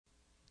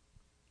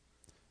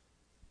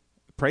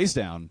Praise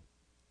Down.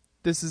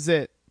 This is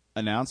it.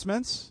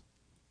 Announcements?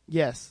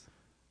 Yes.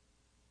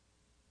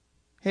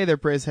 Hey there,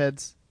 Praise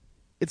Heads.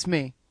 It's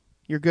me,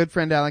 your good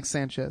friend Alex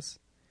Sanchez.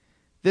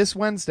 This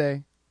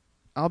Wednesday,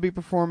 I'll be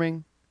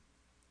performing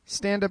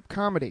stand-up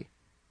comedy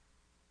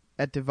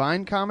at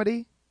Divine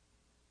Comedy,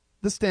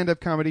 the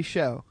stand-up comedy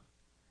show,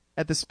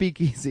 at the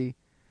Speakeasy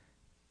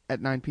at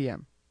 9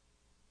 p.m.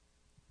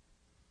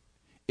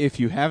 If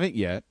you haven't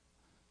yet,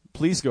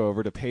 please go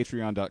over to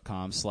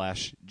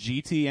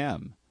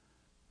patreon.com/GTM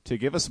to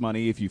give us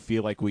money if you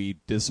feel like we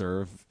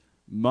deserve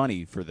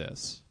money for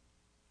this.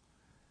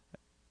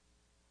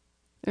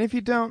 And if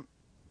you don't,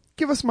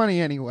 give us money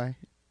anyway.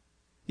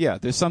 Yeah,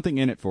 there's something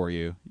in it for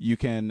you. You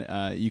can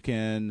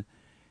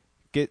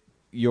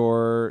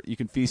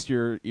feast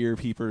your ear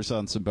peepers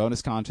on some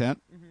bonus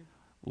content,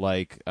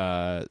 like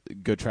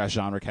Good Trash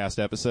Genre Cast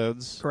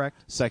episodes. Correct.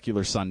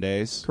 Secular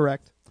Sundays.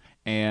 Correct.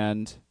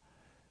 And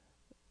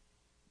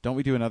don't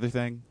we do another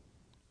thing?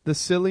 The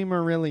Silly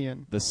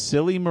Marillion. The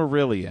Silly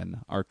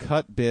Marillion, our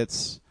cut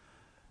bits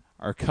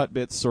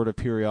sort of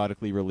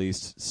periodically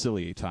released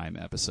Silly Time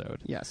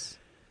episode. Yes.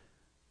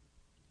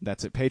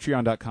 That's at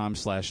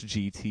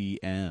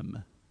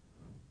patreon.com/GTM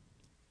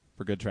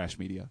for Good Trash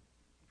Media.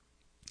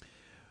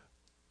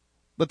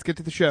 Let's get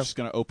to the show. Just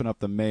going to open up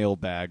the mail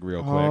bag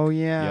real quick. Oh,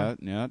 yeah.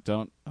 Yeah,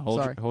 don't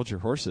hold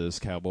your horses,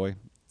 cowboy.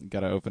 You got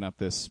to open up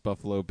this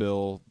Buffalo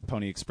Bill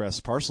Pony Express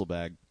parcel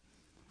bag.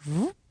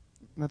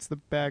 That's the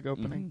bag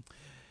opening.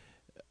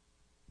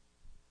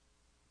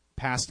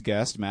 Past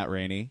guest Matt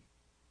Rainey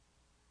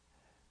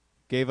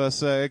gave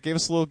us a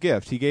little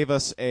gift. He gave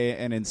us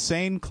an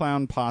Insane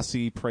Clown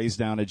Posse Praise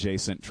Down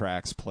adjacent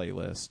tracks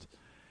playlist.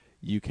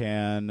 You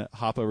can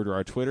hop over to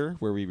our Twitter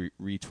where we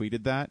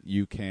retweeted that.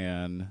 You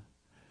can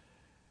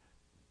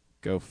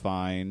go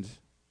find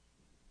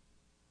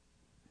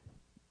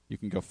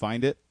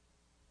it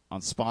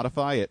on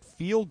Spotify at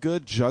Feel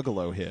Good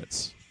Juggalo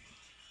Hits.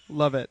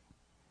 Love it.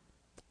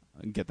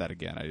 I can get that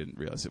again. I didn't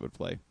realize it would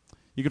play.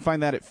 You can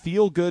find that at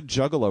Feel Good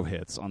Juggalo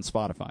Hits on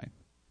Spotify.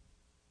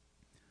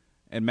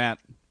 And Matt,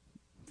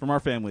 from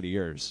our family to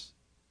yours,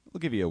 we'll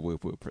give you a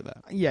whoop whoop for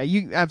that. Yeah,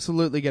 you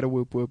absolutely get a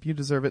whoop whoop. You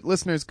deserve it.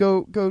 Listeners,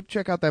 go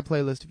check out that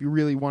playlist if you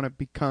really want to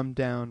become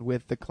down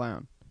with the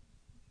clown.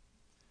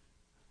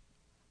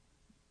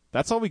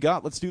 That's all we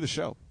got. Let's do the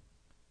show.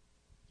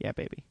 Yeah,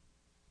 baby.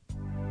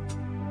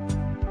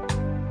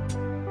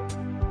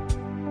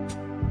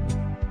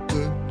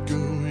 Let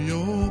go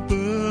your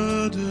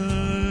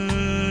burdens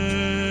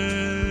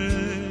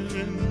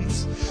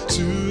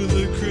to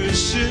the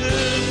Christian.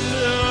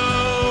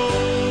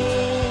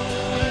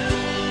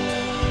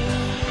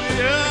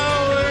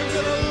 Yeah, we're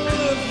gonna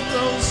lift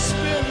those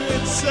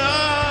spirits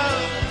up.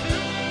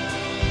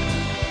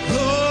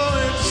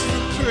 Oh, it's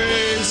the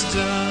praise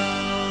time.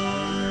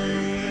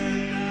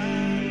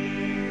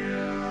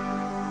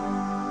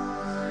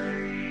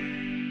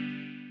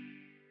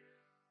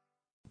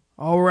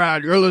 All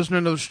right, you're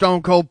listening to the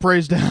Stone Cold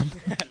Praise Down.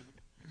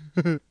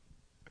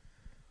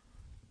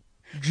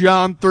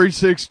 John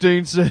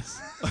 3:16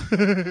 says,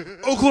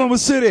 Oklahoma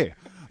City,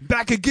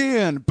 back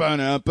again.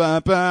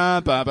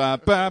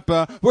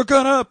 Ba-na-ba-ba-ba-ba-ba-ba. We're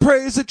gonna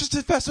praise it just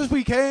as fast as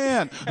we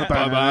can.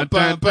 Because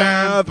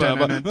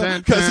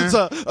it's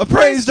a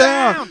praise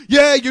down.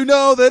 Yeah, you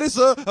know that it's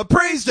a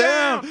praise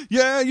down.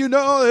 Yeah, you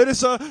know that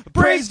it's a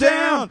praise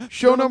down.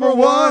 show number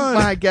one,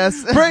 I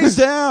guess. Praise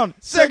down.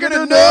 Second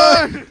to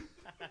none.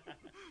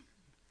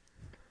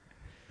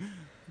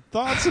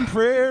 Thoughts and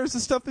prayers,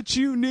 the stuff that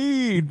you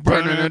need. You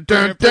wanted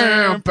the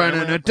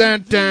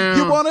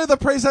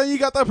praise down, you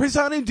got the praise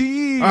down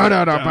indeed.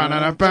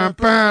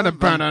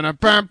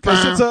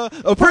 Because it's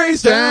a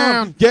praise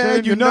down. Yeah,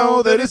 you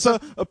know that it's a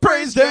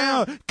praise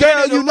down.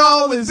 Yeah, you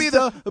know it's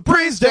a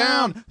praise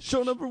down.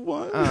 Show number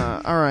one.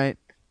 All right,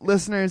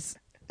 listeners.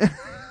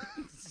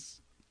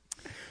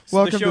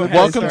 Welcome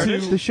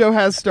to the show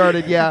has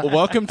started. Yeah.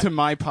 Welcome to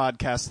my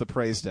podcast, The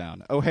Praise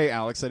Down. Oh, hey,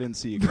 Alex, I didn't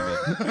see you come in.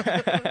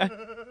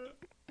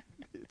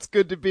 It's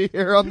good to be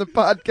here on the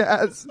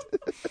podcast.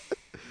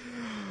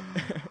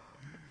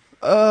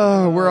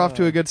 We're off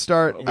to a good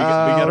start. We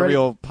got a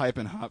real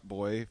piping hot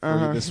boy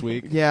for you this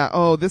week. Yeah.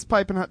 Oh, this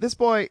boy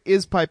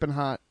is piping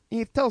hot.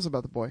 Tell us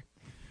about the boy.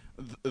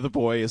 The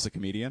boy is a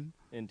comedian.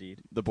 Indeed.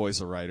 The boy's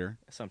a writer.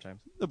 Sometimes.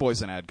 The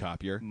boy's an ad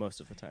copier.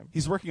 Most of the time.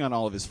 He's working on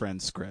all of his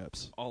friends'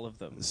 scripts. All of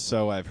them.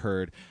 So I've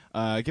heard.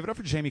 Give it up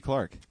for Jamie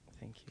Clark.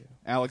 Thank you.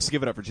 Alex,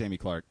 give it up for Jamie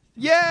Clark.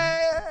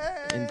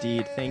 Yay!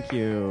 Indeed. Thank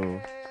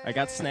you. I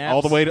got snaps.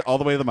 All the way to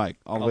the mic.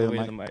 All the way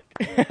to the mic.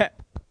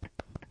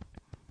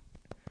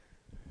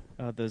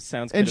 Those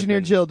sounds.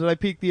 Engineer Jill, did I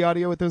peak the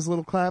audio with those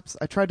little claps?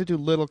 I tried to do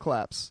little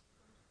claps.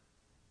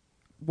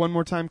 One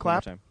more time,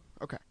 clap. One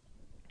more time. Okay.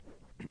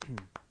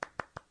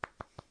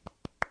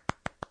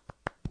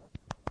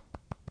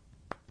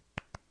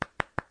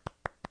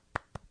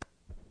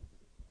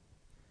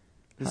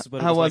 This is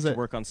what How it was was like it? to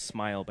work on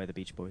Smile by the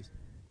Beach Boys.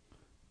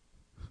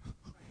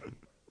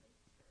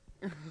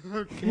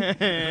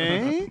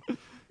 Okay.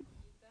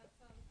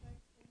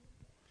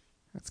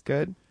 That's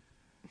good.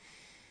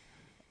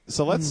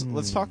 So let's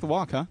talk the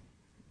walk, huh?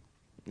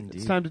 Indeed.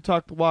 It's time to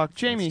talk the walk.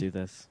 Jamie, Let's do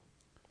this.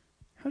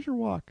 how's your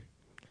walk?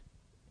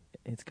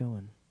 It's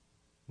going.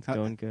 It's How-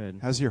 going good.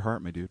 How's your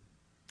heart, my dude?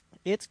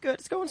 It's good.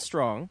 It's going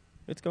strong.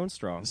 It's going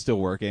strong. Still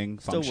working,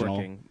 Still functional,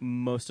 working.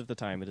 Most of the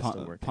time, it is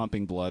still working.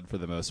 pumping blood for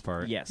the most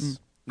part. Yes.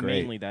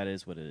 Great. Mainly that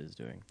is what it is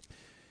doing.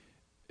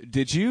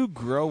 Did you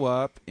grow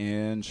up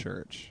in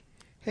church?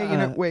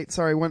 Hey, wait,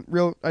 sorry.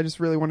 I just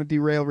really want to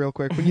derail real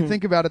quick. When you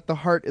think about it, the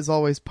heart is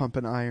always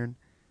pumping iron.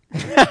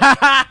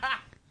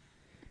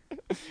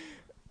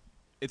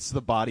 It's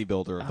the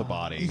bodybuilder of the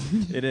body.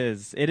 It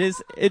is. It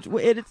is. It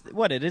is.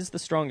 What? It is the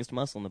strongest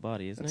muscle in the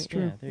body, isn't That's it?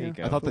 true. Yeah. There Yeah. you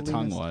go. I thought the Believe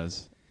tongue it.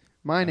 was.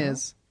 Mine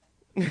is.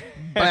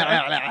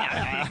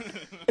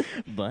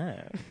 Blah.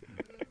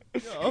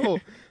 Oh,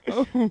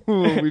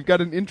 we've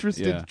got an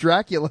interested Yeah.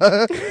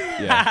 Dracula.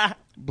 Yeah.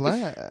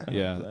 Blah.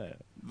 Yeah.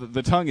 Blah.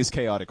 The tongue is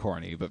chaotic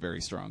horny, but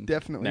very strong.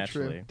 Definitely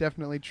Naturally. true.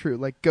 Definitely true.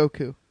 Like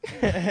Goku.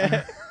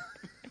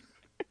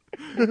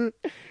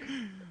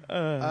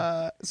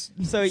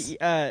 So,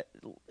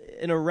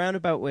 in a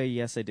roundabout way,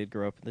 yes, I did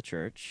grow up in the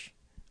church.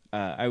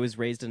 I was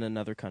raised in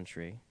another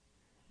country.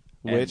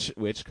 Which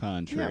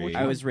country? Yeah, which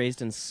I was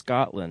raised in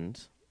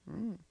Scotland,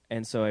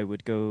 and so I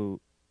would go,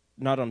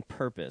 not on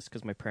purpose,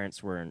 because my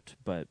parents weren't,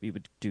 but we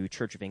would do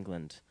Church of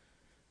England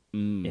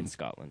in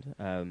Scotland.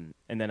 And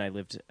then I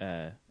lived...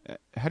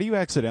 How do you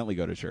accidentally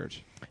go to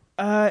church?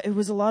 it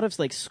was a lot of,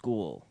 like,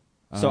 school.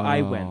 So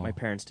I went. Oh. My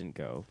parents didn't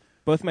go.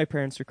 Both my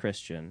parents are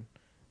Christian.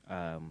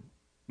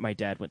 My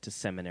dad went to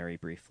seminary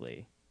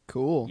briefly.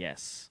 Cool.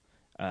 Yes.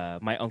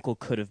 My uncle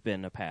could have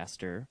been a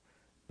pastor,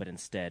 but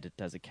instead it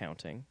does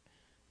accounting.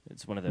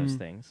 It's one of those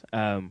things.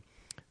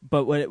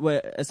 But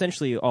what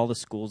essentially all the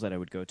schools that I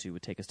would go to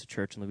would take us to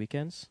church on the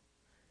weekends.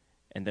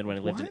 And then when I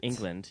lived in What?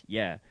 England,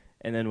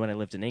 and then when I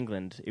lived in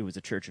England, it was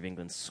a Church of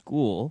England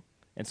school.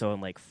 And so on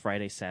like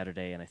Friday,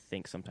 Saturday, and I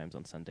think sometimes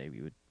on Sunday,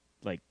 we would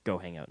like go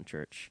hang out in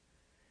church.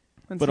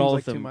 That But seems all like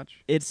of them, too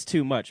much. it's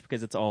too much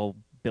because it's all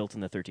built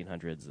in the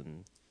 1300s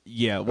and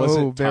Yeah. Was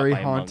Oh, it very by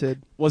a monk?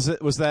 haunted. was that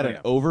Oh, an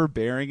yeah.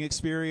 overbearing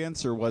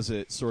experience, or was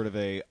it sort of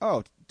a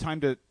time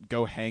to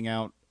go hang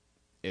out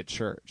at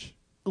church?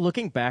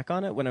 looking back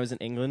on it, when I was in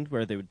England,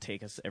 where they would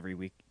take us every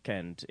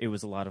weekend, it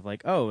was a lot of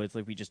like, oh, it's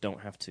like we just don't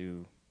have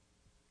to,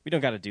 we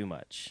don't got to do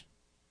much.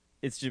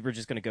 It's just, we're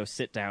just going to go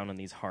sit down on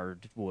these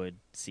hardwood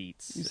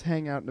seats You just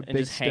hang out in a and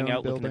big just hang stone out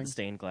looking building. at the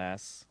stained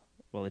glass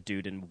while a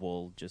dude in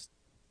wool just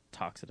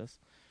talks at us.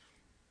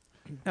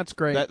 That's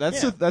great.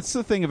 That's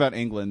the thing about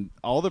England.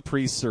 All the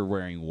priests are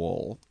wearing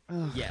wool.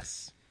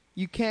 Yes.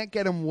 You can't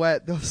get them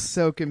wet; they'll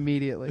soak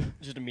immediately.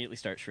 Just immediately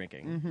start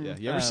shrinking. Yeah.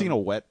 You ever seen a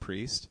wet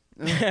priest?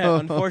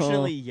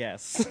 Unfortunately,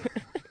 yes.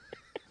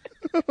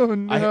 Oh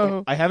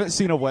no! I haven't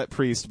seen a wet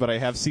priest, but I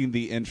have seen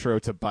the intro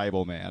to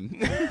Bible Man.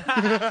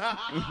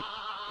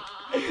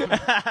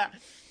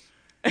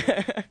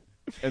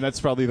 And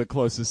that's probably the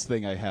closest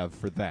thing I have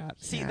for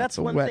that. See, Yeah, that's it's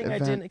a one wet thing I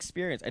event. didn't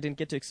experience. I didn't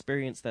get to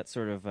experience that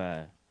sort of,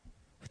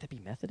 would that be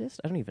Methodist?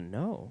 I don't even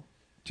know.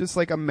 Just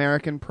like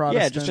American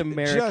Protestant. Yeah, just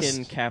American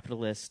Just-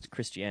 capitalist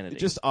Christianity.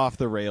 Just off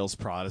the rails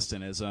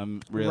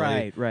Protestantism,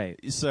 really. Right.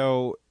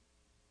 So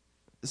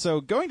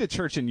going to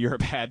church in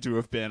Europe had to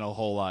have been a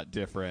whole lot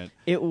different.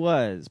 It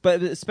was,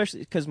 but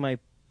especially because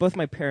both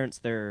my parents,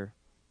 they're,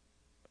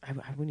 I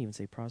wouldn't even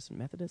say Protestant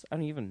Methodist. I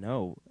don't even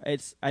know.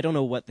 I don't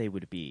know what they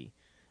would be.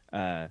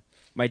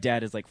 My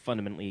dad is like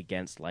fundamentally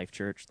against Life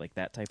Church, like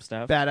that type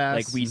stuff. Badass.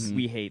 Like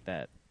we hate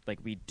that. Like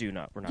we're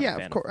not. Yeah, a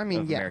fan of course. I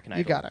mean, yeah, American you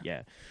Idol. gotta.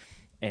 Yeah,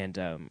 and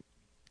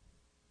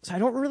so I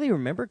don't really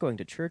remember going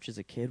to church as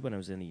a kid when I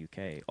was in the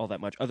UK all that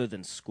much, other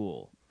than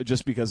school.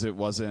 Just because it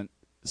wasn't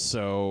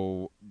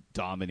so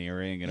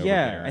domineering and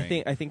Yeah,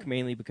 overbearing. I think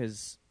mainly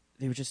because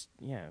they were just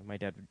my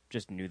dad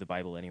just knew the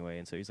Bible anyway,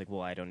 and so he's like,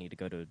 well, I don't need to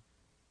go to,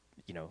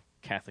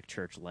 Catholic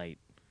Church light,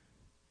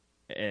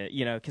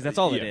 because that's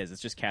all it Yeah. is.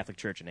 It's just Catholic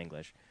Church in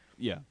English.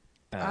 Yeah.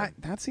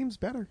 That seems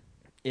better.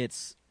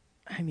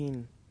 I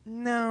mean,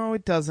 No,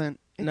 it doesn't.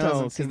 It no, doesn't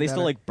because seem they still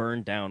better. like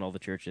burned down all the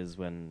churches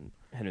when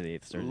Henry VIII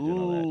started doing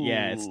all that.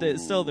 Yeah,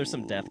 it's still there's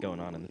some death going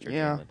on in the Church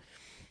Yeah. of England.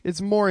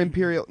 It's more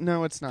imperial.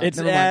 No, it's not. It's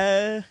Never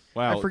mind.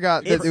 Wow. I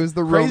forgot that it's it was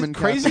the Crazy, Roman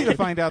crazy Catholic.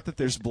 to find out that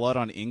there's blood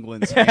on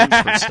England's hands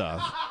for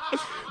stuff.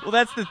 well,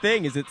 that's the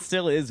thing is it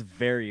still is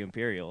very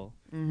imperial.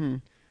 Mm-hmm.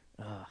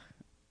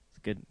 It's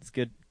good. It's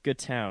good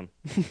town.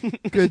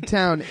 Good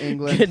town,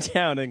 England. Good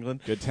town,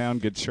 England. Good town,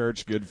 good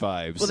church, good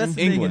vibes. Well, that's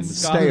the thing, England, in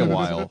stay a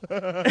Scotland-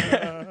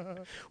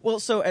 while. Well,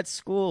 so at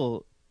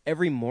school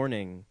every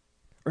morning,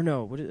 or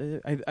no,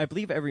 I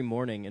believe every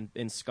morning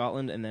in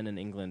Scotland and then in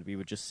England we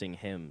would just sing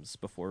hymns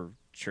before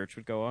church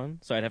would go on.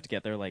 So I'd have to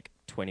get there like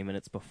 20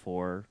 minutes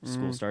before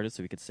school started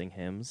so we could sing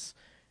hymns,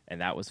 and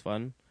that was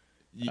fun.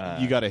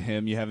 You got a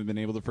hymn you haven't been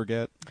able to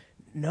forget?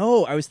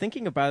 No, I was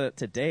thinking about it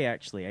today,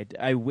 actually.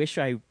 I wish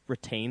I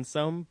retained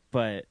some,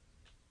 but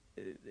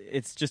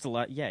it's just a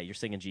lot. Yeah, you're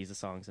singing Jesus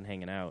songs and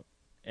hanging out.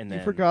 And then,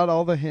 You forgot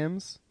all the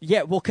hymns?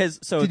 Yeah, well, because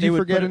so Did they you would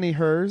forget put- any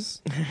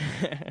hers?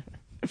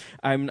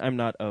 I'm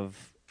not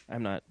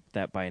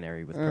that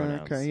binary with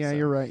pronouns. Okay, yeah, so.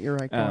 you're right. You're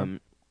right. Go on.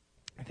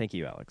 Thank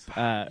you, Alex.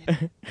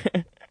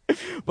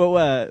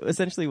 But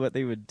essentially what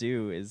they would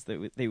do is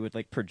that they would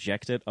like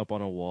project it up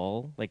on a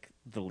wall, like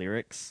the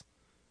lyrics.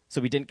 So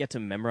we didn't get to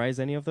memorize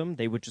any of them.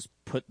 They would just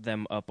put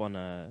them up on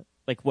a,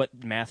 like what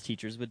math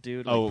teachers would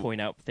do to like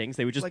point out things.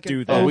 They would just Like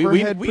do an that. we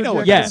overhead know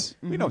what projector? that's,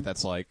 we know what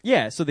that's like.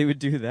 Yeah, so they would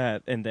do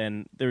that, and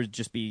then there would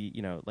just be,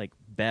 like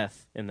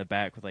Beth in the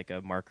back with like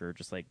a marker,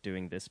 just like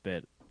doing this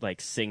bit,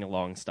 like sing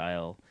along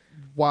style.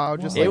 Wow,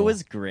 just It like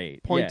was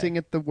great. pointing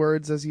at the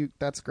words as you.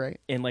 That's great.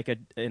 in like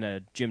in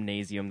a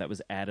gymnasium that was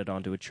added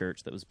onto a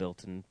church that was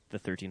built in the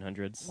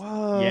 1300s.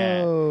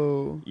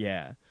 Whoa.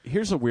 Yeah.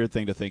 Here's a weird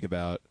thing to think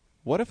about.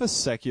 What if a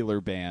secular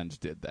band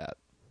did that?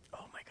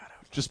 Oh my god.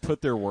 Just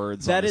put their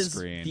words That on the is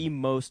screen. the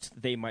most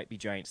They Might Be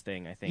Giants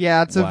thing, I think.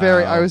 Yeah, it's a Wow.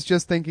 very. I was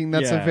just thinking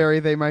that's a Yeah. very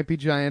They Might Be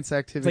Giants It's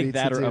activity. like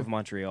that to or do. Of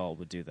Montreal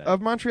would do that.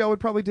 Of Montreal would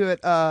probably do it.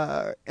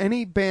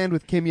 Any band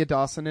with Kimya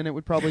Dawson in it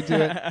would probably do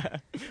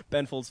it.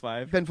 Ben Folds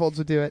 5. Ben Folds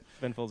would do it.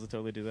 Ben Folds would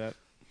totally do that.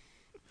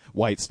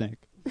 Whitesnake.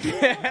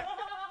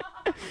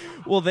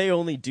 Well, they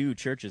only do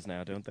churches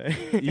now, don't they?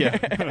 Yeah.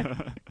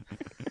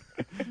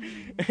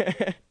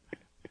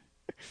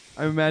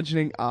 I'm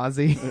imagining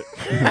Ozzy.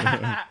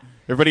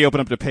 Everybody open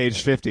up to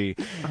page 50.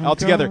 All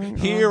together. going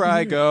Here on.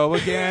 I go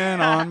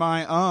again on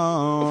my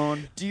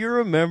own. Do you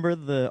remember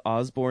the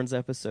Osbournes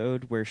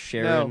episode where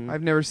Sharon... No,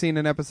 I've never seen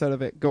an episode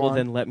of it. Go well, on.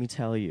 then let me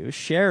tell you.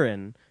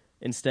 Sharon,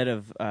 instead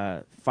of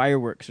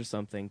fireworks or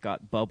something,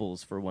 got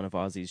bubbles for one of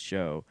Ozzy's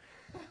show.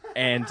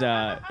 And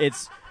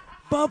it's...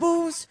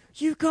 Bubbles?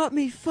 You got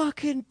me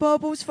fucking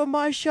bubbles for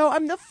my show?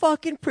 I'm the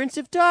fucking Prince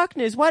of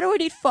Darkness. Why do I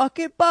need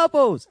fucking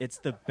bubbles? It's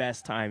the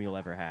best time you'll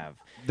ever have.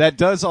 That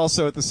does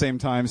also at the same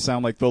time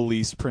sound like the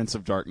least Prince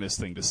of Darkness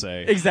thing to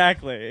say.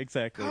 Exactly.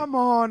 Come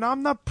on,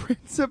 I'm the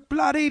Prince of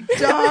Bloody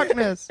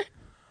Darkness.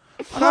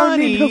 I don't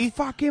Honey. need the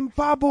fucking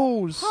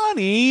bubbles.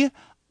 Honey,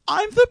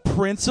 I'm the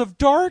Prince of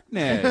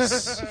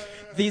Darkness.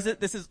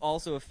 This is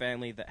also a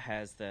family that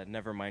has the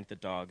 "Never mind the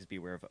dogs,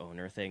 beware of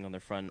owner" thing on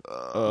their front.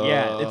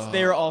 Yeah,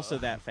 they're also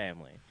that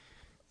family.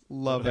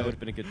 Love That it. would have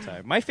been a good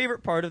time. My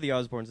favorite part of the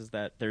Osbournes is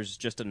that there's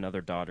just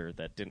another daughter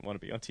that didn't want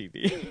to be on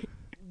TV.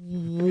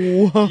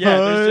 What? Yeah,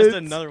 there's just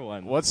another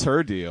one. What's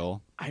her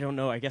deal? I don't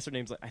know. I guess her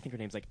name's I think her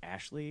name's like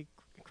Ashley ?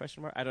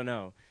 I don't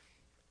know.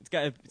 It's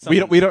got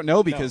We don't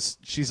know because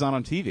she's not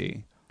on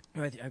TV.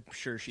 I'm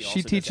sure she. Also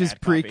She does teaches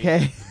ad copy.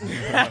 pre-K.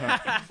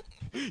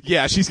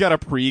 Yeah, she's got a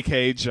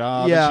pre-K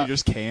job. Yeah. And she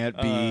just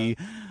can't be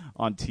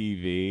on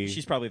TV.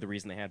 She's probably the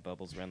reason they had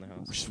bubbles around the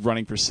house. She's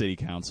running for city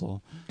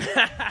council.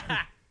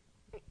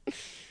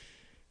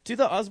 Do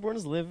the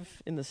Osbournes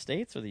live in the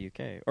States or the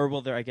UK? Or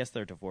well, I guess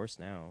they're divorced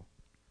now.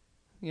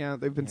 Yeah,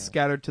 they've been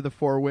scattered to the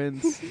four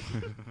winds.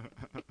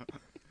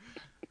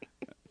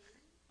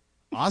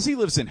 Ozzy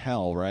lives in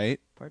hell, right?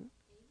 Pardon?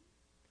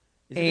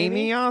 Is it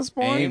Amy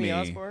Osborne? Amy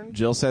Osborne?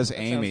 Jill says sounds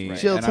Amy. right.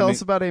 Jill, And tell I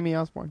us about Amy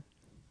Osborne.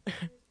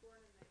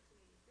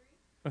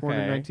 Born in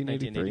Okay,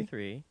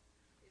 1983.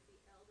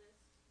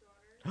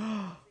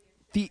 1983.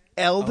 The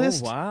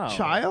eldest wow.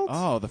 child?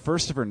 Oh, the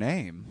first of her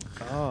name.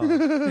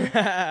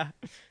 Oh.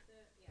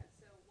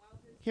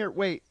 Here,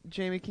 wait.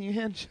 Jamie, can you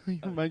hand Jill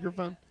your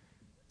microphone?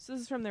 So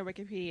this is from their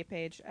Wikipedia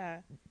page.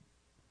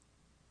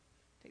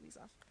 Take these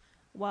off.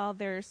 While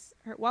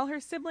her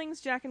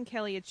siblings Jack and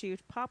Kelly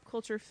achieved pop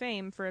culture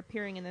fame for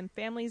appearing in the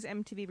family's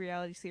MTV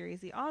reality series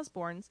The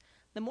Osbournes,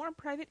 the more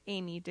private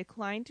Amy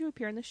declined to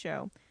appear in the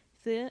show,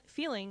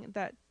 feeling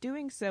that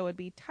doing so would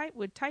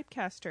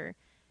typecast her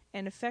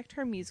and affect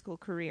her musical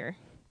career.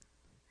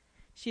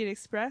 She had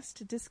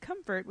expressed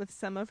discomfort with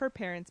some of her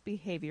parents'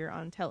 behavior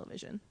on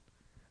television.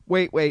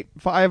 Wait.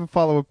 I have a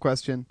follow-up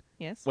question.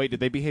 Yes? Wait, did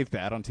they behave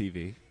bad on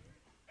TV?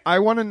 I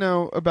want to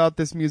know about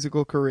this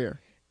musical career.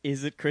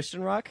 Is it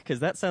Christian rock? Because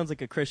that sounds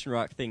like a Christian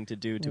rock thing to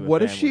do to a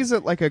What if family. she's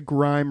like a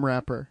grime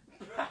rapper?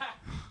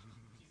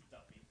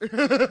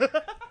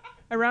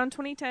 Around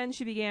 2010,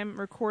 she began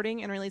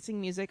recording and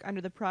releasing music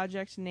under the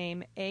project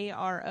name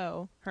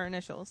ARO, her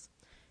initials.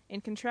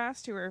 In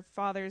contrast to her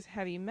father's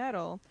heavy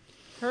metal,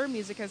 her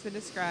music has been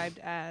described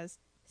as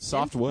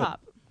Soft synth wood.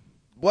 pop.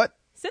 What?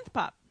 Synth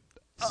pop,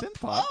 Synth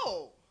pop.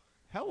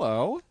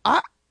 Hello.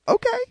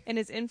 Okay. and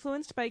is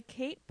influenced by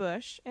Kate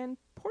Bush and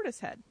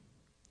Portishead,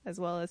 as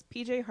well as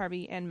PJ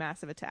Harvey and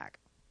Massive Attack.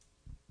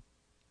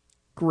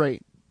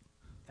 Great.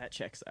 That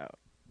checks out.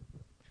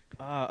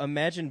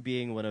 Imagine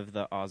being one of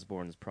the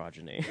Osbournes'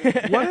 progeny.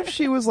 What if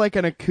she was like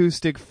an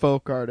acoustic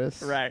folk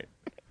artist? Right.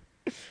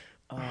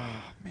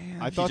 Man,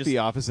 I thought the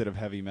opposite of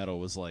heavy metal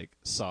was like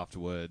soft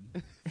wood.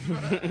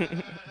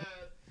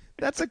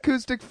 That's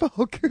acoustic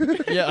folk.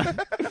 Yeah.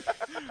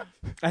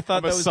 I thought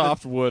I'm that a was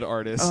soft wood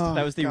artist. Oh,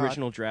 that was the God.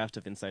 original draft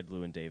of Inside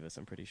Llewyn Davis,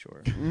 I'm pretty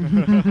sure.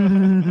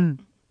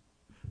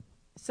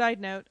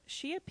 Side note,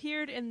 she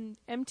appeared in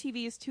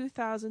MTV's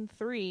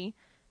 2003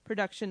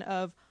 production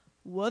of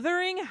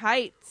Wuthering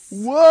Heights.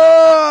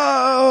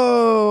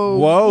 Whoa!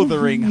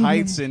 Wuthering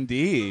Heights,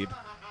 indeed.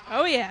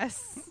 Oh,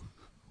 yes.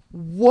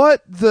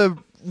 What the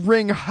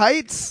Ring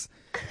Heights?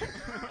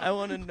 I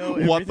want to know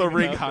What the everything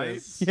Ring about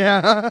Heights? this.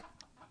 Yeah.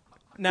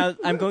 Now,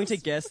 I'm going to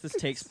guess this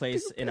takes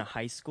place in a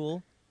high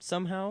school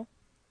somehow.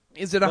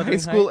 Is it a Wuthering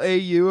high school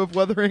Heights? AU of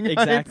Wuthering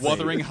Heights? Exactly.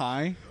 Wuthering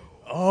High.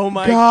 Oh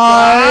my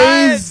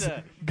Guys!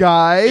 god!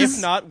 Guys?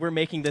 If not, we're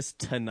making this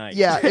tonight.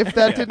 Yeah, if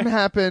that Yeah. didn't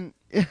happen,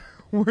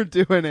 we're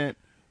doing it.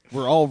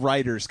 We're all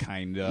writers,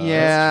 kind of.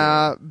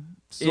 Yeah,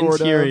 sort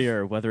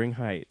Interior, Wuthering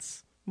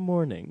Heights.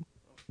 Morning.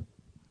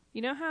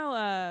 You know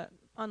how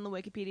on the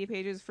Wikipedia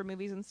pages for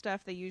movies and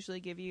stuff, they usually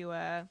give you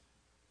a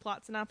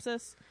plot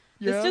synopsis?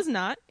 Yeah. This does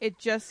not. It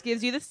just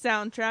gives you the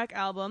soundtrack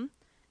album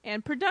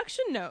and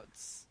production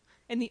notes.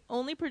 And the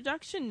only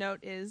production note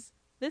is,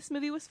 this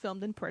movie was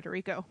filmed in Puerto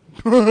Rico.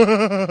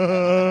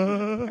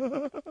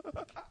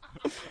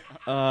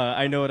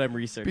 I know what I'm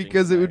researching.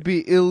 Because it would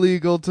be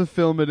illegal to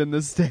film it in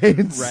the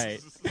States. Right.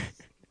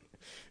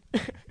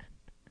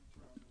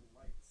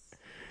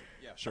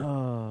 Yeah, sure.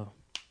 Oh.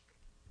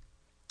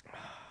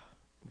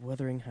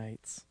 Wuthering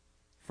Heights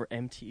for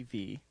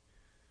MTV.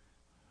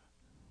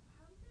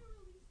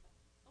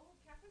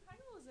 Katherine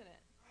Heigl was in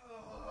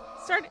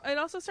it. It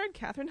also starred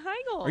Katherine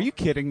Heigl. Are you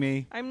kidding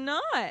me? I'm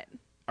not.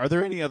 Are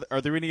there any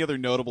other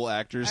notable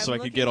actors so I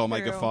I'm could get all my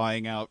looking through.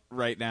 guffawing out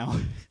right now?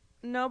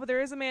 No, but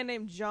there is a man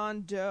named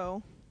John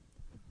Doe.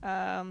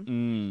 I'll give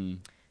you.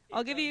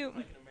 Like an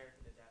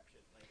American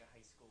adaptation, like a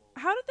high school.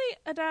 How did they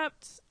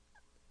adapt?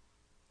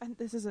 And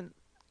this isn't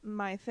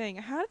my thing.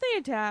 How did they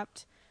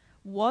adapt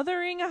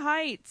Wuthering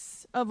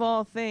Heights of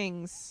all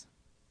things?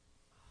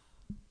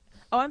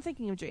 Oh, I'm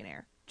thinking of Jane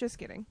Eyre. Just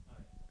kidding.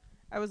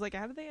 I was like,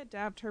 how did they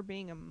adapt her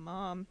being a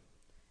mom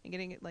and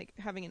getting it like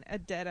having a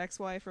dead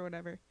ex-wife or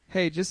whatever?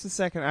 Hey, just a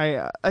second.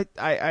 I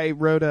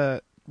wrote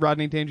a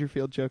Rodney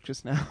Dangerfield joke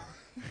just now.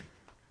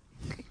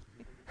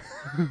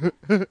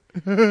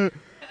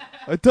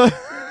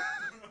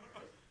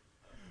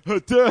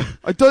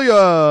 I tell you,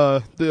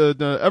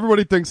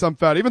 everybody thinks I'm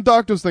fat. Even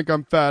doctors think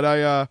I'm fat.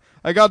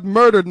 I got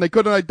murdered and they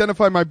couldn't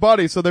identify my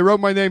body, so they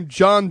wrote my name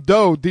John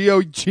Doe,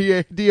 Dough.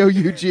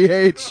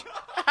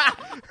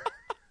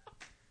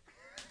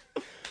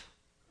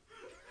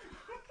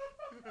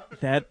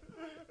 That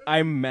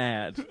I'm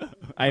mad.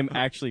 I'm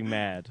actually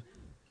mad.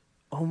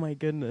 Oh my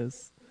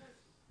goodness.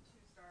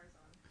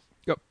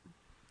 Go.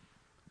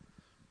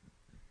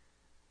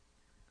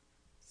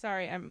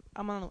 Sorry, I'm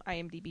on the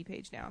IMDb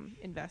page now. I'm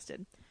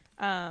invested.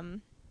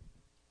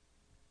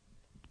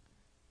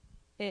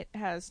 It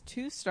has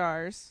 2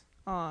 stars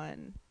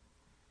on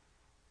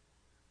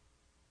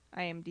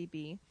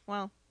IMDb.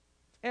 Well,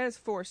 it has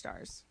 4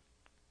 stars,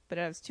 but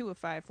it has 2 of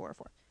 5, 4 of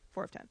 4,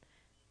 4 of 10.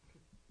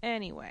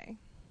 Anyway,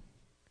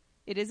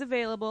 it is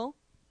available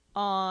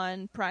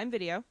on Prime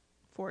Video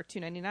for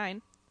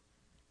 $2.99.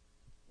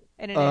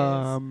 And it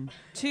is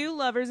 2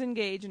 lovers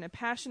engage in a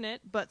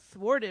passionate but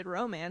thwarted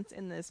romance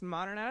in this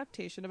modern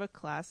adaptation of a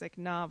classic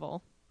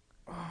novel.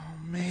 Oh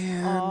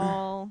man.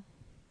 All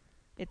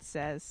it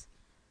says.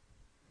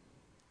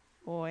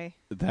 Boy.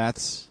 That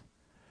seems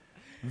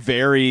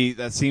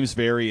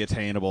very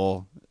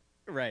attainable,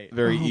 Right.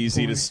 very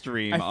easy boy. to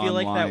stream I feel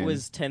like that online.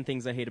 was 10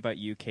 Things I Hate About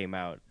You came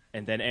out,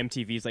 and then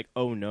MTV's like,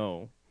 oh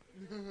no,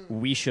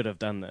 we should have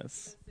done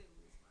this.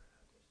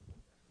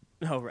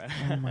 Oh, right.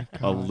 Oh my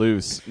god. a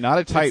loose, not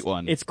a tight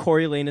one. It's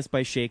Coriolanus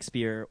by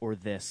Shakespeare or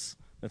this.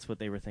 That's what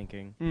they were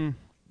thinking.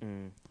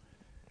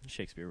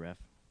 Shakespeare ref.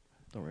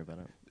 Don't worry about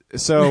it.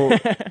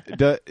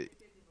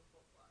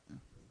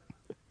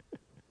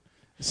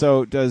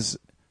 So does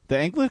the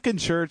Anglican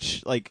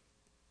Church, like,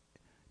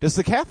 does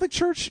the Catholic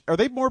Church, are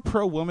they more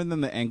pro-woman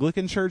than the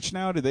Anglican Church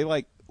now? Do they,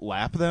 like,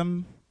 lap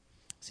them?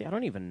 See, I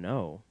don't even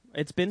know.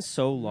 It's been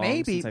so long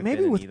Maybe since I've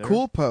been in with either.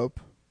 Cool Pope.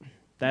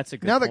 That's a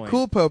good Now point. that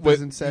Cool Pope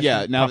is in session.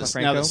 Yeah, now Papa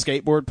that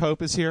Skateboard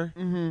Pope is here.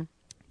 Mm-hmm.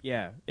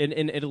 Yeah.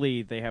 In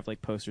Italy, they have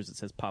like posters that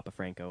says Papa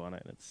Franco on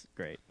it. It's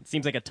great. It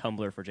seems like a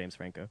Tumblr for James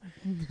Franco.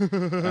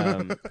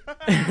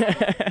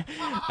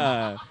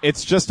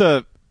 It's just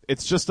a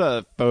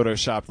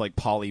photoshopped, like,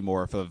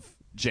 polymorph of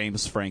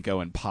James Franco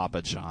and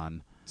Papa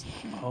John.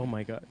 Oh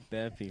my god,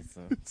 that'd be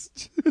so.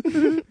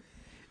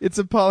 It's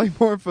a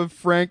polymorph of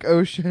Frank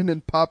Ocean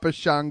and Papa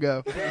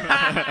Shango.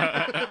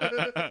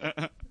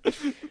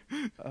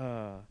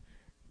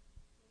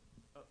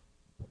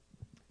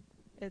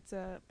 It's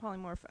a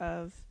polymorph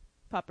of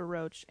Papa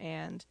Roach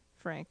and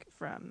Frank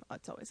from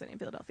It's Always Sunny in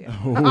Philadelphia.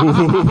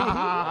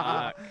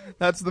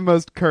 That's the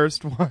most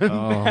cursed one.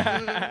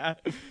 Oh,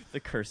 The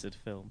cursed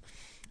film.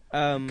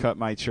 cut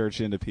my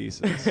church into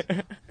pieces.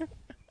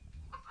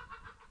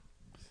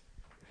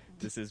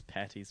 This is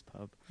Patty's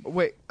Pub.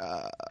 Wait,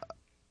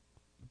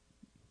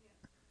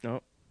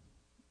 No.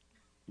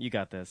 You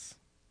got this.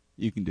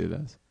 You can do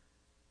this.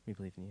 We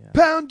believe in you.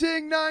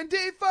 pounding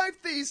 95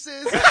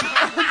 thesis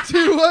onto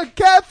a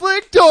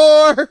Catholic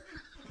door.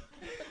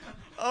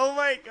 Oh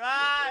my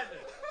god!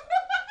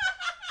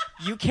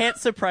 You can't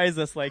surprise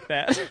us like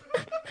that.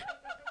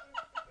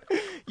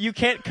 You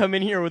can't come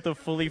in here with a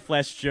fully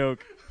fleshed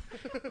joke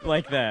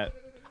like that.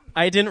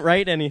 I didn't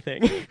write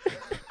anything.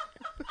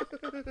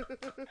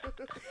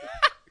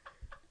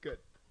 Good.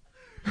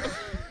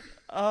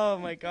 Oh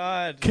my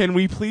god. Can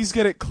we please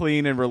get it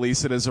clean and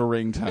release it as a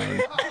ringtone?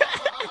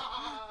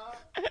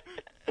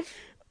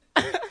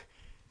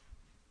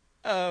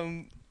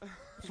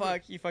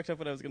 Fuck You fucked up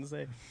what I was going to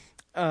say.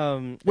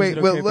 Wait,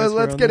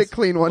 let's get it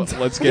clean one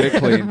time. Let's get it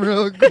clean.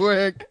 Real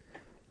quick.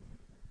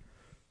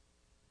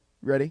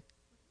 Ready?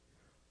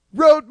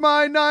 Wrote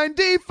my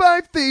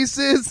 95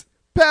 thesis,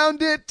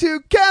 pound it to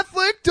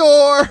Catholic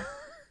door.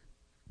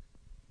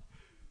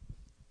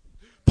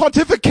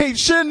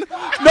 Pontification,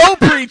 no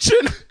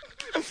preaching.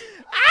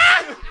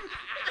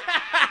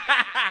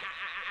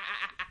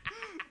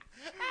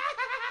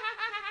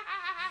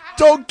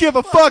 Don't give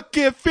a fuck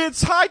if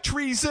it's high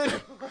treason.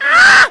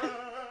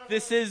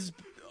 This is...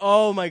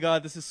 Oh, my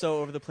God. This is so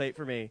over the plate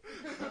for me.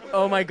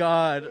 Oh, my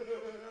God.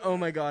 Oh,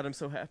 my God. I'm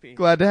so happy.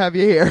 Glad to have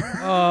you here.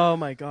 Oh,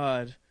 my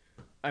God.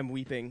 I'm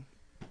weeping.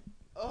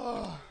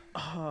 Oh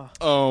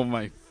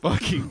my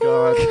fucking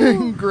god.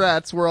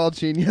 Congrats, we're all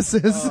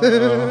geniuses.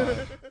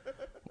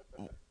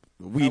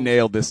 We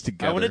nailed this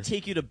together. I want to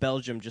take you to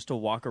Belgium just to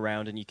walk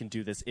around and you can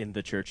do this in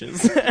the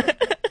churches.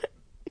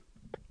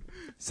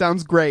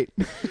 Sounds great.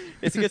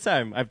 It's a good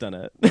time. I've done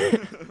it.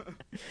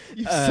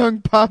 You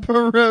sung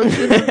Papa Roach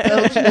in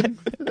Belgium.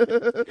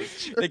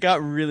 They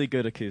got really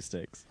good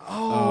acoustics.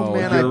 Oh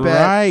man, you're I bet.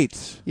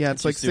 right. Yeah,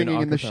 it's Just like do an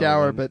singing in the acapella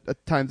shower, one.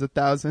 but times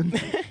 1,000.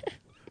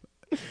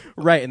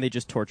 Right, and they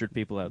just tortured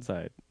people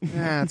outside.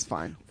 That's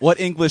fine. What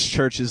English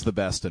church is the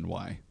best and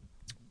why?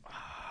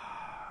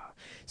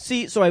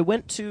 See, so I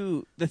went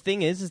to... The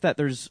thing is that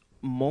there's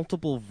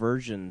multiple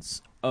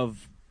versions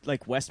of...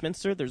 Like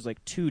Westminster, there's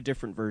like 2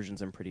 different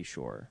versions, I'm pretty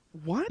sure.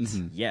 What?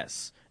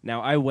 Yes.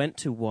 Now, I went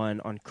to one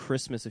on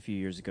Christmas a few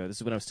years ago. This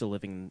is when I was still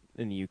living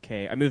in the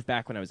UK. I moved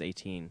back when I was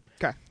 18.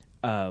 Okay.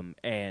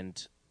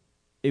 And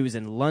it was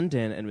in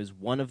London, and it was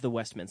one of the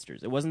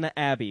Westminsters. It wasn't the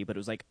Abbey, but it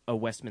was like a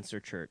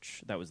Westminster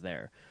church that was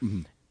there.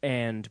 Mm-hmm.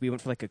 And we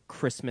went for like a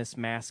Christmas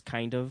mass,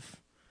 kind of.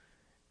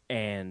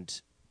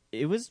 And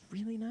it was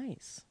really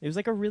nice. It was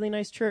like a really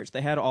nice church. They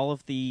had all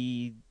of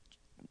the...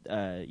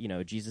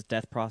 Jesus'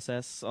 death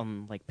process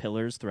on like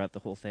pillars throughout the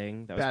whole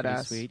thing. That was Badass.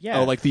 pretty sweet. Yeah.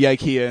 Oh, like the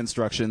IKEA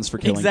instructions for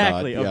killing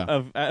exactly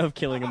God. of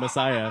killing a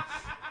messiah,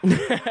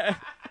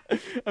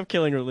 of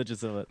killing a religious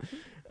zealot.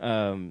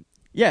 But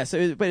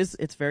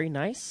it's very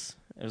nice.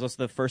 It was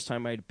also the first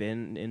time I'd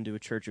been into a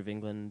Church of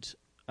England.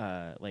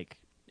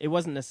 It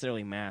wasn't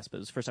necessarily mass, but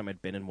it was the first time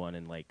I'd been in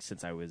one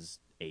since I was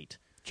 8.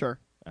 Sure.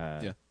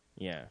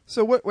 Yeah.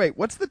 So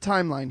what's the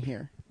timeline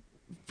here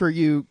for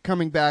you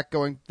coming back,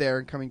 going there,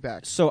 and coming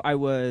back? So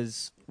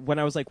when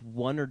I was like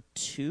 1 or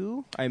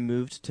 2, I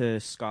moved to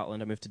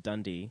Scotland. I moved to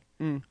Dundee,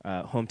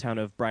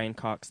 hometown of Brian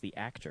Cox, the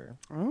actor,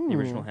 the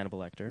original Hannibal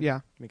Lecter.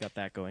 Yeah. We got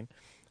that going.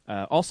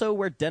 Also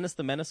where Dennis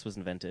the Menace was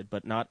invented,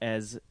 but not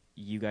as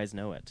you guys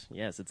know it.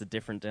 Yes, it's a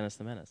different Dennis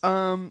the Menace.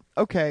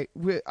 Okay.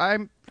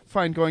 I'm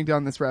fine going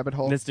down this rabbit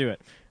hole. Let's do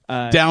it.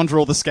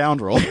 Doundrel the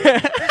Scoundrel.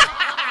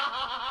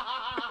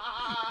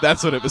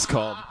 That's what it was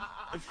called.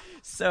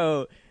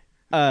 So...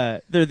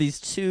 there are these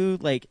 2,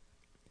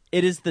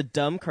 it is the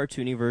dumb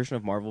cartoony version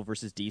of Marvel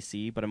versus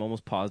DC, but I'm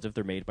almost positive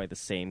they're made by the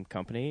same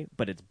company,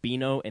 but it's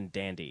Beano and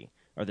Dandy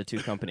are the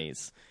 2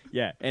 companies.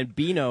 Yeah, and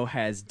Beano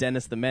has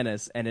Dennis the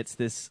Menace, and it's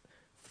this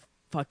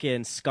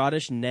fucking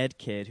Scottish Ned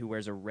kid who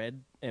wears a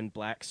red and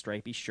black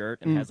stripy shirt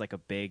and has like a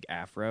big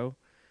afro.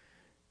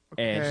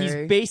 And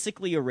he's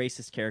basically a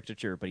racist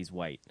caricature, but he's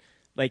white.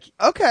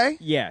 Okay.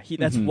 Yeah,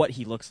 that's what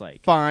he looks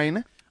like.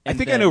 Fine. I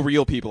think I know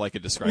real people I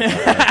could describe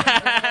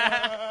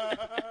that.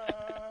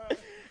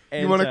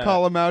 You want to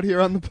call him out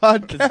here on the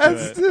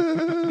podcast?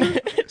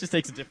 It just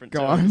takes a different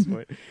tone at this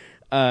point.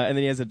 And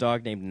then he has a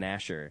dog named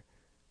Nasher,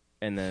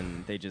 and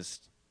then he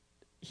just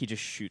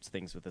shoots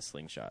things with a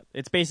slingshot.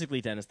 It's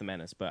basically Dennis the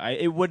Menace, but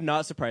it would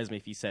not surprise me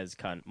if he says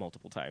cunt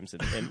multiple times.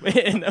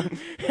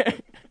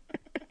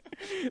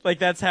 Like,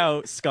 that's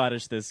how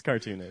Scottish this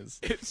cartoon is.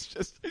 It's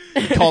just...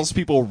 He calls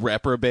people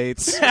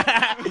reprobates.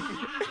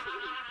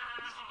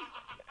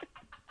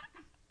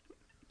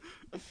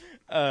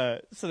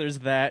 So there's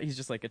that. He's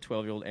just like a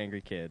 12-year-old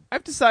angry kid.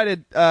 I've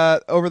decided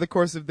over the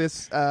course of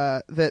this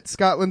that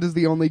Scotland is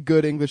the only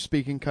good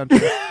English-speaking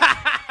country.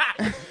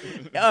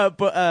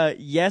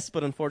 Yes,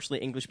 but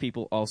unfortunately English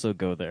people also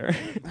go there.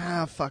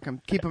 Fuck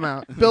them. Keep them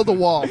out. Build a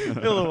wall.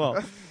 Build a wall.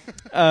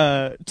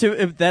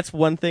 If that's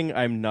one thing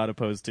I'm not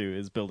opposed to,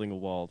 is building a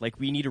wall. Like,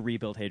 we need to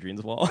rebuild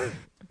Hadrian's Wall.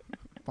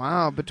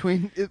 Wow,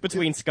 between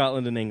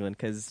Scotland and England,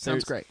 because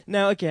sounds great.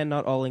 Now, again,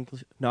 not all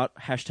English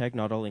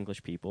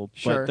people,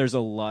 Sure. but there's a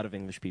lot of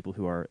English people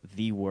who are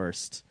the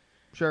worst.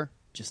 Sure.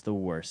 Just the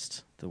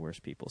worst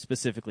people,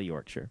 specifically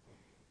Yorkshire.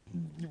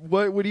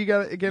 What do you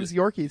got against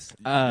Yorkies?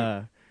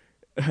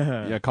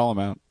 Yeah, call him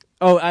out.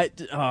 I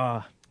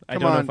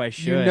don't know if I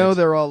should. You know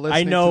they're all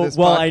listening to this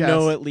podcast. I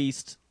know at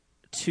least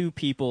 2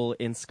 people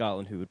in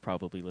Scotland who would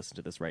probably listen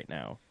to this right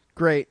now.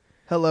 Great.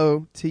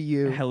 Hello to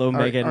you. Hello,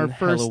 Megan. Our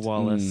first, hello,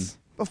 Wallace.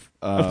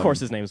 Of course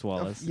his name's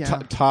Wallace.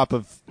 Yeah. Top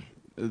of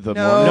the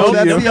No, morning.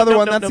 that's the other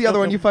one. no, That's no, the other no,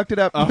 one. no. You fucked it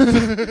up.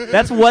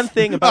 That's one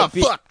thing about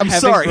fuck, I'm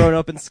having sorry. grown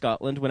up in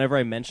Scotland. Whenever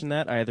I mention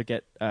that, I either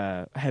get,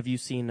 have you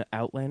seen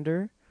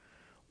Outlander?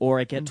 Or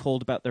I get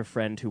told about their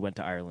friend who went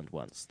to Ireland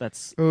once.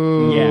 That's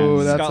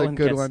Ooh, that's Scotland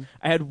a good gets, one.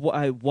 I had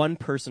one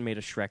person made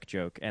a Shrek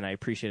joke, and I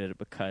appreciated it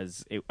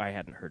because I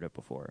hadn't heard it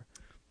before.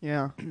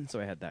 Yeah. So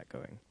I had that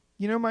going.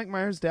 You know Mike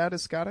Myers' dad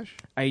is Scottish?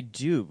 I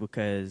do,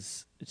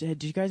 because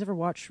did you guys ever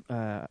watch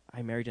I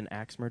Married an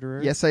Axe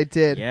Murderer? Yes, I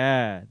did.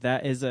 Yeah,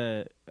 that is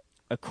a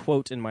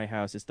quote in my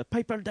house. It's the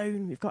piper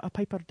down. We've got a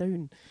piper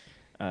down,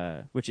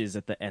 which is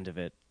at the end of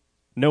it.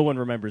 No one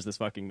remembers this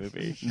fucking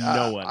movie.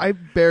 No one. I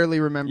barely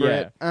remember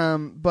Yeah.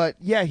 it. But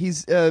yeah,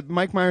 he's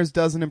Mike Myers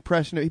does an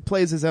impression. He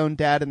plays his own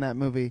dad in that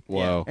movie.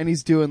 Whoa. And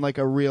he's doing like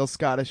a real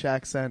Scottish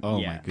accent. Oh,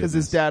 Yeah. my goodness. Because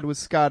his dad was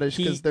Scottish.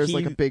 Because there's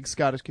like he- a big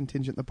Scottish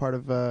contingent in the part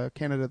of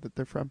Canada that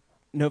they're from.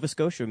 Nova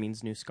Scotia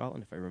means New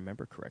Scotland, if I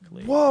remember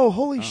correctly. Whoa!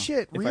 Holy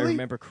shit! If Really? I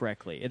remember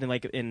correctly, and then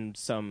like in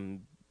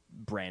some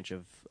branch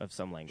of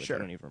some language, Sure. I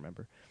don't even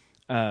remember.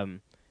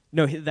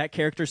 No, that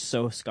character's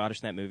so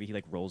Scottish in that movie. He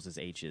like rolls his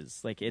H's.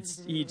 Like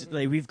it's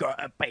like we've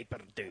got a paper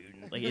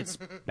doon. Like it's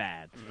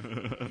bad.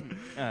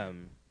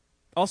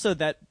 Also,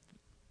 that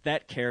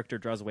character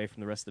draws away from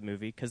the rest of the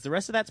movie because the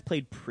rest of that's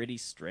played pretty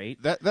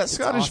straight. That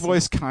Scottish awesome.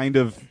 voice kind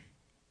of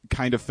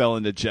fell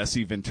into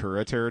Jesse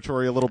Ventura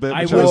territory a little bit,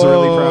 I which I was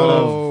really proud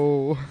of.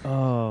 Whoa.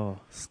 Oh,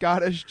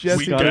 Scottish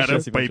Jesse. Scottish got a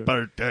Jesse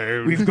Ventura. paper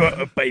down. We've got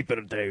a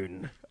paper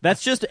down.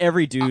 That's just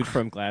every dude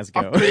from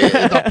Glasgow.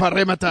 the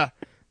perimeter.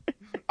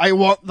 I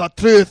want the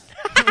truth.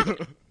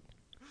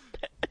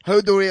 How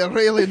do we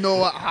really know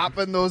what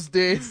happened those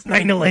days?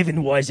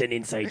 9/11 was an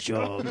inside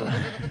job.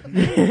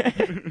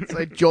 It's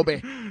like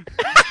Jobby.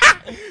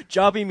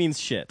 Jobby means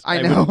shit.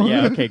 I know.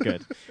 Yeah, okay,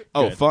 good.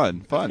 Oh, Good.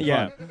 fun.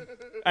 Yeah.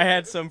 I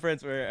had some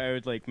friends where I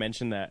would like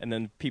mention that, and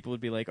then people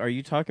would be like, "Are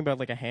you talking about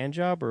like a hand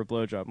job or a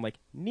blow job?" I'm like,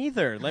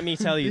 "Neither." Let me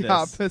tell you The this.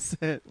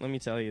 opposite. Let me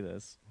tell you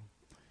this.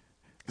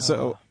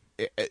 So,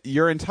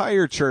 your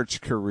entire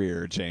church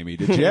career, Jamie,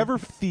 did you ever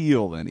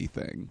feel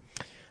anything?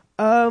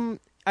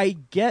 I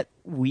get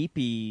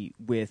weepy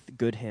with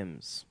good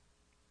hymns.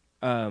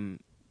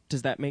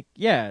 Does that make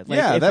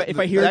like if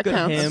I hear a that good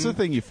counts. hymn, That's the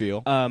thing you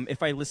feel.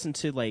 if I listen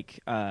to like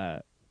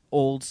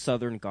old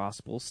Southern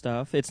gospel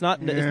stuff, it's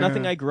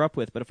nothing I grew up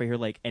with, but if I hear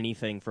like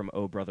anything from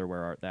 "Oh Brother,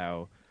 Where Art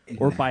Thou"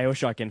 or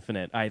BioShock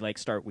Infinite, I like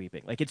start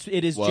weeping. Like it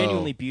is Whoa.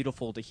 genuinely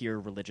beautiful to hear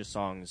religious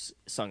songs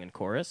sung in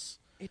chorus.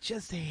 It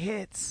just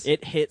hits.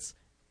 It hits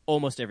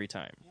almost every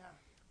time.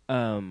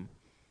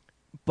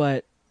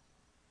 But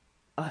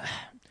I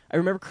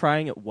remember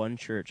crying at one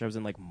church. I was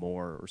in like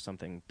Moore or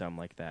something dumb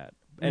like that,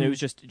 and it was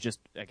just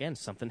again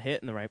something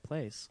hit in the right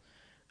place.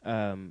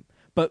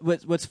 But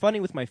what's funny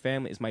with my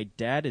family is my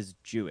dad is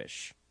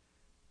Jewish,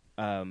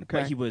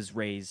 but he was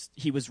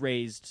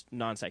raised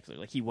non-secular.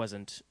 Like he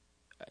wasn't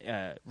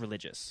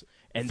religious,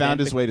 and Found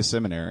then his way to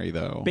seminary,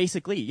 though.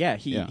 basically, yeah.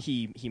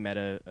 He met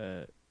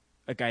a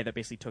guy that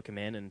basically took him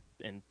in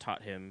and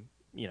taught him,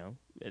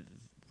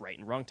 right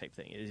and wrong type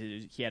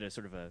thing. He had a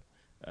sort of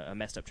a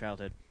messed up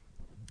childhood,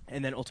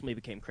 and then ultimately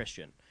became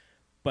Christian.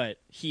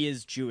 But he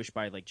is Jewish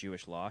by like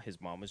Jewish law.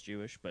 His mom was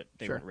Jewish, but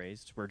they Sure. weren't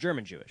raised. We're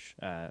German Jewish.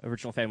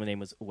 Original family name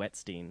was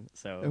Wetstein.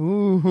 So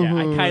Ooh, yeah,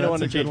 I kind that's of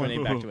want a to good change my one.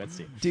 name back to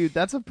Wetstein. Dude,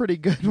 that's a pretty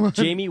good one.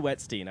 Jamie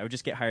Wetstein. I would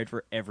just get hired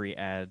for every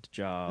ad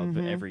job,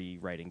 every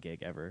writing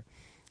gig ever,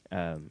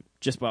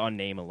 just on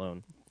name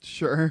alone.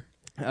 Sure.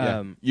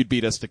 Yeah. You'd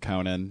beat us to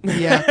Conan.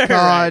 Yeah,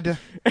 God.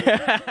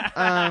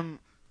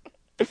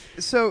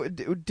 So,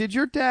 did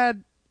your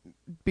dad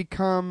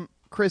become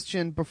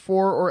Christian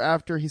before or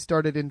after he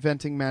started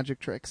inventing magic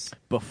tricks?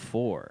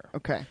 Before.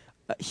 Okay.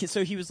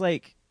 So he was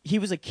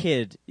a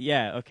kid.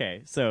 Yeah.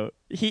 Okay. So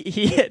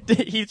he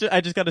I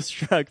just got a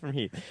shrug from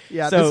Heath.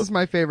 Yeah, So this is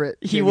my favorite.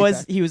 He Jamie was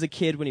fact. he was a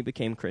kid when he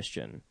became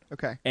Christian,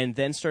 Okay. and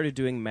then started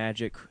doing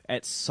magic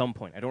at some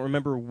point. I don't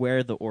remember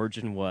where the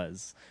origin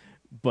was,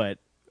 but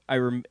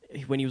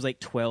when he was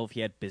like 12, he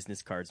had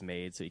business cards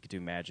made so he could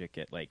do magic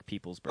at like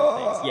people's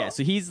birthdays. Yeah.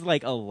 So he's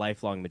like a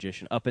lifelong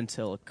magician up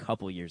until a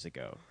couple years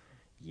ago.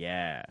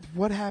 Yeah.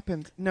 What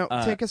happened? No,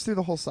 take us through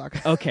the whole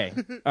saga. Okay.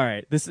 All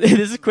right. This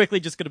is quickly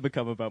just going to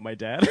become about my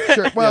dad.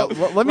 Sure. Well,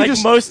 let me like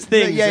just most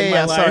things Yeah, in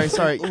yeah. my Sorry, life.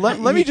 sorry.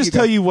 Let me just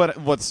tell you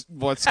what's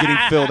getting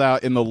filled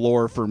out in the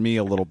lore for me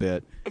a little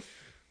bit.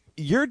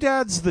 Your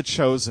dad's the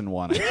chosen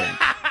one, I think.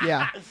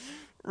 Yeah.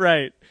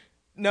 Right.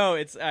 No,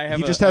 it's I have.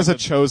 He just has a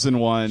chosen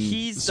one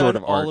He's sort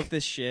done of all arc. of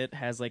this shit.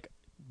 Has like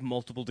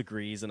multiple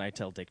degrees, and I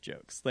tell dick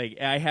jokes. Like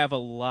I have a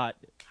lot.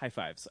 High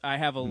fives. I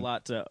have a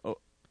lot to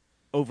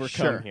overcome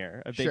Sure.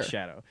 here. A big Sure.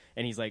 shadow,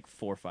 and he's like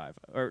 4'5",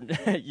 or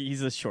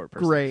he's a short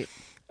person. Great.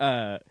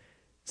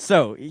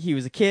 So he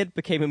was a kid,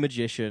 became a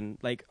magician,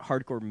 like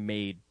hardcore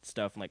made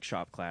stuff in like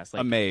shop class,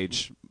 like a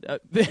mage.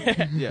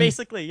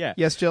 basically, yeah.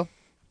 Yes, Jill.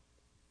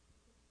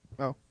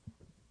 Oh.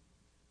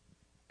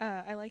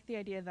 I like the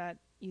idea that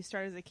you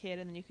start as a kid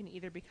and then you can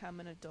either become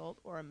an adult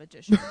or a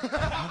magician.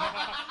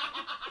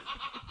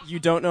 You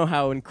don't know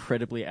how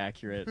incredibly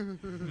accurate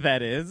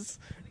that is.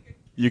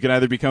 You can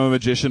either become a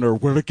magician or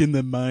work in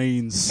the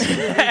mines.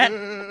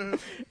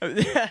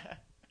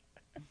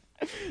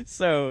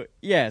 So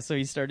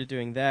he started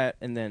doing that,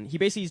 and then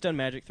he's done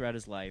magic throughout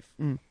his life.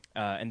 And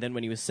then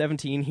when he was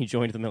 17, he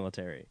joined the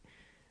military.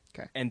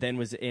 Okay. And then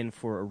was in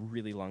for a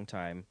really long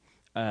time.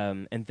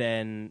 And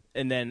then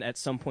at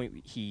some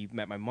point he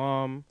met my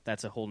mom.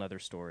 That's a whole nother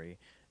story.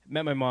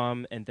 met my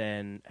mom, and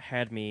then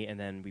had me, and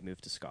then we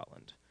moved to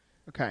Scotland.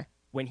 Okay.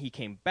 When he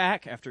came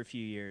back after a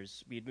few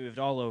years, we had moved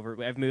all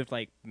over. I've moved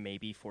like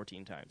maybe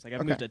 14 times. Like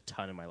I've Okay. moved a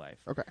ton in my life,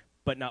 Okay.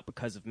 but not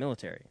because of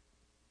military.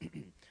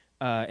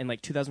 In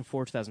like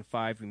 2004,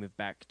 2005, we moved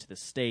back to the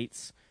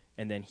States,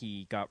 and then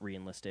he got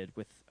re-enlisted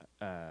with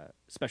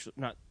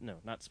not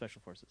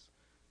special forces.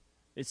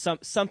 It's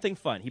something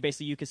fun. He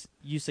basically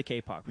used to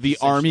K-pop. The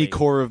Army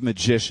Corps of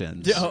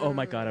Magicians. Oh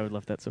my god, I would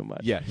love that so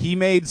much. Yeah, he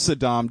made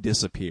Saddam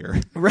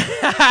disappear.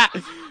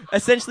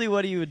 Essentially,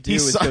 what he would do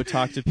is go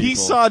talk to people. He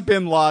sawed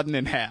Bin Laden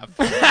in half.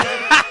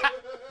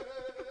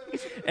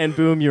 And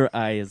boom, your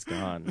eye is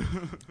gone.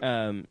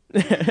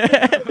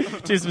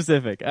 Too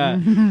specific.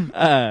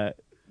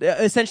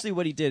 Essentially,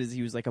 what he did is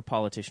he was like a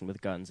politician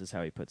with guns, is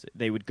how he puts it.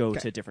 They would go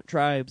to different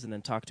tribes and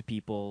then talk to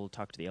people,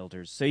 talk to the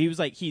elders. So he was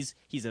like, he's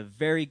a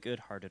very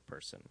good-hearted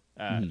person.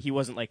 He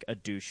wasn't like a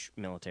douche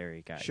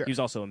military guy. Sure. He was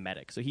also a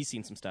medic, so he's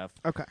seen some stuff.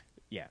 Okay.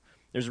 Yeah,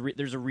 there's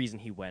a reason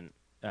he went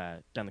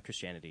down the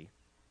Christianity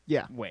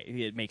way.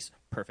 It makes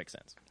perfect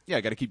sense. Yeah,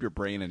 got to keep your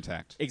brain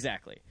intact.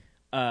 Exactly.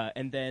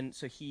 And then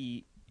so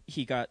he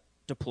got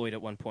deployed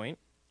at one point,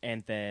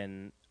 and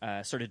then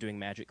started doing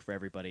magic for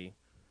everybody.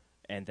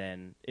 And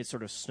then it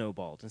sort of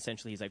snowballed.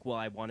 Essentially, he's like, well,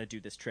 I want to do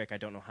this trick. I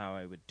don't know how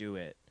I would do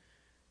it.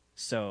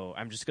 So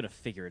I'm just going to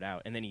figure it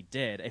out. And then he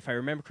did. If I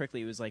remember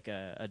correctly, it was like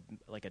a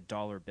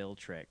dollar bill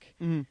trick.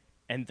 Mm-hmm.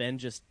 And then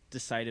just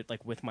decided,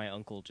 like with my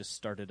uncle, just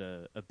started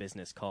a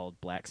business called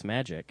Black's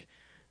Magic.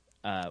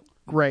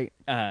 Great.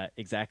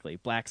 Exactly.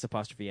 Black's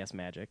 *S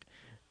Magic.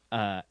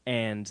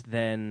 And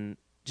then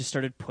just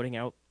started putting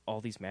out all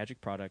these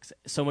magic products,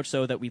 so much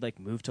so that we like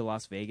moved to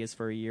Las Vegas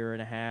for a year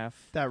and a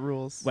half. That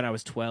rules. When I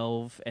was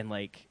 12, and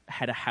like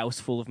had a house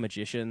full of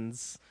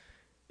magicians.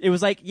 It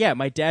was like, yeah,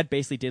 my dad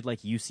basically did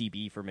like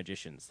UCB for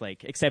magicians,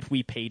 like except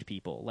we paid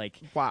people. Like,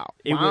 wow,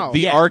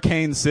 the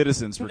Arcane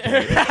Citizens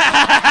Brigade.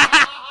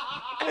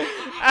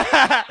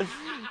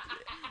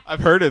 I've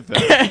heard of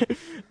them.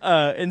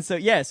 And so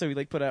so we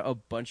like put out a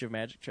bunch of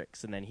magic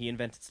tricks, and then he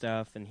invented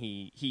stuff, and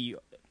he.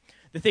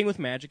 The thing with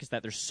magic is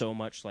that there's so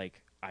much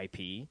like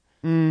IP.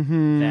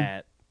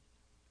 That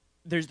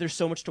there's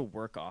so much to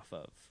work off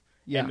of.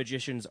 Yeah. And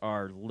magicians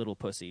are little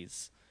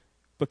pussies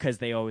because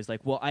they always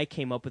like, well, I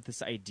came up with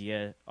this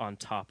idea on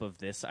top of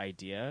this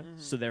idea,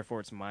 so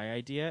therefore it's my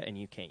idea and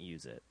you can't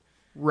use it.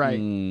 Right.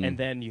 And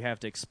then you have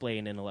to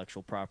explain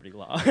intellectual property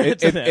law.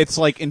 It's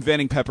like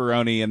inventing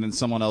pepperoni, and then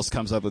someone else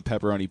comes up with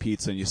pepperoni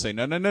pizza, and you say,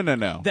 no.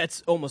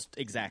 That's almost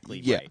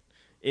exactly right.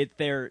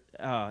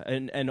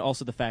 And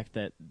also the fact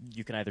that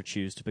you can either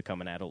choose to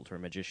become an adult or a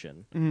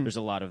magician. There's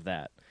a lot of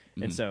that.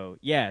 And so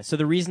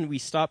the reason we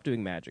stopped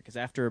doing magic is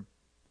after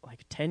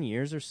like 10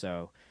 years or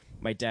so,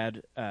 my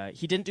dad,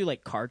 he didn't do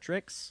like card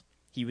tricks.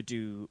 He would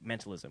do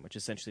mentalism, which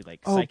is essentially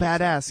like psychic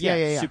badass. stuff.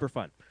 Yeah, super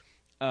fun.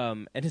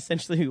 And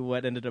essentially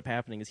what ended up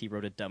happening is he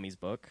wrote a dummies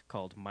book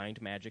called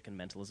Mind, Magic, and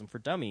Mentalism for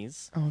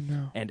Dummies. Oh,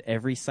 no. And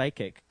every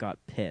psychic got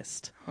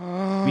pissed. We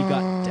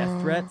got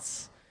death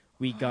threats.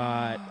 We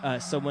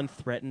got someone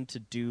threatened to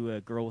do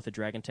a girl with a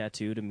dragon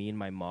tattoo to me and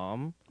my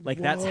mom. Like,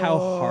 that's how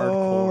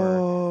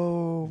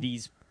hardcore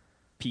these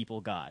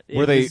people got. It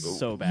was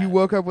so bad. You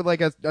woke up with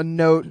like a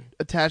note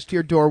attached to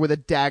your door with a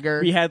dagger.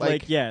 We had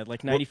like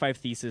 95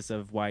 theses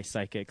of why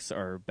psychics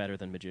are better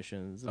than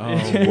magicians. Oh,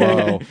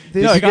 whoa.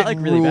 No, it got like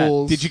really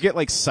bad. Did you get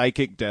like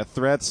psychic death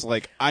threats?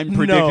 Like, I'm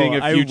predicting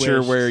a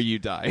future where you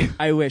die.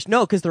 I wish.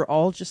 No, because they're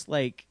all just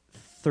like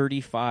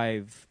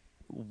 35.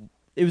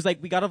 It was like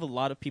we got a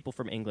lot of people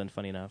from England,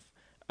 funny enough,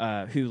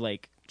 who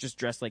like just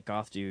dress like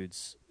goth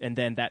dudes, and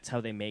then that's how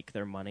they make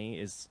their money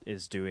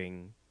is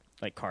doing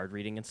like card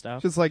reading and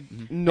stuff. Just like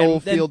Noel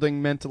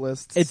Fielding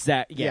mentalists.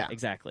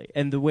 Exactly.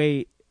 And the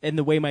way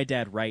my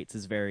dad writes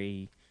is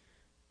very,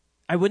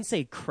 I wouldn't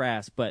say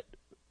crass, but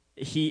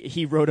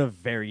he wrote a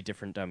very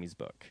different dummies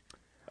book.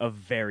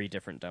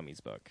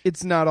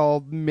 It's not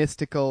all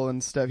mystical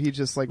and stuff. He's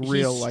just like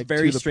real, He's like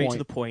very to the straight point. to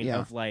the point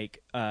of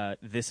like,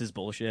 this is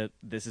bullshit.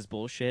 This is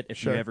bullshit.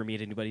 If you ever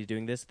meet anybody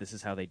doing this, this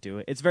is how they do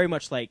it. It's very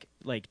much like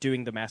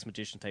doing the mass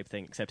magician type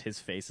thing, except his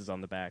face is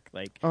on the back.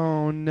 Like,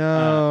 oh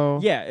no,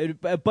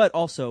 but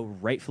also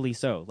rightfully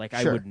so. Like,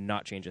 I would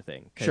not change a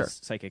thing because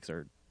psychics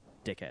are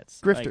dickheads,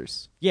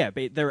 grifters.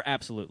 But they're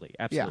absolutely.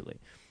 Yeah.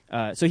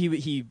 So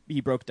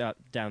he broke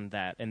down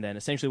that, and then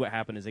essentially what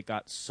happened is it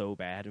got so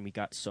bad, and we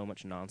got so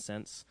much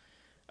nonsense.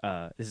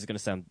 This is going to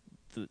sound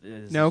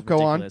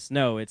go on.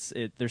 No,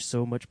 there's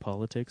so much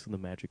politics in the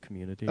magic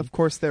community. Of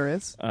course there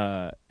is.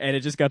 And it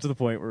just got to the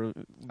point where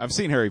I've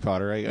seen Harry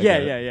Potter.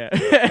 Yeah.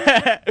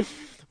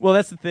 Well,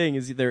 that's the thing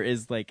is there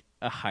is like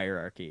a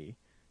hierarchy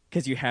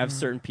because you have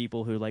certain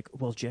people who are like,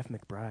 well, Jeff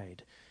McBride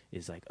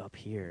is like up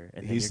here,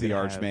 and he's the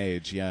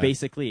archmage,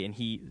 basically. And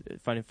he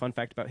fun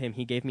fact about him,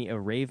 he gave me a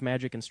rave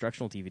magic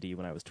instructional DVD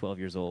when I was 12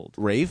 years old.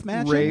 Rave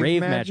magic?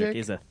 Rave magic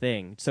is a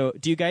thing. So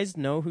do you guys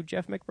know who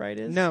Jeff McBride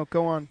is? No,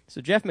 go on.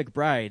 So Jeff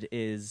McBride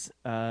is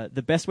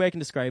the best way I can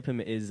describe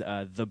him is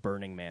the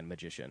Burning Man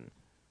magician.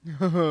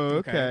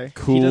 Okay.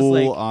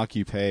 Cool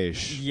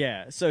occupation.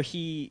 Yeah, so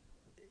he's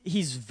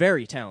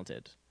very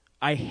talented.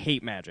 I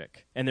hate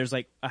magic, and there's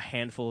like a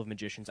handful of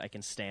magicians I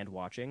can stand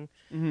watching.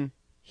 Mm-hmm.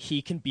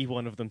 He can be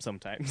one of them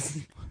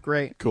sometimes.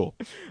 Great. Cool.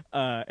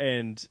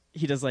 And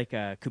he does like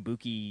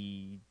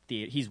kabuki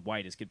he's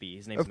white as could be.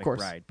 His name's Of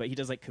course. McBride, but he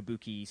does like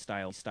kabuki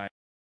style. Are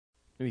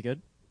we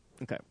good?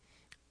 Okay.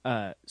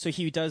 So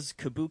he does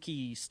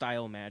kabuki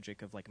style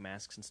magic of like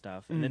masks and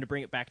stuff, and then to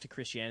bring it back to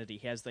Christianity,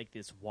 he has like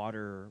this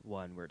water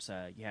one where it's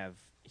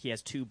he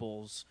has two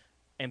bowls,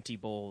 empty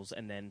bowls,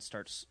 and then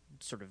starts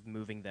sort of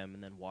moving them,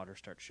 and then water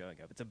starts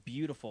showing up. It's a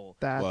beautiful.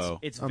 That's Whoa.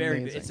 It's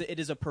amazing. very. It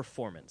is a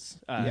performance.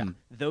 Yeah.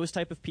 Those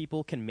type of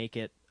people can make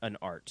it an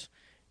art,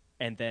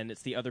 and then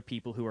it's the other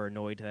people who are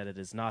annoyed that it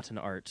is not an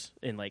art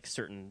in like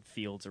certain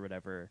fields or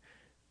whatever,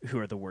 who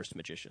are the worst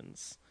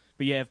magicians.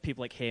 But you have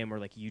people like him or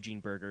like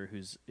Eugene Berger,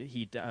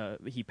 he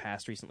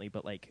passed recently,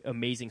 but like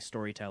amazing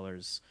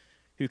storytellers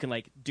who can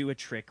like do a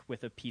trick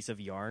with a piece of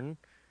yarn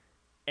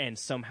and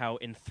somehow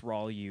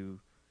enthrall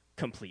you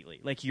completely.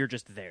 Like you're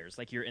just theirs.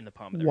 Like you're in the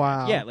palm of their Wow.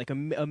 hand. Yeah, like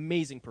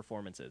amazing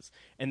performances.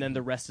 And then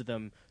the rest of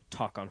them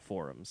talk on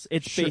forums.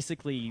 It's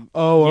basically...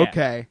 Oh, yeah.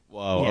 okay.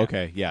 Whoa. Yeah.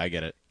 Okay. Yeah, I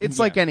get it. It's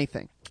Yeah. like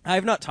anything.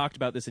 I've not talked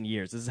about this in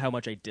years. This is how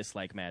much I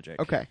dislike magic.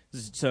 Okay.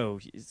 So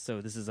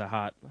this is a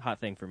hot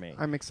thing for me.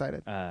 I'm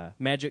excited.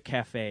 Magic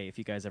Cafe, if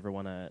you guys ever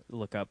want to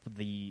look up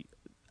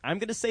I'm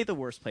going to say the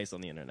worst place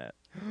on the internet.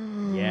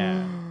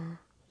 Yeah.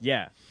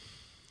 Yeah.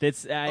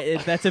 That's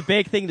a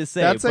big thing to say,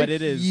 That's but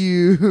it it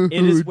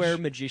is where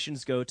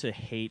magicians go to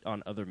hate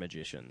on other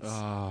magicians.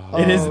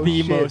 It is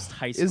the shit. most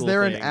high school Is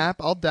there thing. an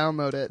app? I'll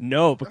download it.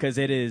 No, because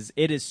it is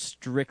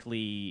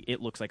strictly, it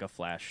looks like a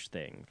Flash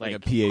thing. Like a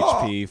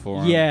PHP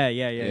forum.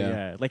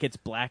 Yeah. Like it's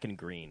black and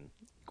green.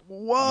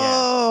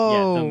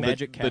 Whoa. Yeah, the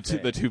Magic Cafe.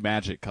 The two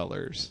magic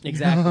colors.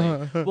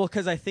 Exactly. Well,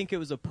 because I think it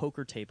was a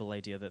poker table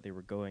idea that they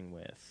were going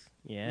with.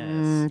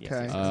 Yes.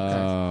 Okay. Yes.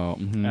 Oh.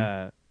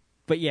 Mhm.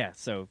 But yeah,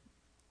 so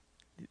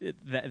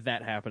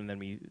that happened, and then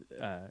we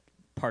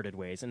parted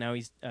ways, and now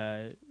he's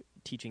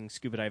teaching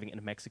scuba diving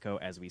in Mexico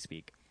as we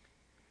speak.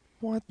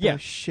 What Yeah. the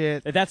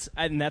shit? That's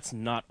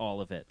not all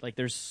of it. Like,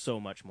 there's so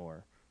much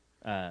more.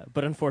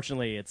 But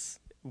unfortunately,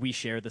 we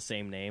share the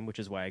same name, which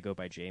is why I go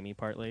by Jamie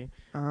partly.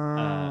 So,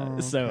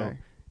 okay.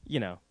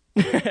 you know.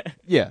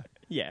 Yeah.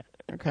 Yeah.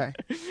 Okay.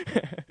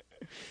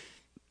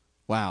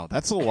 Wow,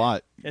 that's a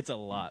lot. It's a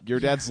lot.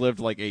 Your dad's lived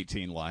like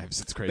 18 lives.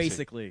 It's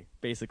crazy.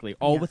 Basically.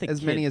 All with a as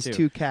kid, many as too.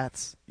 2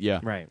 cats. Yeah.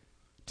 Right.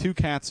 2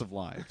 cats of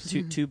lives.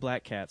 Two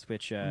black cats,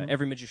 which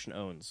every magician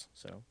owns.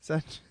 So Is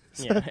that,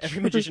 yeah,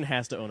 every magician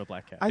has to own a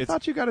black cat. I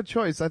thought you got a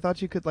choice. I thought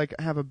you could like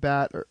have a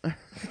bat or.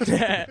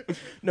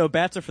 No,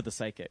 bats are for the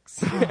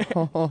psychics.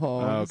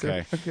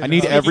 Okay. Okay, I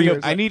need no.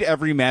 I need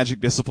every magic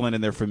discipline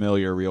in their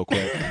familiar real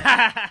quick.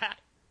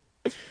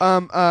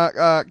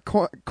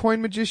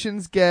 Coin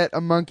magicians get a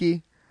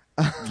monkey.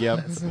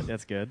 Yep.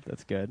 That's good.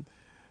 That's good.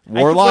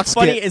 Warlocks What's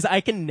funny get is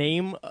I can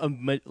name a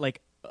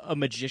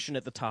magician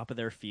at the top of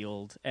their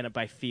field, and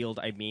by field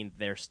I mean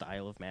their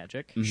style of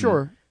magic.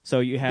 Sure. So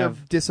you Their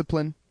have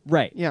discipline.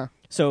 right. Yeah.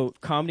 So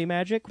comedy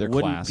magic Their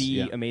wouldn't class, be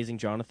yeah. Amazing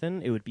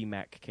Jonathan. It would be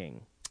Mac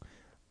King.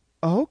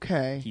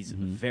 Okay. He's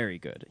very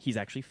good. He's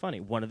actually funny.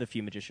 One of the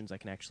few magicians I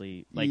can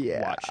actually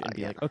Yeah, watch and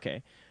be like,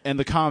 okay. and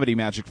the comedy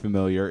magic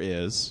familiar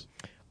is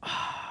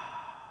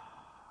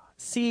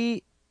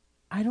See,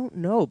 I don't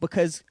know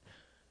because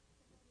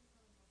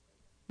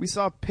We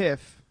saw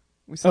Piff.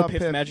 We saw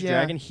Piff the Magic yeah.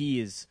 Dragon. He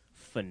is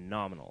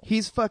phenomenal.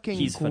 He's fucking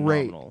He's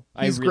great. phenomenal.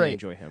 He's I really great.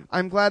 enjoy him.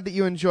 I'm glad that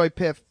you enjoy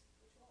Piff.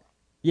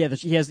 Yeah,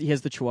 he has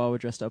the Chihuahua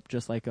dressed up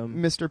just like him.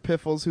 Mr.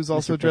 Piffles, who's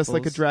also Mr. dressed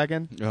like a Piffles.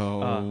 dragon.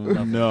 no.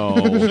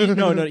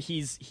 No, he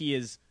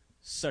is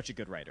such a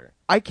good writer.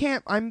 I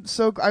can't. I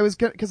was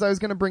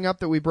gonna bring up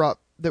that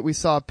we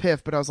saw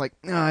Piff, but I was like,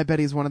 I bet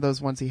he's one of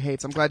those ones he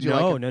hates. I'm glad you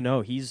like him.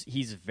 No. He's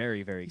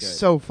very, very good.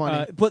 So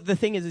funny. But the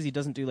thing is he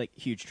doesn't do like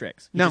huge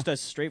tricks. He No. just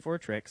does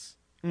straightforward tricks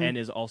and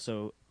is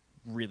also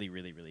really,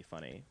 really, really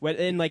funny.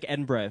 In like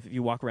Edinburgh, if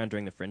you walk around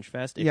during the Fringe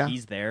Fest, if Yeah.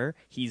 he's there,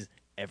 he's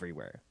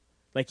everywhere.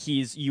 Like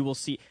you will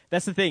see.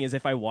 That's the thing is,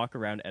 if I walk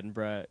around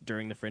Edinburgh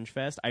during the Fringe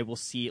Fest, I will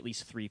see at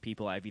least 3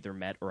 people I've either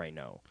met or I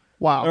know,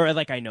 Wow. or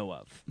like I know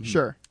of.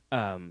 Sure.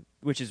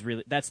 Which is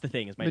really that's the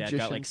thing is my dad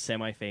got like Magicians.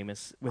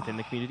 semi-famous within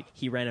the community.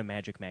 He ran a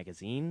magic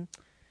magazine,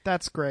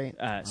 That's great.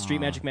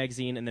 Street Magic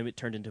magazine, and then it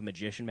turned into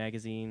Magician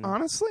magazine.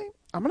 Honestly,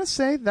 I'm gonna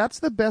say that's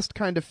the best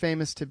kind of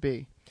famous to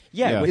be.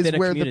 Yeah. within Is a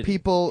where community. the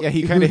people Yeah,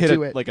 he who kind of hit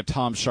do it it like a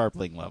Tom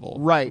Sharpling level.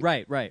 right.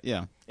 Right.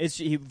 Yeah. It's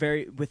he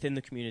very within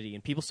the community,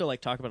 and people still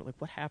like talk about it. Like,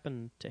 what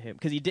happened to him?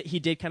 Because he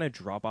did kind of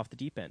drop off the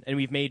deep end, and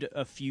we've made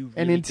a few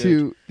really And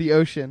into the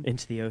ocean.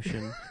 into the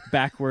ocean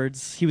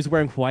backwards. He was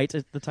wearing white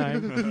at the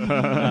time.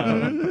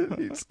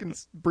 You just can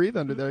breathe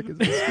under there. 'Cause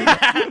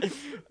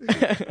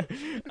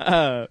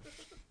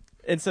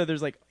And so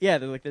there's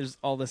there's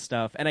all this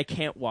stuff, and I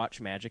can't watch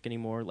magic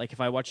anymore. Like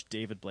if I watch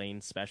David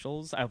Blaine's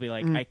specials, I'll be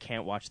like, I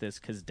can't watch this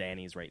because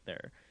Danny's right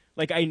there.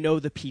 Like I know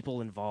the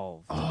people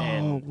involved.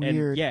 and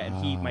weird. yeah,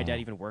 and my dad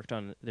even worked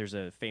on. There's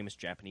a famous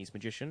Japanese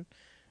magician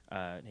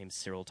named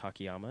Cyril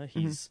Takayama.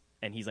 He's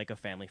like a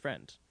family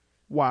friend.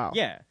 wow.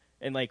 Yeah,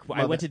 And like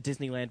I went to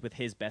Disneyland with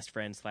his best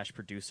friend /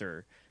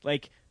 producer,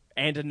 like,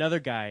 and another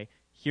guy.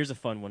 Here's a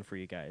fun one for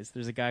you guys.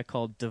 There's a guy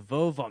called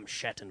Devo von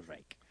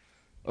Schattenreich.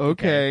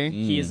 Okay.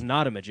 He is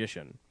not a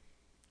magician.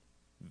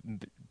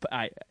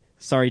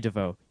 Sorry,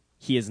 Devo.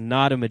 He is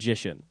not a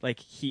magician.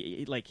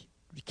 He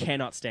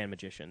cannot stand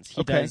magicians.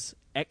 He does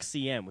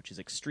XCM, which is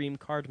extreme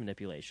card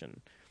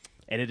manipulation,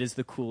 and it is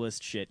the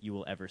coolest shit you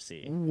will ever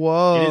see.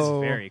 Whoa. It is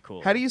very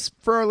cool. How do you,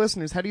 for our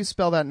listeners, how do you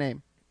spell that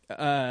name?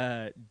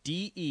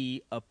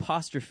 DE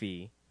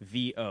apostrophe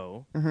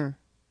VO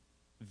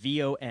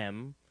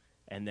VOM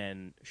and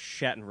then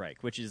Schattenreich,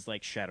 which is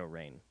like Shadow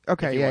Rain.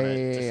 Okay, if you yeah, wanna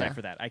yeah.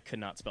 decipher that. I could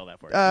not spell that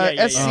for you.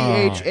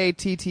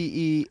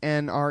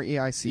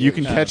 SCHATTENREIC. You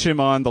can catch him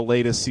on the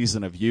latest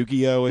season of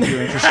Yu-Gi-Oh! If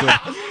you're interested.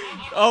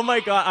 Oh my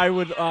god,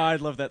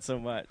 I'd love that so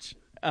much.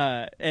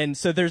 And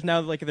so there's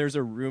now there's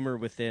a rumor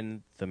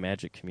within the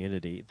Magic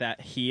community that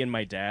he and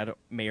my dad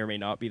may or may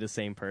not be the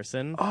same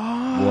person.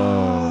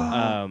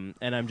 Whoa.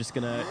 And I'm just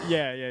gonna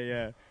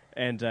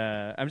and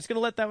I'm just gonna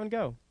let that one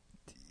go.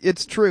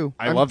 It's true.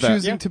 I love that. I'm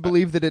choosing to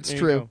believe that it's There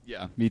you true. go.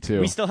 Yeah, me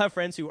too. We still have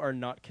friends who are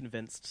not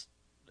convinced,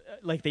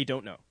 they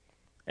don't know,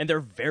 and they're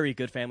very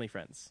good family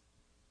friends,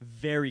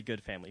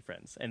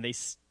 and they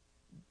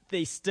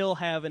still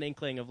have an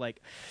inkling of I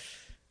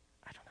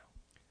don't know.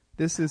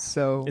 This is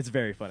so It's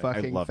very funny. I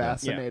fucking love that.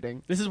 fascinating.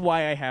 Yeah. This is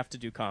why I have to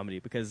do comedy,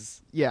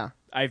 because Yeah.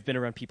 I've been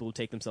around people who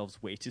take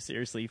themselves way too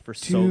seriously for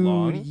Dude, so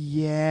long.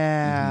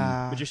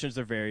 yeah. Magicians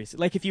are very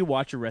if you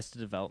watch Arrested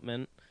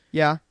Development,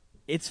 Yeah.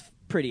 it's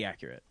pretty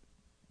accurate.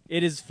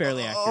 It is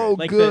fairly accurate. Oh,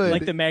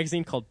 good. The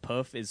magazine called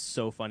Puff is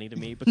so funny to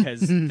me because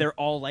they're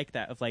all like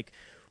that of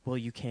well,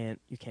 you can't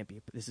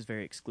be. This is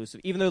very exclusive.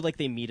 Even though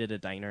they meet at a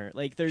diner,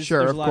 there's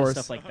Sure, a of lot course.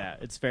 of stuff like that.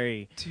 It's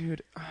very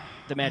Dude.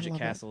 the Magic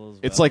love it. Castle.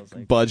 It's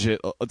like budget.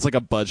 It's like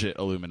a budget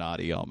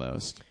Illuminati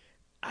almost.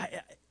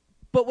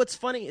 But what's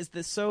funny is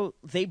this: so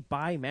they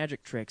buy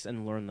magic tricks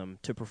and learn them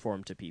to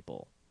perform to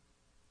people.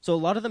 So a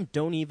lot of them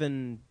don't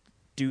even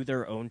do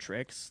their own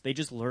tricks. They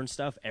just learn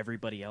stuff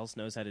everybody else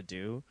knows how to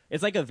do.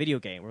 It's like a video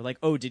game. We're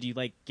oh, did you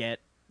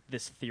get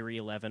this Theory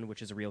 11,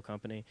 which is a real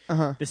company?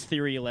 This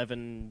Theory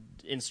 11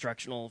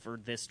 instructional for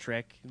this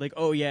trick.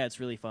 Oh yeah, it's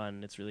really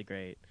fun. It's really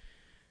great.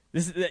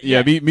 This is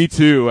Me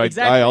too.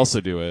 Exactly. I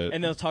also do it.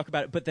 And they'll talk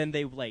about it, but then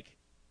they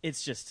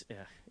it's just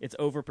it's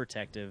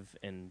overprotective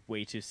and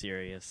way too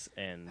serious,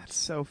 and That's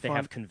so they fun.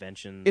 have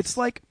conventions. It's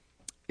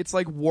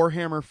like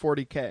Warhammer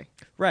 40K.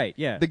 Right,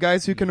 yeah. The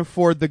guys who can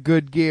afford the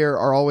good gear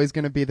are always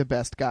going to be the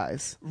best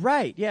guys.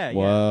 Right, yeah,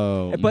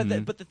 Whoa. yeah.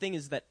 But the thing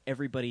is that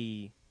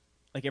everybody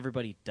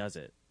does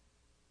it.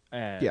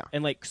 Yeah.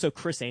 And so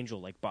Chris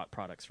Angel bought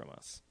products from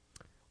us.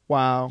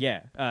 Wow.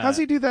 Yeah. How's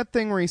he do that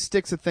thing where he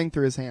sticks a thing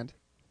through his hand?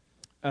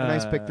 An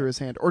ice pick through his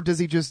hand? Or does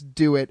he just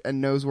do it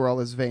and knows where all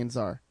his veins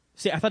are?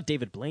 See, I thought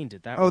David Blaine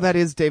did that. Oh, that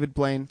is David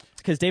Blaine.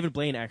 Because David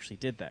Blaine actually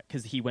did that,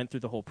 because he went through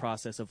the whole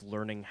process of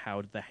learning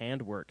how the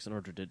hand works in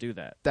order to do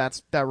that.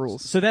 That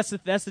rules. So that's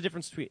the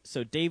difference between.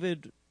 So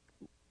David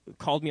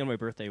called me on my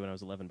birthday when I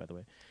was 11, by the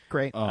way.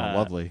 Great. Oh,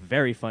 lovely.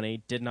 Very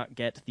funny. Did not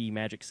get the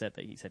magic set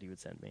that he said he would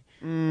send me.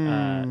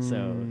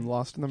 So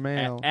lost in the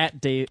mail.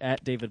 at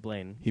David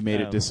Blaine. He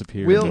made it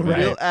disappear.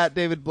 We'll at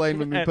David Blaine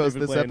when we At post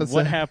David this Blaine. episode.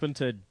 What happened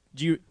to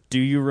do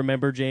you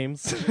remember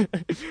James?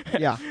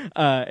 Yeah.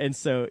 And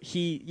so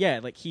he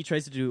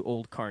tries to do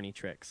old carny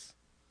tricks.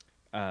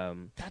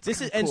 That's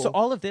and so cool.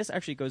 all of this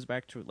actually goes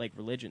back to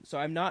religion. So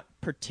I'm not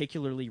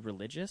particularly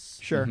religious.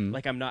 Sure.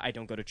 I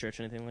don't go to church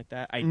or anything like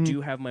that. I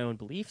do have my own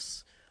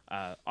beliefs.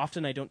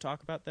 Often I don't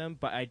talk about them,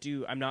 but I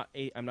do. I'm not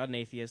an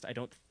atheist.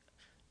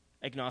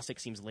 Agnostic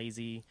seems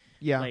lazy.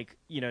 Yeah.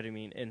 You know what I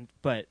mean?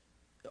 But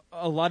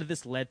a lot of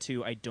this led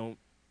to I don't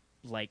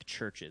like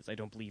churches. I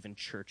don't believe in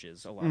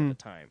churches a lot of the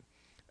time.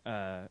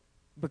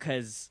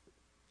 Because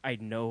I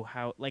know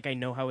how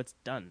it's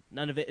done.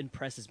 None of it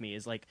impresses me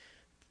as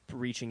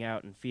reaching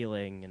out and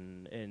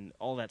feeling and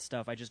all that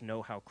stuff. I just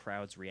know how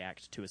crowds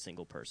react to a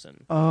single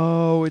person.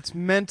 Oh, it's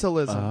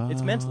mentalism.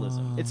 It's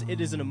mentalism.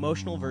 It is an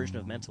emotional version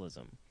of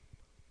mentalism.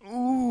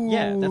 Ooh.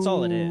 Yeah, that's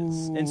all it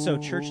is. And so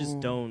churches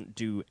don't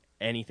do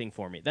anything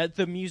for me. That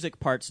the music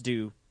parts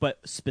do, but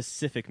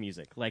specific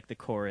music, like the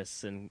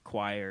chorus and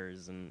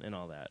choirs and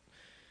all that.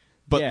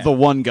 But the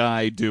one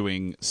guy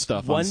doing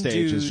stuff One on stage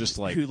dude is just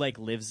who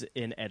lives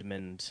in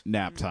Edmond,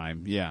 nap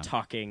time. Yeah.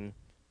 talking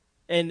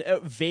and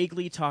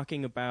vaguely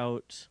talking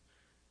about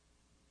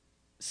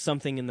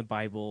something in the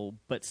Bible,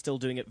 but still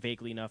doing it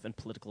vaguely enough and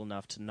political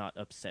enough to not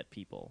upset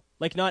people.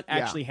 Not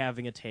actually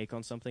having a take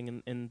on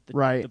something in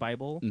the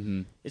Bible.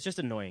 Mm-hmm. It's just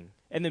annoying.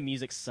 And the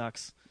music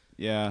sucks.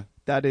 Yeah.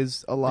 That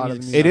is a lot of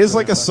music music. It is that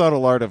like a sucks.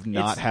 subtle art of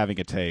not It's- having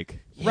a take.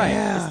 Right.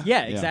 Yeah.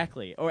 Yeah,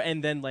 exactly.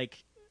 And then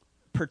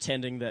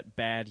pretending that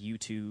bad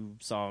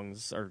YouTube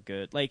songs are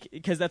good.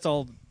 Because that's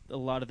all a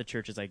lot of the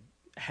churches I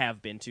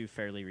have been to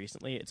fairly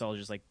recently. It's all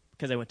just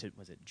because I went to,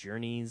 was it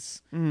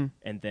Journeys? Mhm.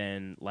 And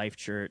then Life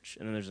Church,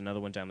 and then there's another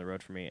one down the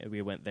road for me.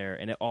 We went there,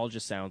 and it all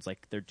just sounds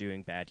like they're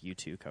doing bad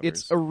YouTube covers.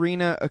 It's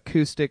arena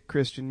acoustic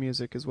Christian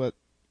music is what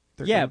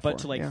they're Yeah, going but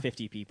for. to like Yeah.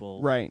 50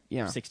 people, Right,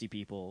 yeah. 60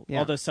 people. Yeah.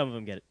 Although some of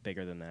them get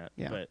bigger than that.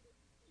 Yeah. But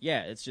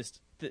yeah, it's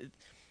just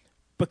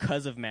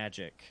because of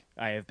magic,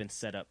 I have been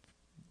set up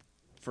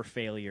for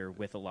failure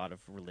with a lot of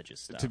religious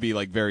stuff. To be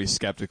like very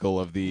skeptical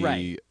of the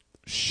Right.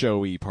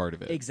 showy part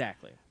of it.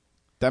 Exactly.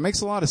 That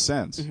makes a lot of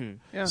sense. Mm-hmm.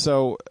 Yeah.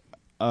 So,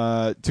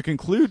 to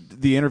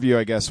conclude the interview,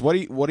 I guess, what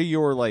are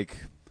your, like,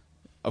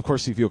 of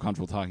course you feel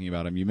comfortable talking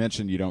about them. You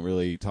mentioned you don't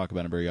really talk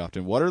about them very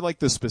often. What are, like,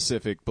 the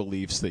specific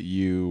beliefs that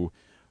you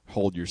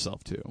hold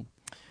yourself to?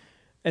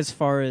 As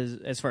far as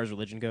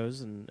religion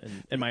goes, and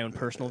my own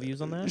personal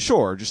views on that.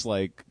 Sure, just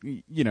like,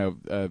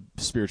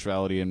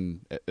 spirituality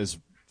in as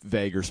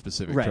vague or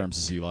specific Right. terms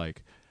as you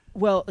like.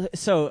 Well,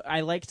 so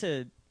I like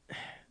to,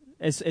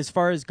 as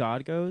far as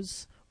God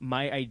goes,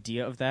 my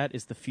idea of that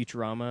is the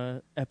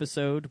Futurama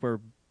episode where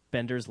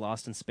Bender's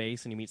lost in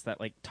space and he meets that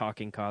like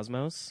talking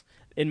cosmos.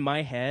 In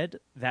my head,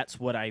 that's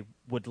what I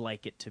would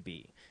like it to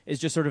be. It's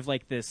just sort of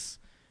like this.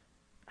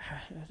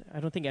 I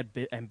don't think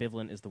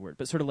ambivalent is the word,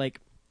 but sort of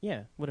like,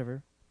 yeah,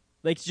 whatever.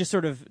 Like just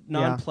sort of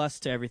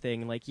nonplussed to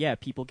everything. Like, yeah,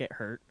 people get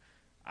hurt.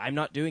 I'm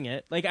not doing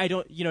it. Like, I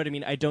don't, you know what I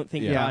mean? I don't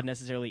think Yeah. God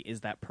necessarily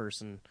is that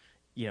person,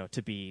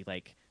 to be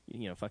like,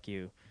 fuck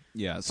you.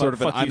 Yeah, sort of.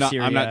 fuck I'm you, not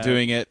Syria.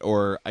 doing it,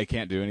 or I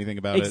can't do anything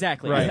about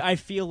Exactly. it. Right. I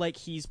feel like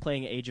he's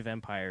playing Age of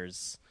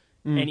Empires,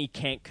 and he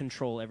can't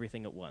control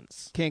everything at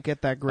once. Can't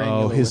get that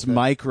granular. Oh, his with it.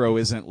 micro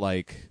isn't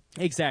like.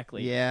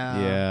 Exactly. Yeah.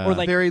 Yeah. Or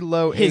like very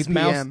low his APM.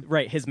 mouse.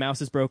 Right. His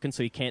mouse is broken,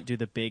 so he can't do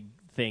the big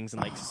things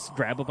and like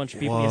grab a bunch of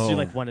people. He has to do Whoa.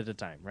 like one at a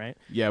time. Right.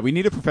 Yeah, we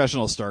need a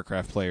professional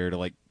StarCraft player to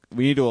like.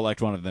 We need to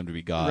elect one of them to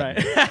be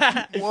God.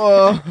 Right.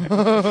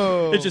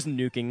 Whoa. It's just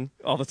nuking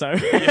all the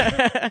time.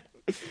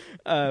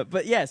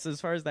 But yes,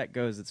 as far as that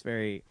goes, it's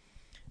very.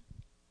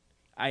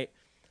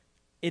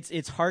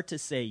 It's hard to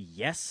say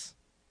yes.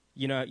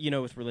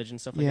 With religion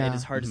and stuff like that, Yeah. it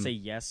is hard to say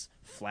yes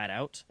flat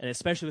out, and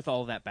especially with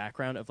all of that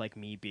background of like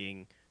me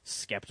being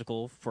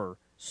skeptical for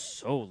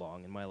so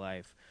long in my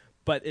life.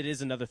 But it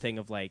is another thing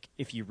of like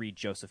if you read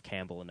Joseph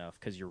Campbell enough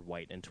because you're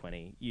white and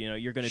 20,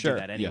 you're going to Sure. do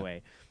that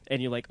anyway,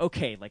 and you're like,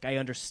 okay, like I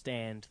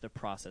understand the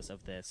process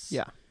of this.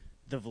 Yeah.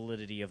 The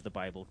validity of the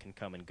Bible can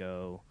come and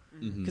go.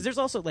 Mhm. Because there's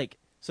also like,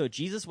 so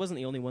Jesus wasn't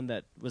the only one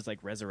that was like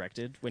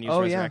resurrected when he was Oh,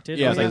 yeah. resurrected.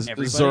 Yeah, It was, like, the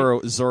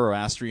everybody.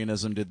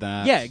 Zoroastrianism did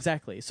that. Yeah,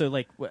 exactly. So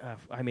like,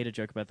 I made a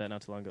joke about that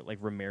not too long ago, like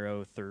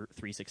Romero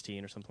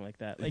 316 or something like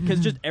that. Like, because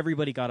just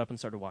everybody got up and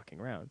started walking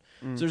around.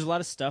 So there's a lot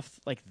of stuff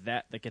like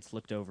that gets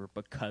looked over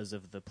because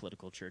of the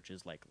political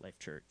churches like Life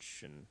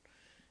Church and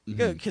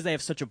because they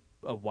have such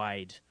a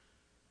wide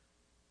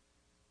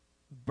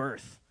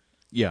berth.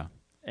 Yeah.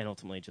 And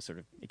ultimately, just sort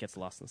of it gets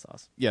lost in the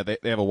sauce. Yeah, they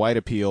have a wide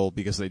appeal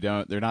because they're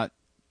not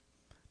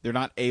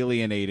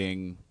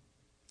alienating.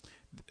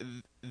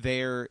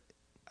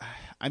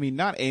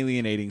 Not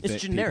alienating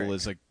It's generic. people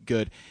is like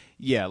good.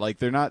 Yeah, like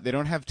they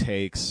don't have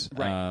takes.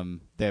 Right.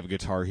 They have a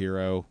Guitar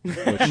Hero, which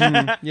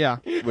Yeah.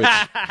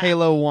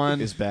 Halo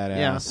 1 is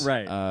badass.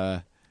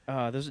 Yeah,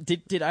 right.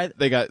 Did I?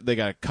 They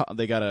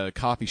got a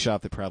coffee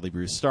shop that proudly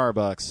brews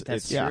Starbucks.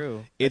 That's It's,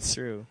 true. It's That's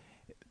true.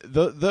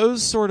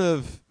 Those sort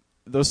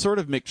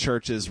of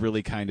McChurches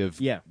really kind of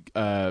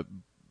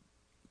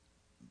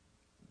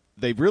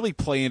they really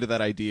play into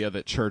that idea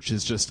that church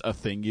is just a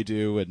thing you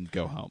do and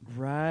go home.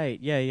 Right.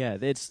 Yeah.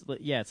 It's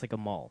like a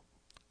mall.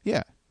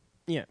 Yeah.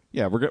 Yeah.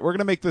 Yeah, we're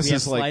gonna make this We have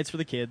as like slides for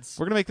the kids.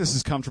 we're gonna make this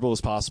as comfortable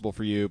as possible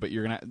for you, but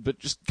but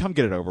just come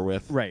get it over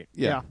with. Right.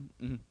 Yeah.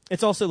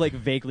 It's also like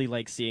vaguely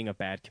like seeing a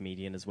bad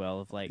comedian as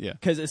well. Of like, Yeah.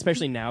 because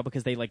especially now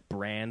because they like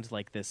brand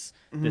like this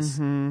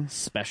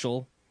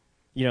special.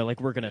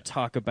 Like we're gonna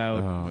talk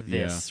about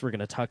this. yeah. We're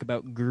gonna talk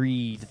about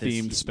greed.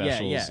 Themed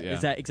specials, Yeah.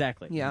 yeah.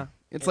 Exactly. Yeah.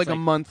 It's like a like-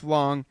 month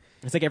long.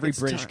 It's like every It's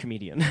British time.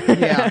 comedian.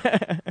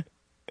 Yeah.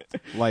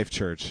 Life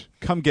Church.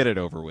 Come get it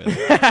over with.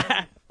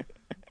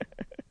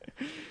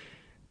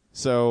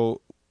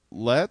 So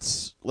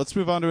let's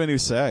move on to a new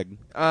seg.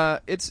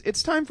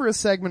 It's time for a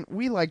segment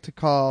we like to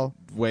call.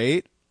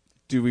 Wait,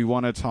 do we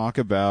want to talk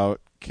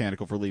about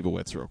Canticle for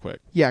Leibowitz real quick?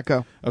 Yeah,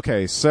 go.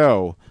 Okay,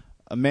 so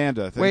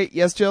Amanda. Wait,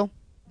 yes, Jill?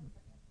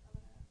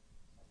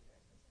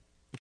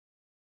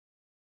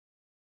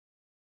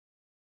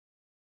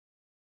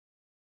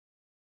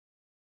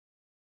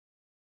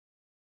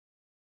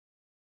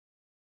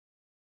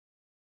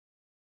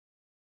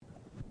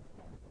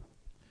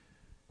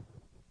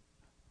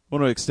 I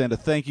want to extend a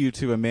thank you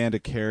to Amanda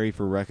Carey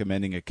for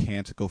recommending A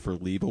Canticle for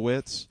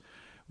Leibowitz.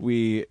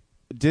 We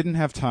didn't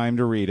have time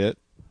to read it,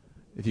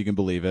 if you can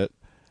believe it,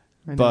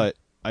 I know. but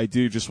I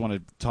do just want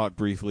to talk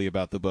briefly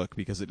about the book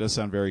because it does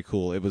sound very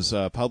cool. It was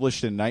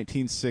published in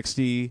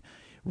 1960,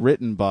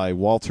 written by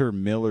Walter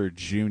Miller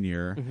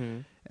Jr.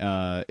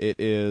 It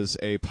is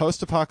a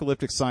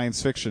post-apocalyptic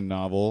science fiction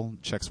novel.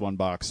 Checks one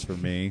box for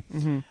me.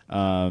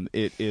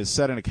 It is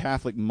set in a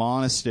Catholic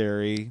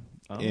monastery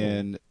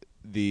in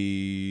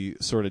the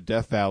sort of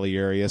Death Valley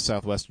area,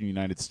 southwestern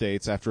United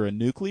States, after a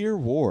nuclear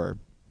war.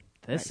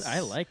 This I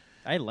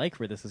like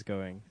where this is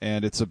going.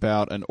 And it's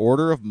about an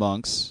order of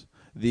monks,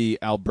 the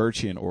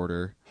Albertian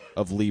Order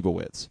of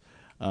Leibowitz.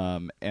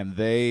 And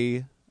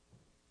they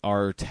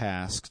are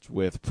tasked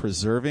with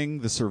preserving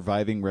the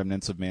surviving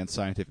remnants of man's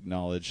scientific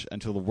knowledge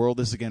until the world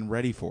is again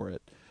ready for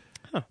it.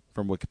 Huh.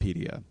 From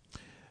Wikipedia.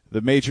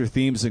 The major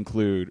themes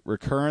include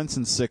recurrence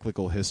and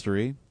cyclical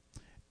history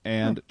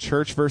and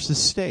church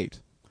versus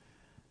state.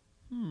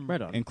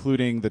 Right on.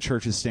 Including the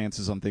church's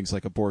stances on things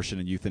like abortion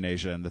and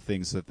euthanasia and the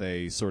things that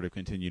they sort of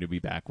continue to be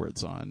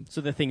backwards on.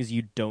 So the things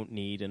you don't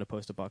need in a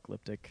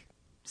post-apocalyptic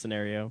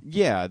scenario.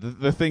 Yeah,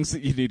 the things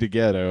that you need to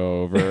get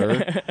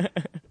over.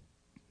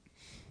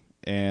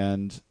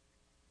 And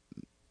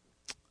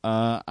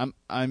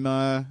I'm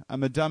a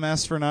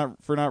dumbass for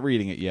not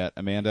reading it yet,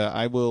 Amanda.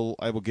 I will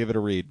give it a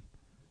read.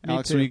 Me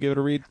Alex, too. will you give it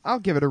a read? I'll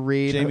give it a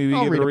read. Jamie, will you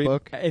I'll give it read a read?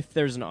 book. If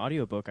there's an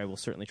audiobook, I will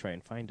certainly try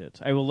and find it.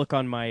 I will look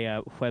on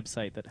my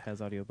website that has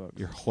audiobooks.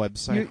 Your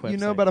website? You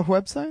know about a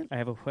website? I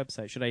have a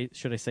website.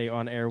 Should I say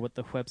on air what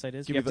the website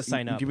is? Give You me have to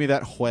sign up. Give me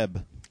that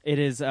web. It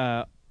is,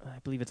 I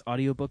believe it's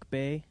Audiobook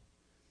Bay.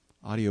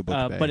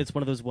 Audiobook Bay. But it's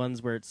one of those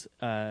ones where it's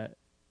the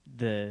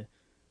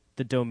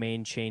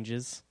domain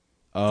changes.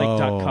 It's like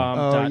 .com,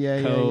 Oh, .co, yeah.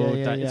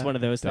 It's one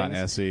of those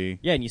things. .se.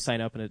 Yeah, and you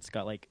sign up and it's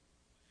got like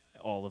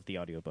all of the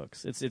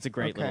audiobooks. It's a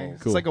great Okay. little.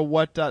 It's Cool. like a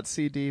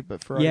what.cd,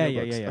 but for Yeah,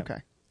 audiobooks. yeah. Okay.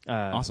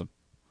 Awesome.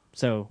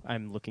 So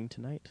I'm looking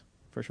tonight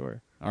for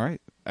sure. All right.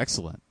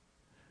 Excellent.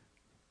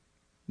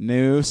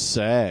 New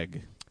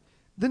seg.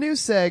 The new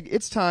seg,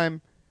 it's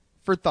time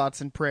for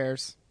thoughts and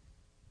prayers.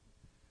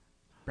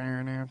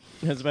 I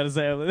was about to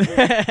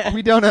say.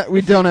 we don't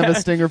have a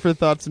stinger for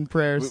thoughts and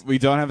prayers. We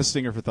don't have a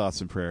stinger for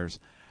thoughts and prayers.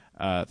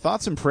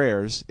 Thoughts and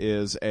prayers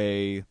is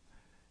a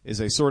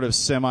sort of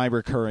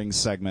semi-recurring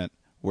segment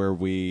where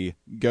we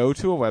go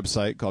to a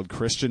website called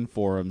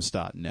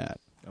christianforums.net.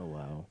 Oh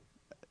wow.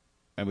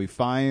 And we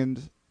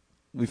find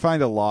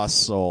a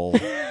lost soul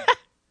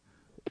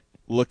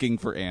looking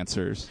for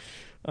answers.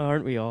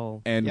 Aren't we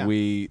all? And Yeah.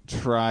 we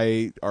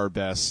try our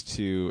best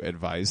to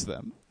advise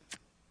them.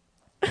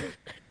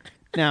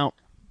 Now,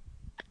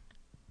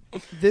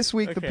 this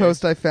week the Okay.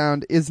 post I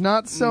found is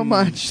not so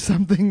much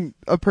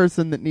a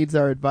person that needs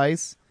our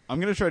advice. I'm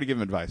going to try to give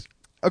them advice.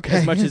 Okay.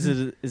 As much as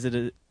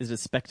it is a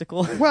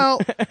spectacle. Well,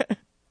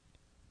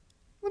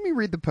 let me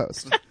read the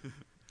post.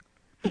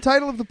 The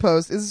title of the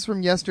post is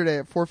from yesterday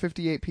at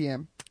 4:58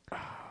 p.m.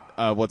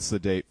 What's the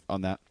date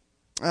on that?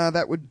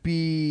 That would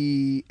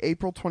be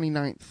April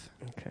 29th,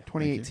 Okay.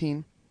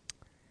 2018.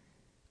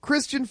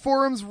 Christian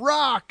Forums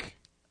rock!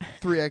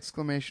 3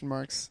 exclamation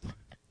marks.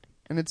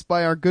 And it's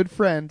by our good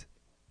friend.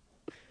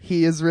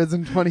 He is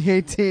risen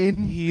 2018.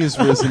 He is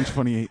risen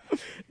 28.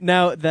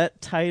 Now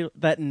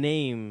that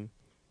name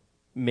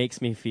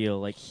makes me feel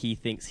like he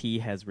thinks he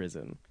has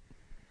risen.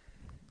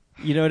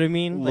 You know what I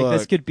mean? Like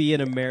this Look. could be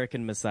an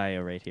American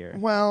Messiah right here.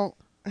 Well,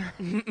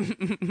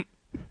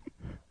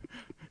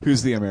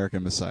 Who's the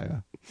American Messiah?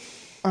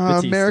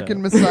 Batista.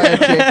 American Messiah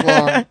Jake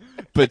Long.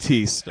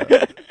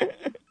 Batista.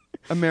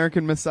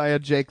 American Messiah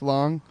Jake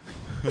Long.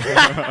 Oh.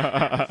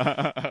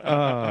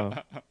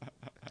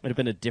 It'd have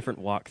been a different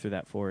walk through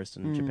that forest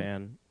in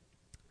Japan.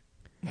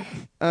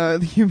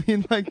 You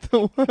mean like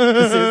the one?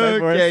 Suicide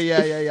Forest?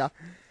 Okay, yeah.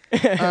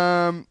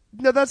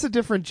 No, that's a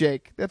different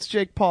Jake. That's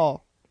Jake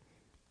Paul.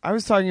 I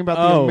was talking about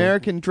the Oh.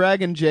 American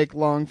Dragon Jake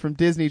Long from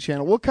Disney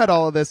Channel. We'll cut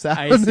all of this out.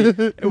 I see.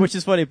 Which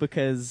is funny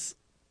because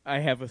I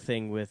have a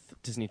thing with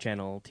Disney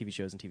Channel TV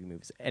shows and TV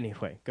movies.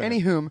 Anyway, go ahead.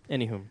 Anywhom,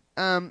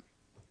 Anywhom.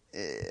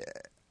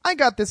 I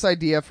got this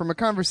idea from a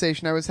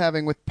conversation I was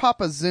having with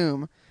Papa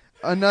Zoom,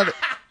 another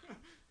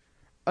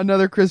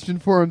Christian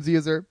Forums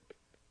user,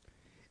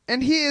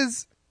 and he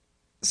is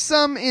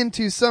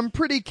into some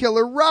pretty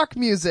killer rock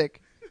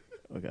music.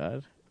 Oh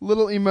God.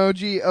 Little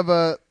emoji of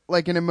an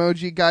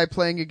emoji guy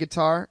playing a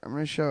guitar. I'm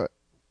going to show it.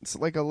 It's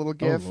like a little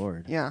GIF. Oh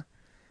Lord. Yeah.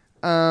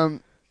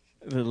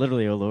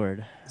 Literally, oh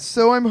Lord.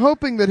 So I'm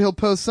hoping that he'll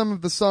post some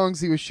of the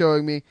songs he was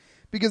showing me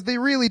because they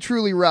really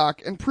truly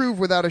rock and prove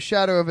without a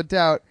shadow of a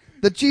doubt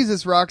that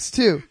Jesus rocks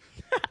too.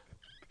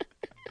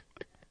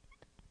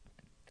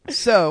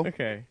 So,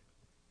 Okay.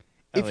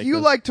 if you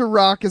like to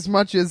rock as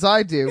much as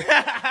I do,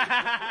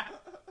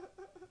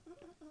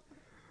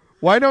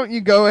 why don't you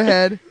go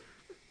ahead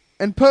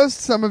and post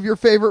some of your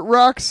favorite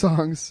rock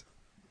songs?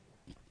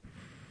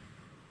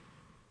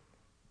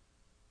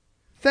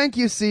 Thank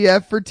you,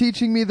 CF, for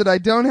teaching me that I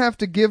don't have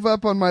to give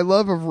up on my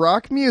love of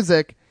rock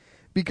music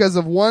because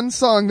of one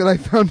song that I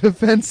found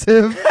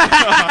offensive.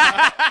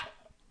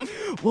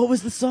 What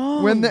was the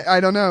song? I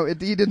don't know.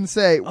 He didn't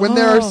say. When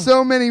there are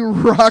so many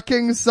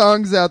rocking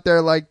songs out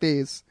there like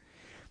these.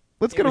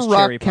 Let's get a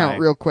rock count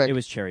real quick. It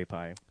was Cherry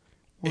Pie.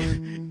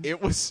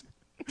 It was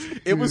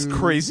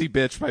Crazy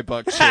Bitch by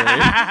Buck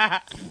Cherry.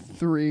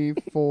 3,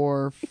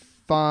 4,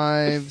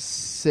 5,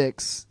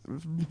 6.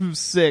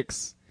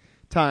 6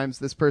 times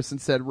this person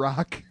said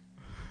rock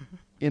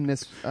in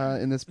this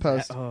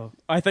post. Oh,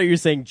 I thought you were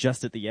saying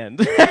just at the end.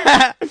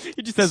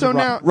 He just says So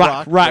rock,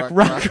 now-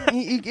 rock.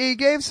 He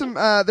gave some.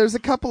 There's a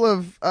couple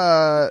of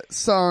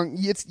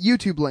it's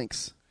YouTube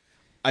links.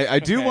 I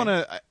do Okay. want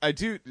to. I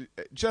do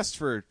just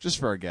for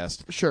our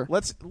guest. Sure.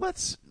 Let's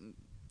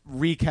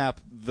recap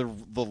the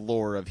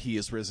lore of He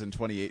Is Risen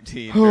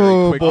 2018 Oh,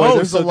 very quickly. boy, Oh,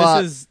 there's so a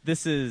lot.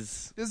 This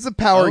is This is a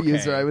power okay.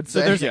 user, I would So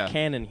say. there's Yeah. a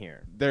canon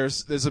here.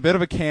 There's a bit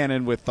of a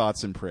canon with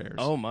thoughts and prayers.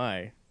 Oh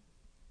my.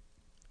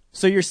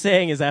 So you're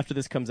saying is after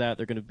this comes out,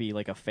 they're going to be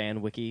like a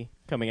fan wiki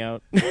coming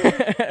out?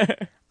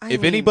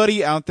 If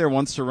anybody out there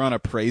wants to run a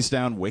praise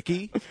down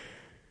wiki,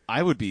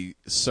 I would be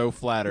so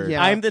flattered.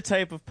 Yeah. I'm the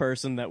type of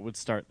person that would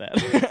start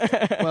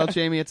that. Well,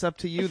 Jamie, it's up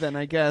to you then,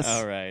 I guess.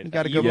 All right. You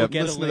got to You go will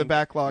get a listen to the link.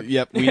 backlog.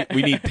 Yep,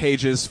 we need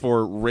pages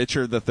for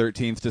Richard the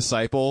 13th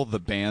Disciple, the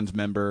band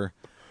member,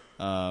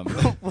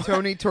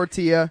 Tony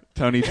Tortilla.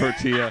 Tony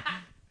Tortilla.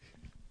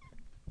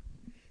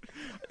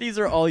 These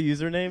are all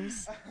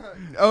usernames?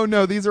 Oh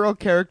no, these are all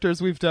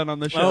characters we've done on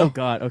the show. Oh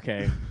god,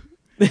 okay.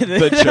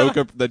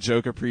 the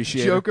joke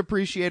appreciator. Joke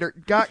appreciator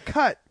got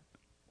cut.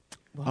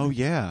 Oh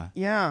yeah,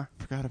 Yeah.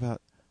 forgot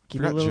about.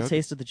 Give me a forgot little joke.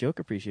 taste of the joke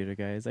appreciator,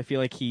 guys. I feel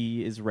like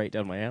he is right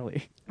down my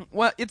alley.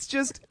 Well, it's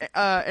just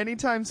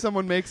anytime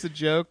someone makes a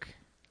joke,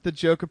 the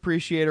joke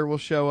appreciator will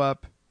show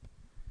up,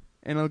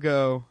 and he'll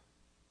go,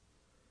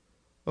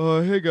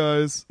 hey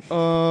guys,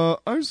 I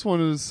just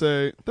wanted to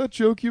say, that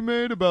joke you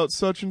made about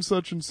such and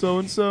such and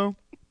so,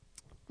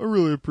 I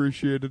really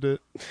appreciated it.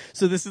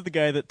 So this is the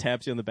guy that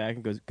taps you on the back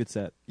and goes, good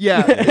set.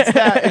 Yeah, it's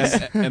that.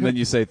 It's, And then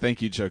you say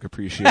thank you, joke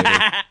appreciator,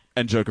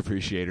 and joke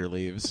appreciator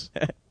leaves.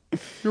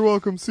 you're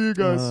welcome. See you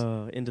guys.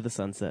 Into the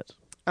sunset.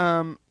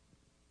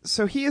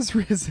 So He Is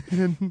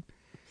Risen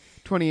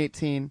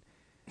 2018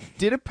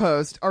 did a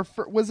post.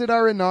 Was it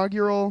our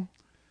inaugural?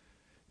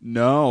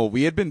 No,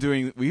 we had been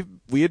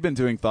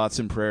doing thoughts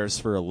and prayers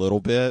for a little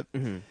bit,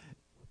 Mm-hmm.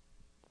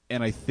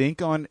 and I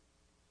think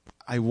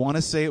I want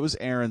to say it was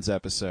Aaron's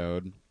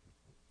episode.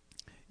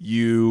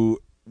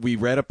 We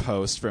read a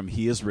post from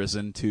He Is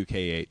Risen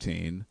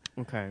 2K18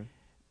 Okay.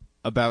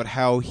 about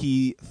how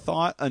he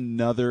thought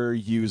another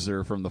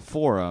user from the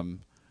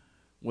forum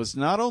was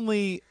not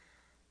only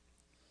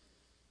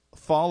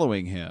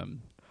following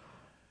him,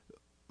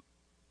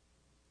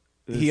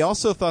 he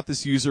also thought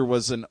this user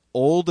was an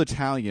old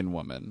Italian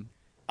woman.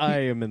 I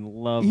am in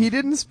love. He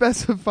didn't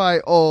specify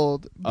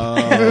old.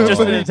 Just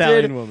but an he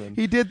Italian did- woman.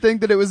 He did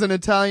think that it was an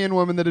Italian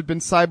woman that had been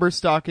cyber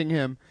stalking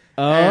him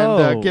Oh.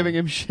 and giving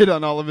him shit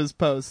on all of his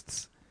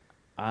posts.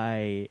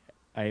 I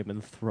am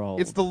enthralled.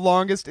 It's the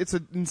longest. It's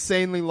an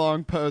insanely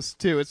long post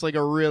too. It's like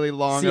a really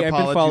long See, I've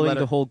apology been following letter.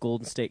 the whole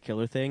Golden State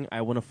Killer thing.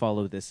 I want to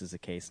follow this as a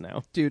case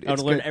now. Dude, I want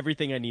it's to learn good.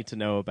 everything I need to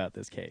know about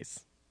this case.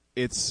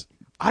 It's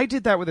I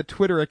did that with a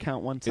Twitter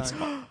account one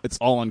time. it's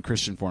all on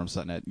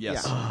ChristianForums.net.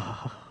 Yes. Yeah.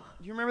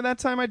 Do you remember that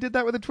time I did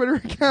that with a Twitter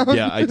account?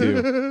 Yeah, I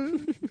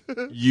do.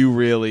 You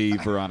really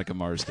Veronica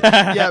Mars did.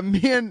 Yeah,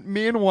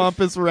 me and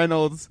Wampus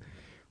Reynolds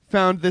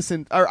found this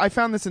I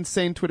found this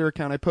insane Twitter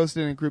account. I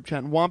posted it in a group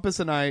chat, and Wampus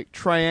and I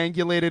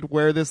triangulated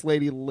where this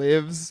lady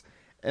lives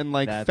and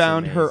That's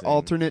found her amazing.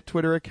 alternate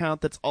Twitter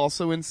account that's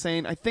also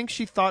insane. I think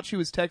she thought she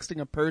was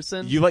texting a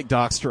person. You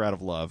doxed her out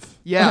of love.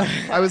 Yeah.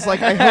 I was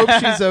like, I hope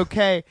she's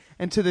okay.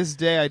 And to this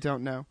day I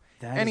don't know.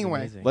 That is Anyway.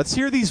 amazing. Let's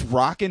hear these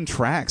rockin'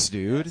 tracks,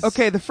 dude.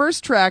 Okay, the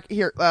first track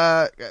here,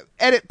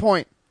 edit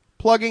point,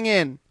 plugging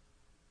in.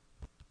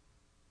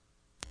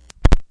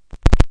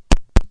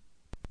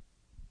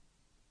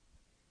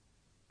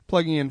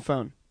 Plugging in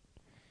phone.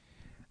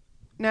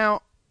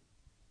 Now,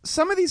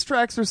 some of these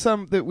tracks are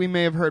some that we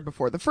may have heard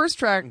before. The first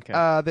track Okay.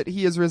 that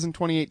He Is Risen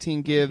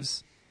 2018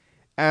 gives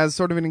as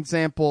sort of an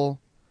example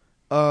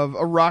of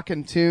a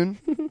rockin' tune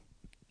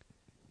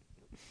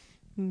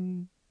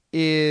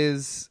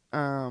is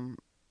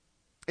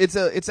it's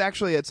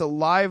a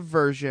live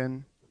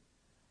version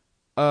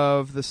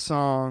of the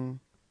song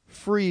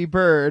Free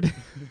Bird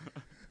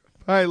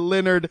by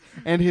Leonard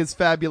and his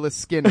Fabulous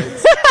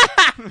Skinners.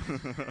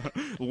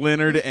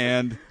 Leonard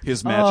and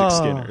his Magic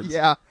Skinners.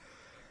 Yeah.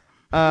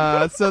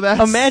 So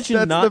that's Imagine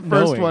that's not the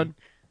first knowing. one.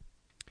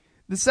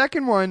 The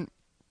second one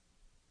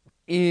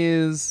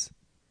is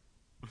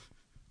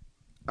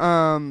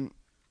Leonard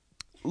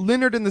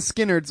and the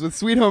Skinners with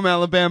Sweet Home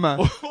Alabama.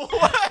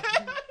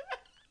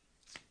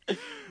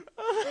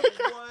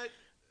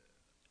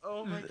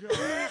 Oh my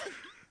god.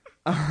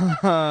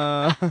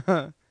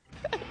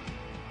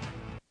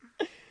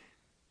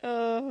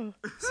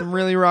 Some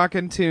really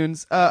rockin'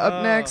 tunes.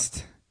 Up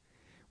next,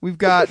 we've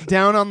got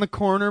Down on the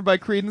Corner by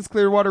Creedence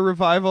Clearwater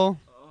Revival.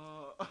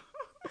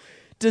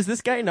 Does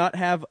this guy not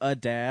have a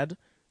dad?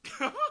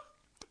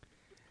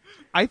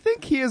 I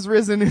think He Is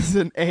Risen is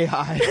an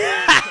AI.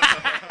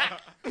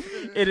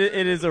 It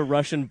is a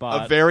Russian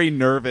bot. A very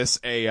nervous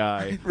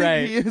AI.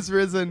 Right. He Is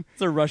Risen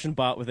It's a Russian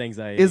bot with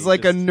anxiety. is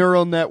like a Just-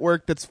 neural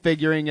network that's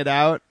figuring it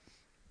out.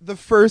 The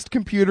first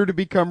computer to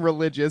become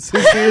religious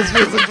is He Is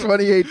Risen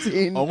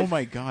 2018. Oh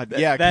my god.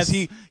 Yeah, That's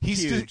because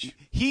huge.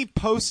 he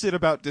posted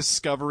about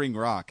discovering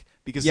rock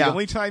because Yeah. the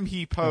only time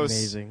he posts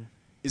Amazing.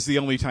 is the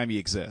only time he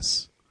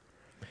exists.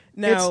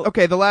 Now,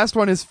 Okay, the last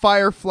one is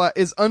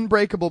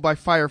Unbreakable by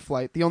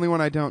Fireflight. The only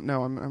one I don't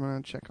know. I'm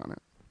going to check on it.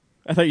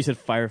 I thought you said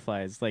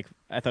Fireflies. Like,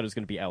 I thought it was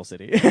going to be Owl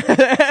City.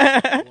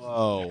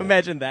 Whoa.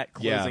 Imagine that,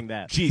 Yeah. closing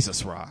that.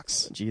 Jesus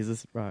rocks.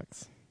 Jesus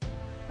rocks.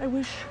 I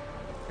wish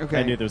Okay.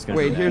 I knew there was going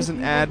to be Wait, that. here's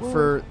an ad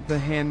for The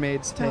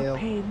Handmaid's Tale.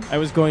 I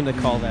was going to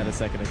call that a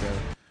second ago.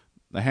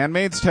 The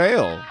Handmaid's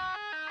Tale.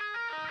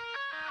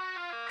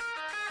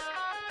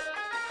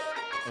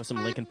 Oh,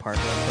 some Linkin Park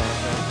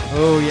electronic.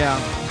 Oh, yeah.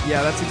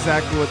 Yeah, that's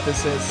exactly what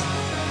this is.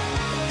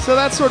 So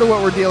that's sort of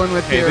what we're dealing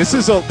with Hey, here. this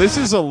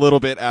is a little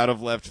bit out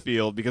of left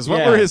field because what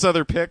Yeah. were his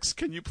other picks?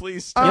 Can you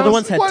please? The other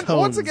ones had once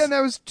tones. again,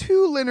 that was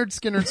 2 Lynyrd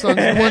Skynyrd songs,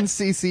 1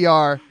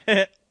 CCR,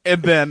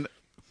 And then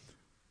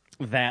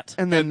That.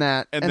 and then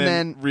that, and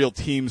then real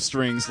Team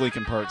Strings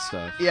Linkin Park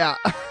stuff. yeah.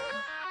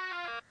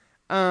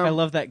 I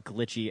love that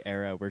glitchy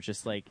era where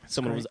just like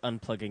someone was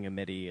unplugging a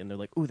MIDI and they're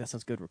like, "Ooh, that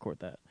sounds good. Record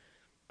that."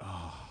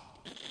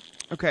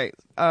 Okay,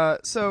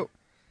 so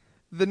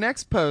the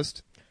next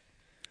post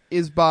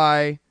is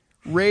by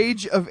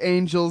Rage of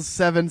Angels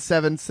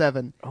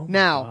 777. Oh my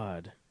Now,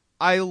 God.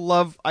 I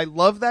love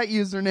that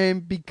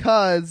username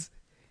because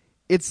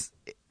it's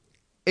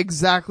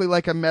exactly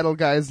like a metal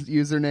guy's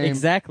username.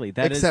 Exactly.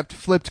 That is. except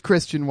flipped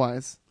Christian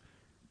wise.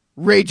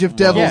 Rage of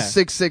Devils Yeah.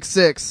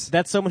 666.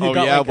 That's someone who Oh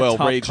got yeah, like a well,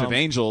 top Rage of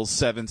Angels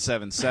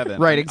 777.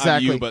 Right, I'm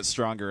exactly. you, but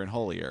stronger and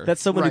holier.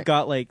 That's someone who Right.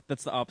 got like.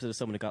 That's the opposite of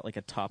someone who got like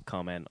a top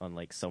comment on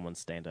like someone's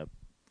stand-up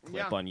clip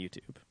Yeah. on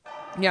YouTube.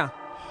 Yeah.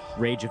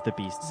 Rage of the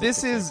Beast.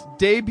 This is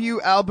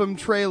debut album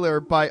trailer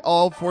by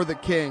All for the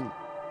King.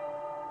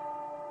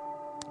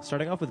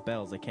 starting off with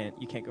bells. You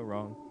can't go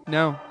wrong.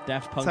 No.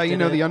 Daft Punk. That's how you did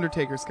know it. the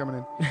Undertaker's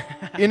coming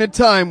in. In a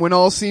time when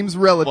all seems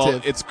relative,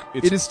 well, it's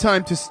it is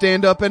time to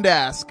stand up and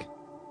ask,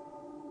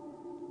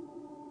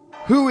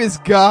 who is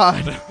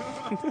God?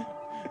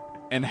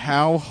 and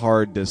how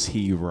hard does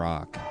he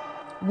rock?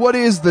 What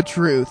is the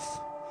truth?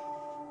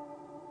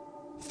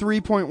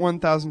 3.1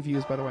 thousand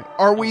views, by the way.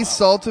 Are we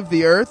salt of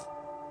the earth?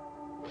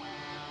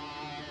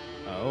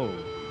 Oh,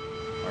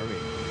 are we?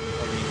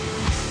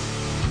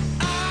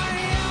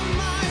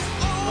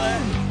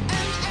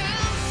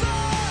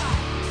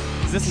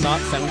 Is this not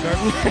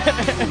Soundgarden?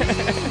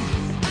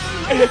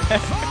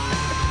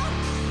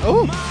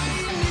 Oh.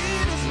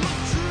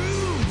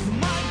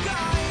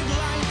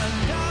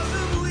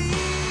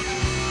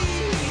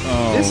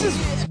 Oh, This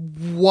is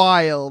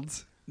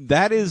wild.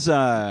 that is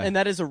And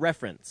that is a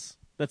reference.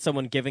 That's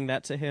someone giving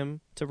that to him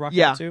to rock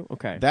Yeah. out to?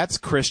 Okay. that's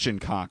Christian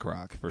cock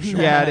rock for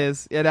sure. Yeah, it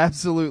is. It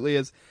absolutely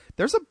is.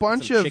 There's a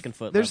bunch Some of. chicken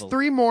foot There's level.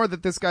 3 more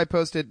that this guy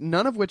posted,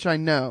 none of which I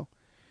know.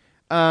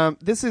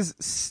 This is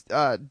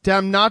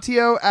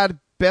Damnatio ad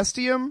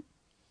Bestium.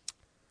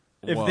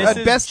 If Whoa. this Ad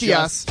is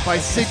Bestias just by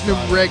Signum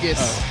Regis.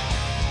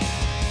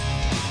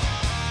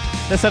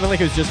 That sounded like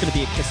it was just going to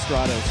be a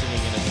castrato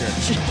singing in a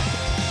church.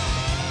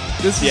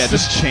 This is Yeah, some,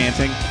 just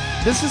chanting.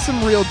 this is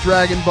some real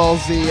Dragon Ball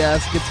Z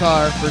ass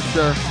guitar for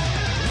sure.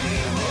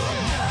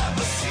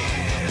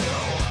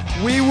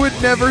 We would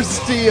never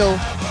steal.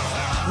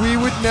 We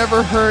would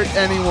never hurt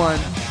anyone.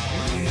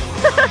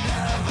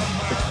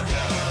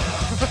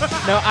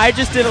 No, I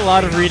just did a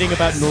lot of reading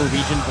about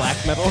Norwegian black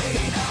metal.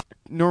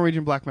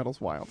 Norwegian black metal's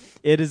wild.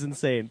 It is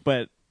insane,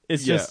 but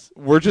it's Yeah, just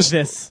we're just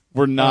this.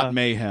 We're not uh,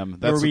 mayhem.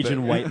 That's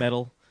Norwegian white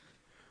metal.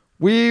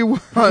 We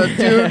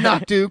do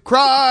not do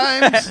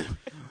crimes.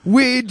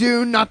 We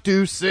do not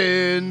do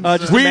sins.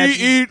 Just We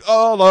imagine, eat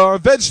all our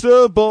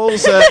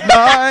vegetables at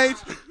night.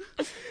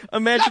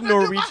 imagine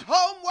Norwegian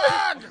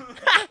Homework.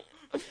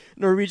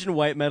 Norwegian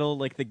white metal.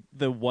 Like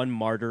the one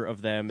martyr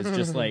of them is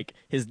just like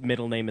his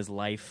middle name is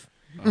Life.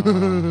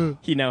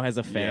 He now has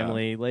a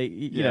family. Like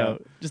you know,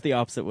 just the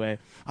opposite way.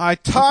 I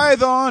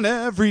tithe on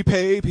every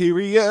pay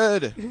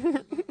period.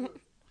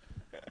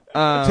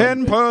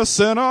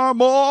 10% or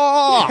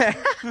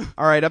more.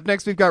 All right, up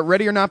next we've got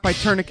Ready or Not by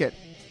Tourniquet.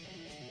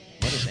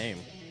 What a name.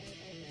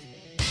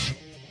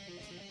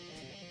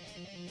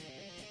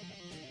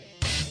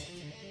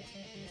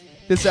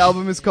 This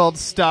album is called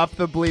Stop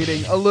the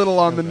Bleeding. A little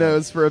on the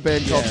nose for a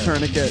band called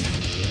Tourniquet.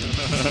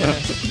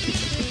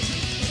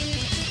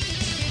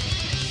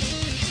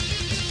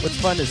 What's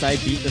fun is I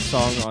beat the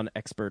song on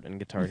Expert and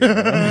Guitar Hero.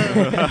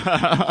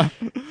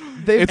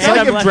 They've It's And like,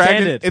 I'm if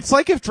left-handed. it's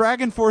like if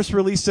Dragon Force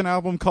released an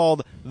album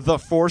called The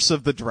Force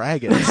of the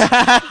Dragons.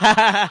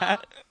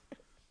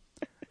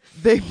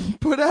 They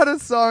put out a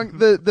song.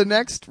 The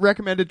next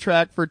recommended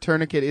track for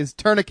Tourniquet is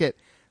Tourniquet,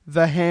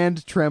 the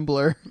Hand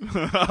Trembler.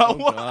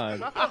 Oh,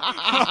 God.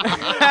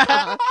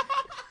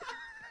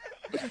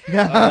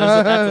 Yeah,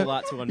 That's a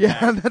lot to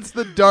unpack. yeah, that's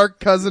the dark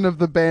cousin of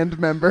the band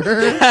member.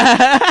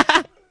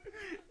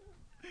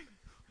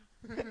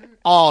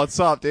 Oh, what's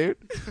up, dude?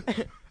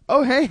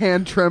 Oh, hey,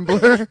 Hand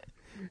Trembler.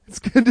 It's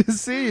good to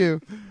see you.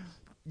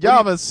 You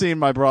haven't seen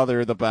my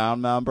brother, the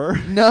band member.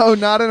 No,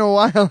 not in a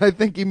while. I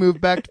think he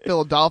moved back to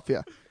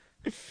Philadelphia.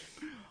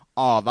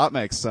 Oh, that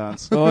makes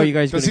sense. Oh, you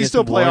guys Does gonna he get still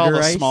some play all water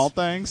the ice? small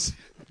things?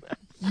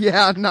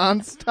 Yeah,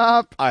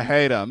 nonstop. I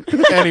hate him.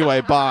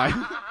 Anyway, bye.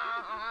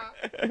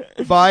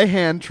 Bye,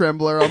 Hand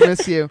Trembler. I'll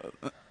miss you.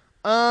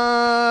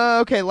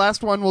 Okay,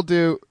 last one we'll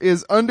do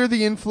is Under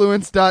the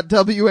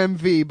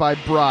Influence.wmv by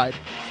Bride.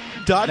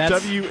 That's-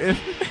 .w.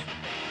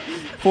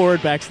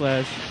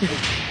 //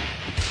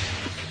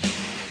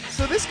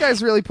 So this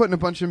guy's really putting a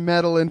bunch of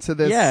metal into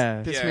this,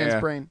 Yeah. this Yeah, man's yeah.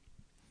 brain.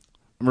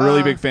 I'm a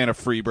really big fan of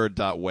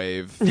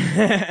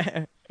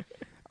Freebird.wave.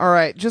 All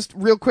right, just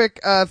real quick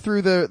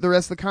through the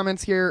rest of the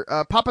comments here.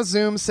 Papa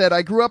Zoom said,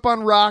 I grew up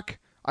on rock.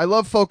 I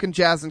love folk and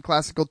jazz and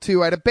classical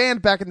too. I had a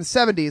band back in the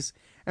 70s,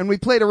 and we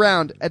played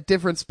around at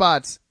different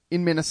spots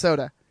in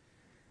Minnesota.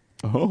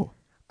 Oh.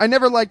 I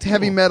never liked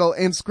heavy metal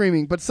and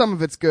screaming, but some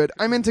of it's good.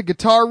 I'm into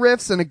guitar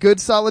riffs and a good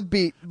solid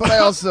beat, but I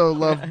also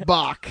love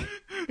Bach.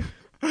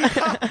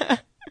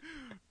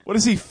 What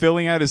is he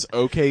filling out his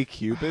OK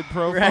Cupid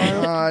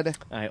profile? God.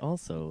 I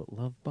also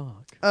love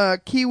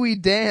Bach. Kiwi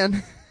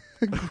Dan.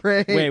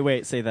 Great.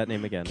 Wait, say that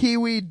name again.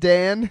 Kiwi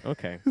Dan.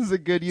 Okay. This is a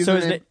good username. So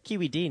is it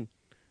Kiwi Dean?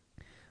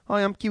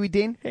 Hi, I'm Kiwi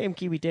Dean. Hey, I'm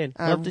Kiwi Dean.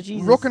 Love to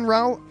Jesus. Rock and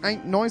roll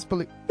ain't noise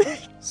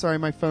Sorry,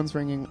 my phone's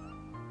ringing.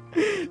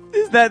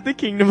 Is that the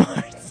Kingdom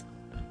Hearts?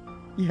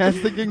 Yes,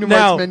 the Kingdom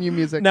Hearts menu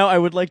music. Now, I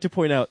would like to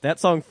point out, that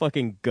song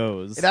fucking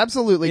goes. It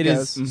absolutely It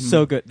goes. is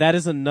so good. That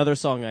is another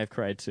song I've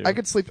cried to. I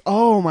could sleep.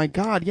 Oh my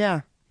God,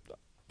 yeah.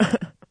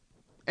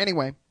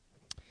 Anyway,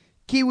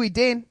 Kiwi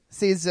Dan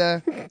says,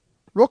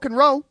 rock and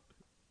roll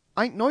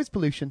ain't noise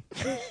pollution.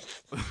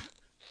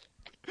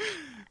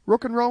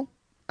 Rock and roll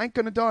ain't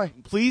gonna die.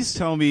 Please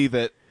tell me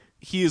that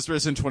He Is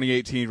Risen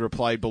 2018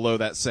 replied below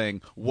that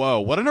saying, whoa,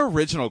 what an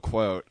original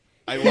quote.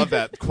 I love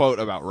that quote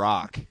about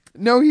rock.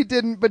 No, he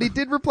didn't, but he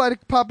did reply to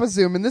Papa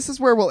Zoom, and this is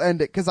where we'll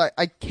end it, because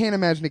I can't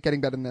imagine it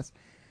getting better than this.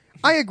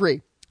 I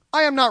agree.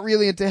 I am not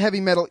really into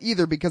heavy metal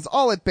either, because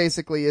all it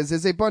basically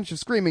is a bunch of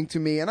screaming to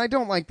me, and I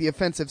don't like the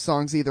offensive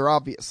songs either,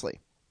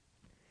 obviously.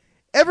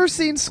 Ever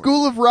seen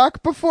School of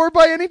Rock before,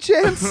 by any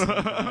chance?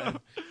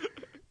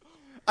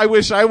 I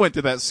wish I went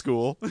to that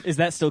school. Is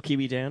that still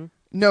Kiwi Dan?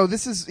 No,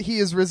 this is He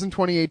Is Risen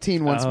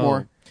 2018 once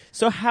more.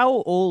 So how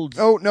old?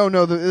 Oh, no,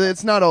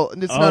 it's not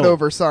old. It's not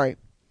over, sorry.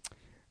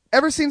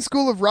 Ever seen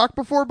School of Rock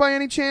before, by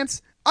any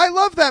chance? I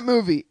love that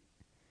movie.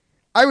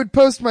 I would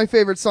post my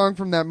favorite song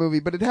from that movie,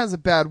 but it has a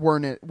bad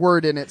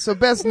word in it, so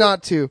best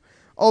not to.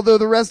 Although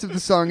the rest of the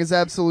song is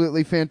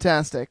absolutely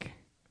fantastic.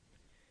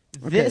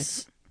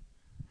 This...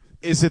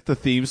 Is it the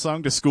theme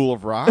song to School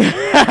of Rock?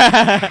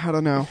 I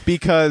don't know.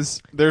 Because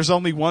there's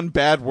only one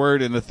bad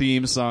word in the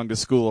theme song to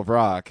School of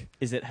Rock.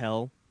 Is it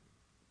hell?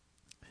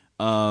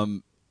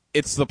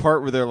 It's the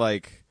part where they're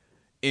like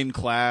in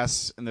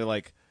class and they're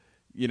like,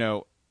 you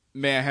know,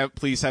 may I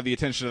please have the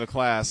attention of the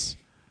class?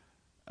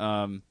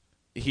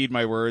 Heed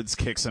my words,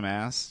 kick some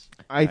ass.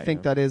 I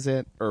think that is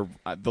it. Or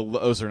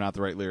those are not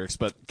the right lyrics,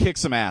 but kick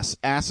some ass.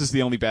 Ass is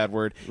the only bad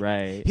word.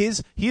 Right. He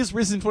Is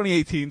Risen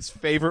 2018's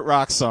favorite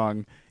rock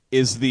song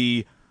is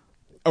the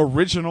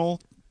original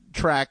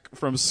track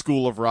from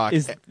School of Rock.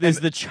 Is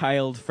the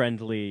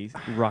child-friendly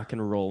rock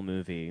and roll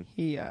movie.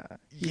 He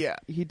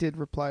did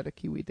reply to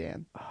Kiwi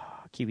Dan.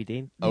 Kiwi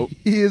Dean? Oh.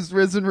 He Is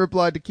Risen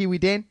replied to Kiwi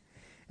Dan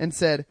and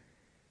said,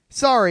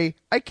 sorry,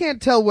 I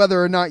can't tell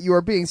whether or not you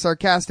are being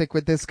sarcastic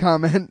with this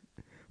comment.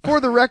 For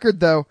the record,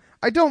 though,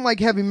 I don't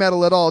like heavy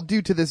metal at all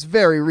due to this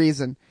very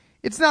reason.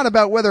 It's not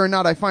about whether or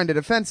not I find it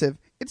offensive.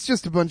 It's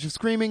just a bunch of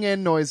screaming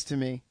and noise to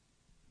me.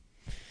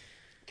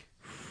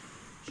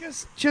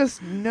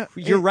 Just no.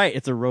 You're right.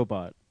 It's a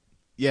robot.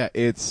 Yeah,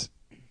 it's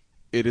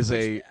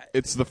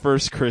the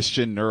first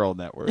Christian neural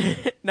network.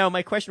 Now,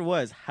 my question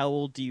was, how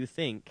old do you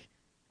think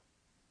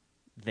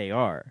they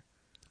are?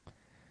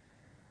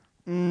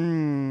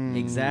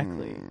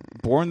 Exactly.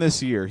 Born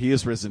this year, He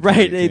Is Risen.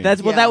 Right.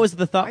 2018. That was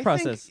the thought I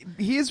process. think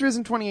He Is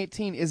Risen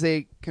 2018 is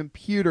a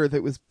computer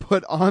that was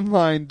put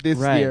online this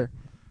year.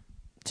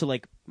 To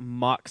like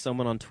mock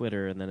someone on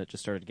Twitter, and then it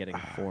just started getting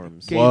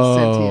forms. Gain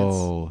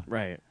sentience.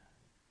 Right.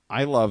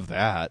 I love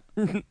that.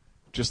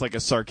 Just like a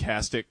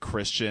sarcastic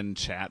Christian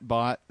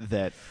chatbot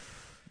that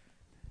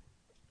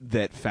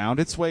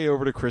found its way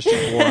over to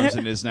Christian forums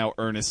and is now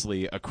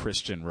earnestly a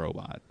Christian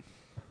robot.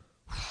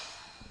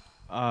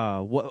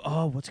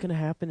 What's going to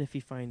happen if he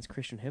finds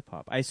Christian hip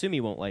hop? I assume he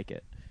won't like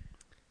it.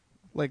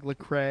 Like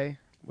Lecrae.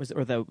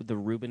 Or the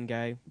Rubin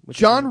guy?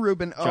 John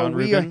Rubin. John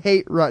We Rubin?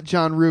 hate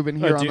John Rubin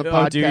here on the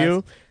podcast. Do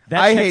you? That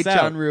I checks hate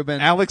out. John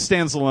Rubin. Alex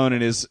stands alone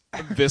in his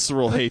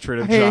visceral hatred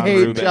of I John hate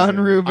Rubin. John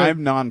Rubin.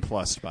 I'm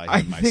nonplussed by him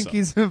I myself. think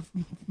he's a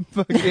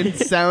fucking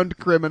sound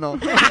criminal.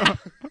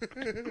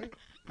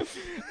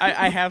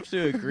 I have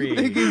to agree. I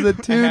think he's a I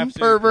tune have to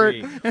pervert,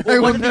 agree. and Well, I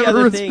one will of the never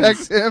other respect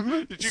things-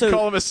 him. Did you So-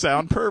 call him a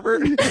sound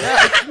pervert?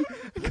 I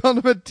called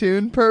him a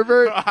tune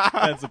pervert.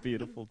 That's a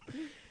beautiful.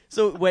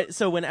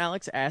 So when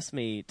Alex asked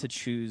me to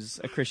choose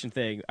a Christian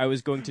thing, I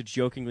was going to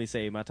jokingly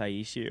say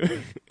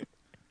Mataishu.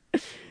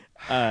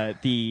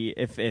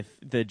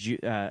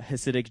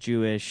 Hasidic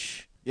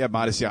Jewish Yeah,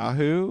 Modest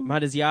Yahoo.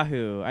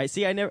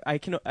 Matizyahu. I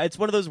can. It's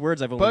one of those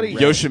words I've only Buddy.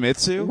 read.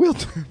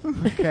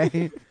 Yoshimitsu.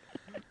 Okay.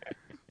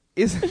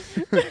 Is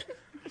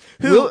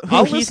Who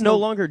I'll he's listen no to-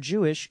 longer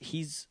Jewish.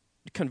 He's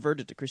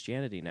converted to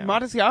Christianity now.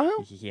 Modest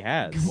Yahoo? He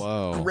has.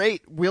 Whoa.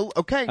 Great.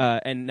 Okay.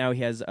 And now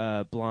he has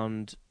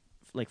blonde,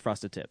 like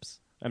frosted tips.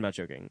 I'm not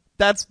joking.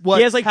 That's what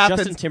He has, like,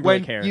 happens Justin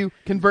Timberlake when hair. you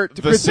convert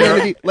to The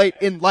Christianity late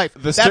in life. the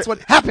That's cer- what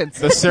happens.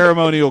 The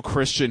ceremonial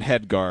Christian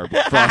head garb,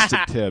 frosted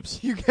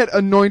tips. You get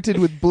anointed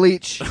with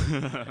bleach.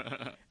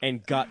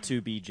 And got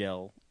to be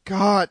gel.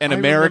 God, An I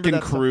American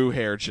remember that Crew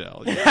hair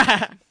gel.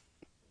 Yeah.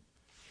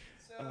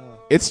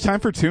 It's time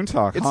for Toon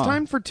Talk. It's huh?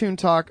 time for Toon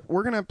Talk.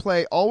 We're gonna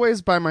play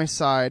 "Always by My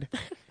Side"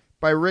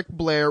 by Ric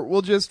Blair.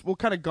 We'll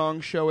kind of gong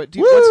show it.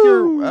 What's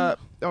your?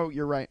 Oh,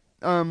 you're right.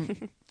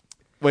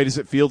 Wait, is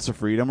it Fields of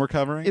Freedom we're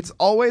covering? It's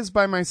 "Always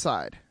by My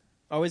Side."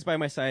 Always by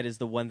My Side is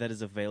the one that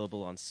is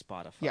available on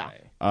Spotify.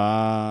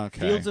 Yeah.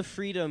 Okay. Fields of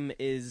Freedom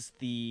is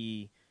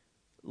the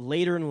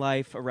later in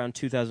life, around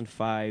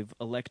 2005,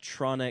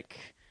 electronic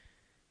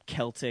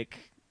Celtic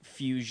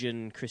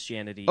fusion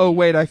Christianity. Oh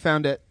wait, I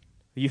found it.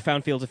 You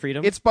found Fields of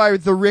Freedom? It's by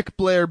the Ric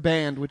Blair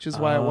Band, which is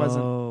why it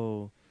wasn't.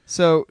 Oh.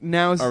 So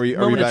now's Are we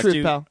moment of back truth,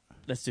 to- pal.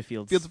 Let's do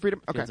Fields. Fields of Freedom.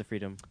 Okay. Fields of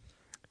Freedom.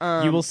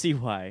 Um, You will see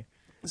why.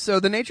 So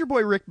the Nature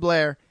Boy Ric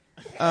Blair.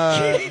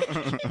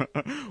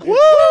 Woo!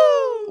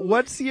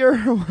 What's your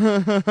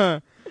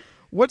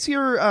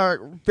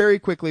very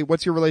quickly?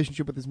 What's your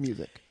relationship with his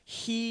music?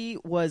 He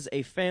was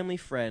a family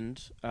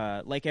friend,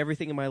 like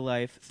everything in my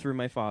life, through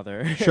my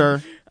father.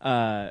 Sure.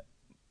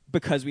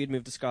 Because we had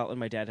moved to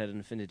Scotland, my dad had an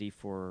affinity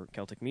for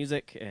Celtic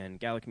music and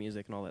Gaelic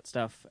music and all that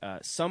stuff.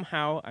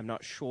 Somehow, I'm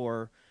not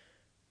sure,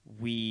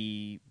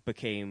 we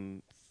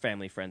became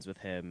family friends with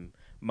him.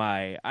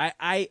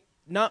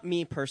 Not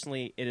me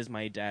personally, it is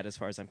my dad as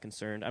far as I'm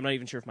concerned. I'm not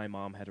even sure if my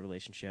mom had a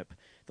relationship.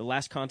 The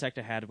last contact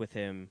I had with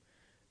him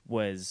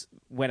was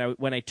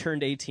when I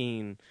turned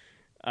 18.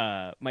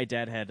 My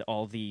dad had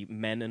all the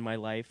men in my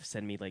life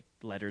send me like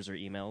letters or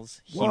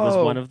emails. He was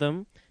Whoa. one of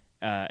them,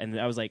 and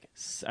I was like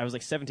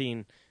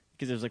 17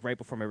 because it was like right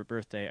before my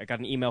birthday. I got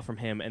an email from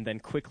him, and then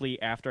quickly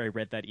after I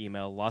read that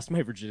email, lost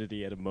my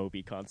virginity at a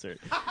Moby concert.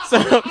 So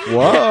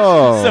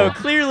Whoa! so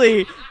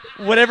clearly,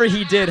 whatever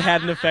he did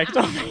had an effect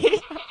on me.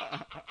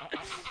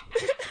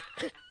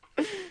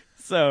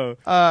 So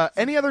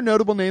Any other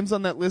notable names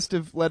on that list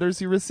of letters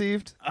you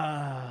received?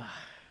 a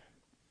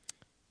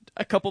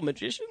couple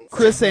magicians.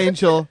 Chris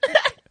Angel,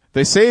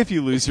 They say if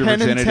you lose your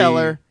Penn and virginity,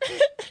 Teller.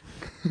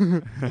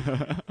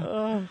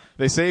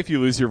 they say if you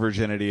lose your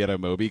virginity at a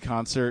Moby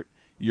concert,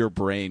 your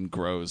brain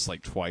grows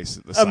like twice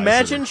the size.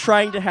 Imagine of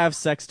trying to have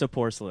sex to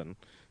porcelain.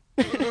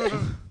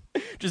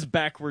 Just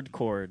backward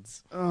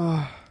chords.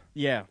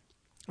 Yeah.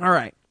 All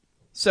right.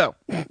 So,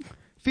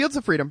 Fields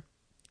of Freedom.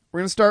 We're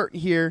going to start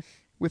here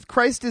with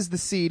Christ is the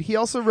Seed. He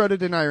also wrote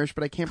it in Irish,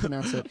 but I can't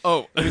pronounce it.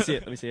 Oh,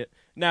 Let me see it.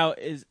 Now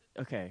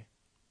okay.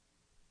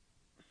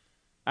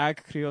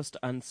 Ag Criost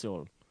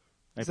Ansol.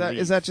 Is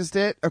that just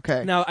it?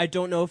 Okay. Now I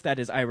don't know if that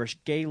is Irish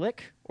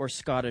Gaelic or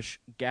Scottish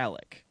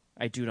Gaelic.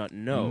 I do not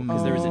know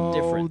because there is a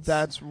difference. Oh,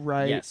 that's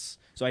right. Yes.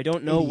 So I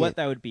don't know Idiot. what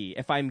that would be.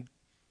 If I'm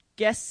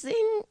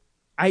guessing,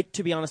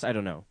 to be honest, I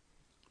don't know.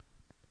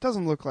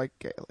 Doesn't look like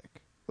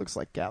Gaelic. Looks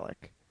like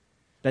Gaelic.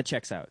 That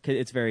checks out. 'Cause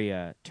it's very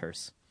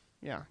terse.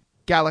 Yeah.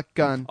 Gaelic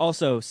gun.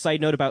 Also,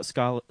 side note about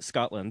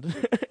Scotland.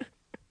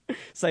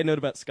 Side note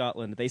about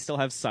Scotland. They still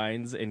have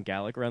signs in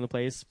Gaelic around the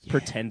place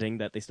pretending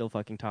that they still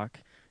fucking talk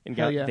in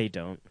Hell Gaelic. yeah. They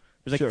don't.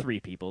 There's like Sure. 3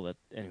 people that...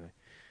 Anyway.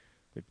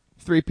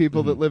 3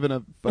 people that live in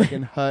a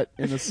fucking hut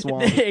in a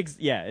swamp.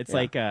 Yeah, it's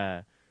like...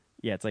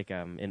 it's like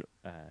in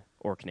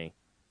Orkney.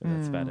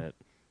 That's about it.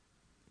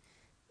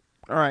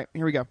 All right,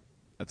 here we go.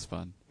 that's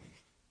fun.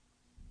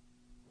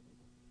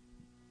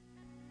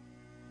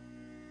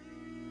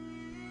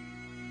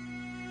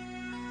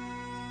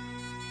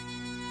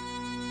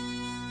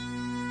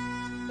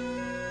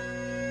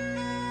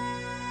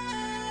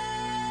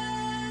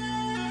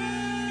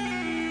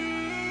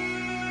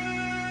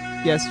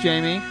 Yes,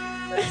 Jamie.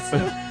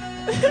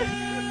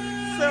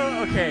 So,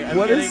 okay,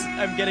 What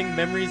I'm getting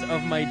memories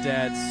of my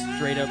dad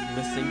straight up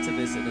listening to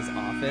this in his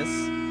office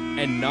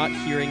and not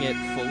hearing it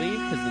fully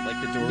because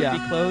the door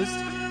would be closed.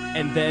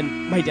 And then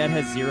my dad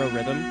has 0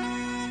 rhythm.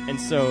 And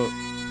so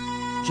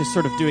just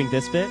sort of doing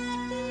this bit.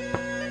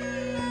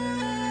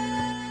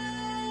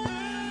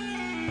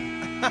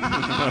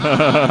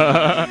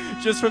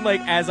 Just from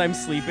like as I'm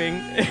sleeping,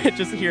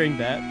 just hearing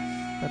that.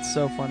 That's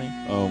so funny.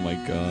 Oh my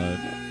god.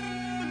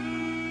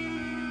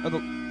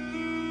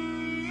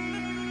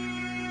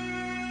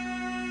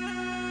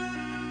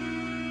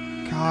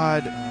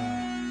 God.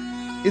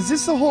 Is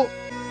this the whole...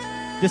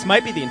 This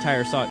might be the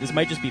entire song. This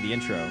might just be the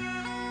intro.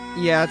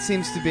 Yeah, it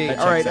seems to be. That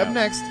All right, checks up out.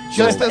 next,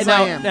 Just As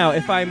now, I Am. Now,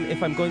 if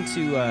I'm going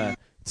to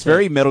It's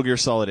very Metal Gear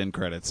Solid end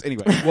credits.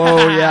 Anyway.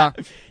 Whoa, yeah.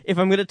 if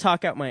I'm going to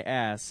talk out my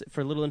ass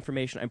for a little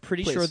information, I'm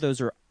pretty Please. sure those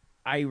are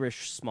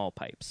Irish small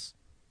pipes.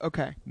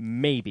 Okay.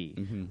 Maybe.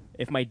 Mm-hmm.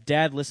 If my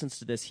dad listens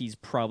to this, he's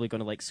probably going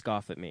to like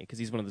scoff at me because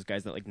he's one of those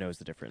guys that like knows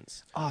the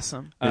difference.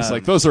 Awesome. It's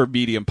like those are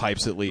medium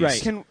pipes at least.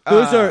 Right. Can,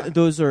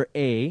 Those are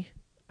A.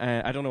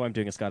 I don't know why I'm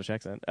doing a Scottish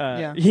accent.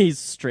 Yeah. He's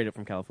straight up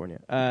from California.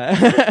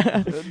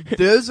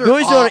 Those are,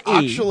 Those are E.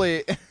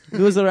 actually...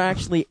 Those are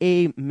actually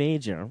A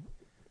major.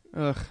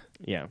 Ugh.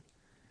 Yeah.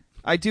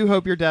 I do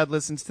hope your dad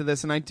listens to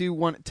this, and I do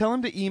want... Tell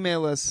him to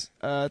email us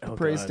at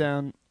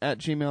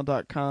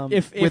thepraisedown@gmail.com.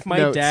 If my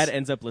notes. dad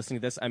ends up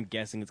listening to this, I'm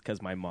guessing it's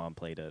because my mom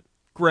played it.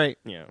 Great.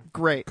 Yeah.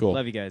 Great. Cool.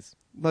 Love you guys.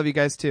 Love you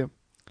guys, too.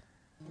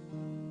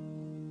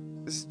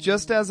 This is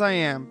Just As I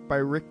Am by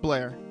Ric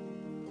Blair.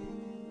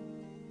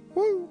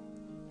 Woo!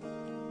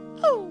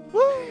 Oh.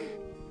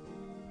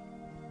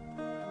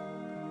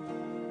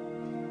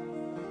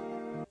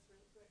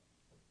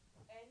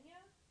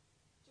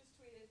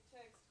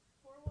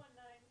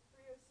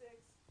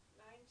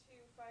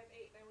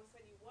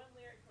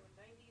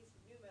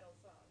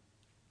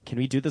 Can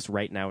we do this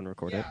right now and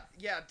record it?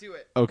 Yeah, do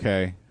it.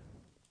 Okay.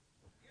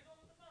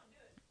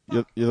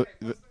 What's the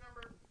number?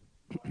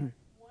 19-306-9258.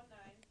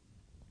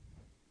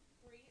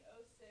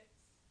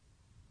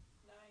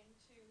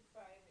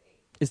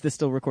 Is this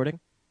still recording?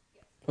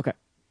 Okay.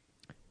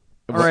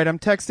 All right, I'm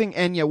texting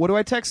Enya. What do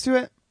I text to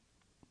it?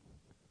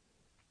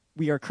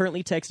 We are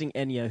currently texting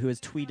Enya, who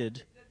has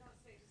tweeted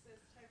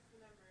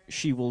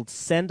she will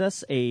send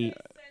us a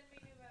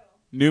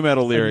New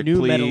metal lyric, new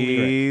please. metal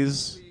lyric.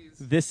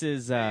 This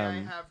is May I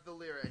have the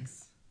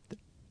lyrics?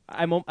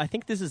 I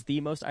think this is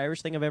the most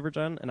Irish thing I've ever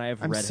done, and I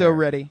have I'm red so hair.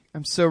 ready.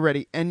 I'm so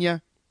ready.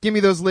 Enya, give me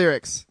those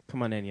lyrics.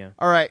 Come on, Enya.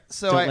 All right,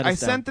 so Don't let I us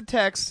down. sent the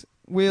text.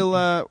 We'll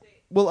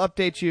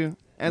update you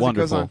as it goes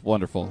Wonderful, on.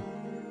 wonderful.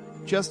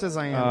 Just as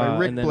I am by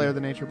Ric and then- Blair, the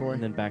Nature Boy.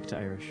 And then back to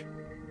Irish.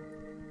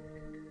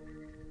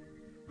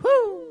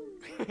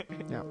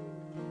 Yeah. I'm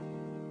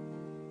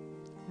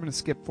gonna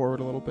skip forward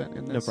a little bit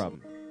in this. No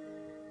problem.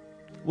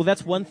 Well,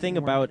 that's one thing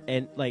about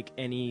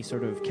any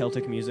sort of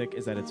Celtic music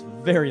is that it's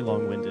very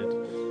long-winded.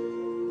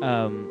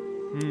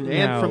 And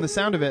Now- from the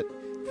sound of it,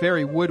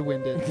 very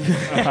wood-winded.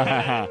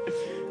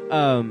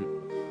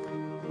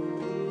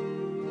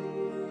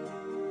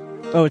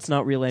 Oh, it's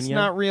not real Enya? It's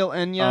not real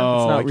Enya. Oh, It's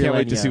not I real can't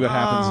wait to Enya. see what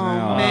happens Oh,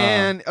 now.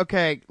 man.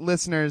 Okay,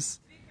 listeners.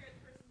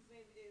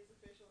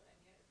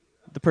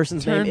 The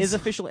person's Turns- name is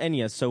official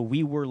Enya, so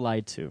we were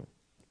lied to.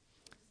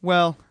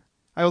 Well,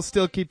 I will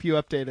still keep you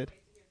updated.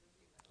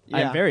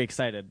 Yeah. I'm very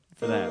excited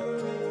for that.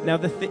 Now,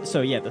 the thing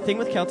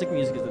with Celtic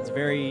music is it's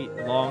very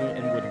long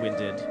and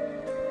wood-winded,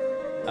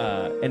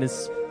 and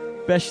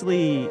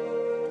especially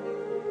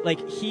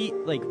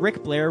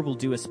Ric Blair will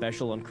do a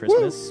special on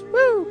Christmas,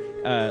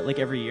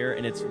 every year,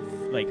 and it's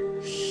like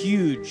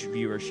huge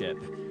viewership,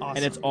 Awesome.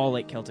 and it's all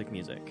like Celtic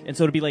music, and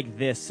so it'll be like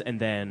this, and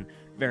then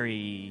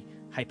very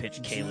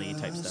high-pitched Cayley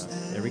type stuff.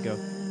 There we go.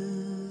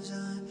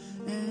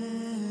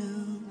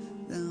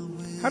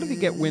 How did he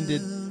get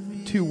winded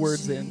 2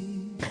 words in?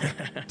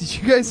 Did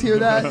you guys hear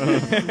that?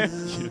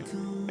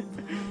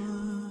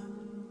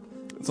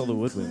 It's all the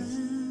woodwinds.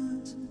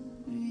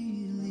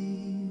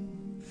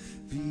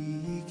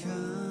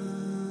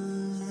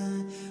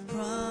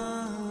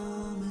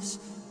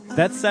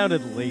 That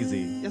sounded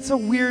lazy. It's a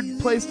weird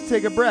place to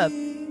take a breath.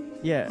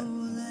 Yeah.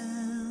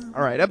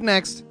 All right, up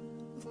next.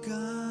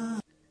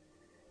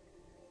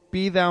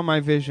 Be Thou My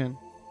Vision.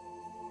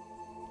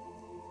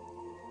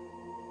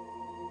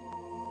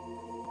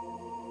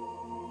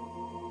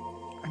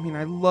 I mean,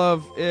 I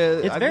love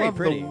It's I very love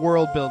pretty. the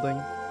world building.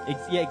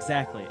 Yeah,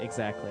 exactly. Just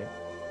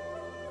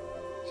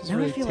Now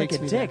really I feel like takes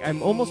a me dick. back.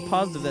 I'm almost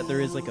positive that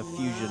there is like a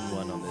fusion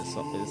one on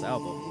this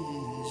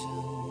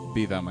album.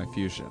 Be Thou My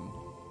Fusion.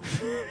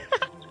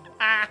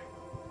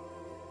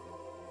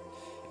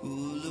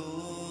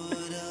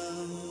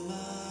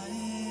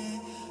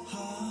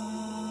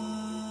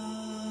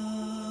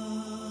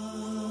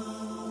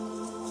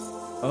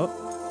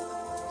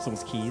 Oh,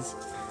 someone's keys.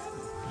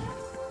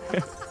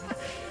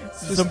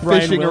 Just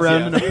fishing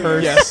around in a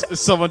purse.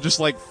 Yes, someone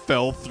just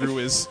fell through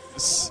his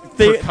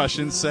They-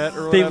 percussion set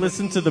or They whatever.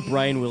 listen to the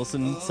Brian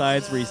Wilson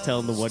sides where he's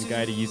telling the one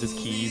guy to use his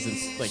keys and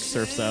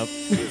surfs up.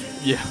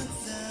 Yeah.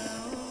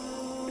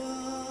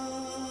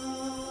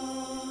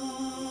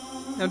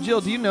 Now,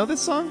 Jill, do you know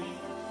this song?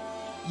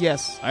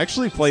 Yes. I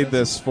actually played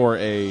this for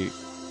I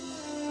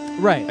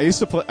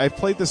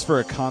played this for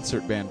a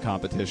concert band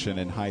competition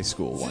in high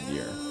school one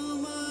year.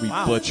 We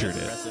butchered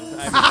it. Impressive.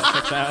 I really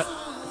check that.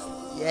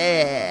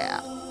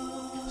 Yeah.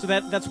 So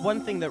that's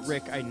one thing that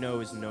Rick I know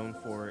is known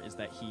for is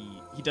that he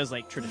does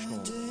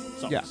traditional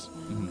songs. Yeah.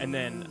 Mm-hmm. And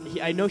then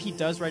I know he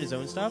does write his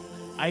own stuff.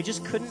 I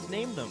just couldn't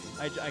name them.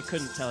 I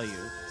couldn't tell you.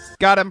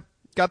 Got him.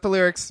 Got the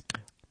lyrics.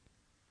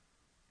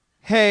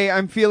 Hey,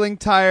 I'm feeling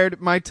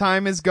tired. My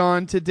time is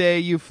gone today.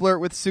 You flirt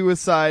with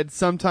suicide.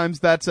 Sometimes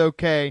that's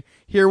okay.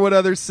 Hear what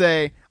others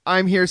say.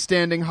 I'm here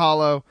standing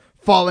hollow.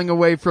 Falling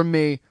away from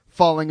me.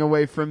 Falling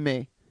away from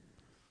me.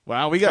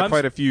 Wow, we got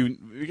quite a few.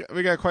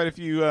 We got quite a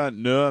few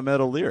no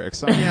metal lyrics.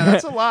 Huh? Yeah,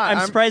 that's a lot.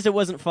 I'm surprised it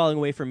wasn't falling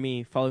away from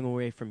me, falling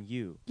away from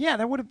you. Yeah,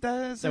 that would have.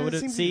 That would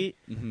have. See,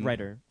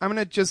 writer. I'm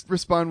gonna just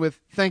respond with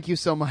thank you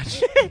so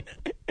much.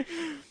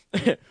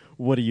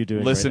 What are you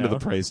doing? Listen right to now?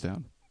 the praise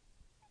down.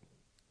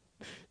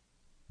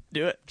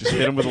 Do it. Just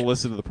hit him with a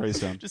listen to the praise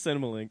down. Just send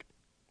him a link.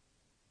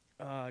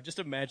 Just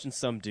imagine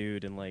some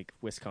dude in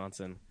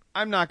Wisconsin.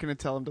 I'm not gonna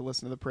tell him to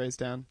listen to the praise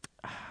down.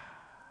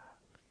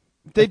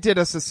 They did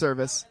us a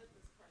service.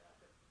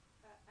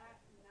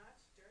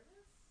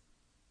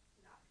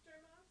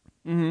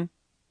 Mm-hmm.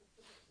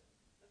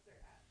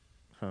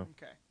 Huh.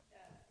 Okay.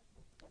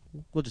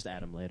 We'll just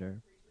add him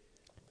later.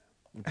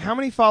 How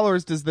many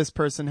followers does this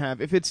person have?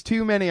 If it's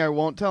too many, I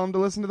won't tell him to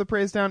listen to the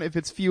praise down. If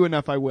it's few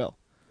enough, I will.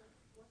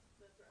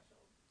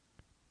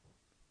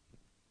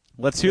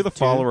 Let's hear the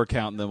follower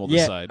count, and then we'll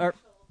decide. Oh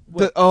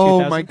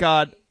 2,000? my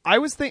God! I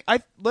was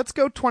let's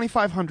go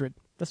 2,500.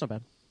 That's not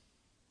bad.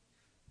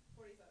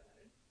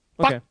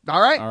 Fuck. Okay. All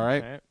right. All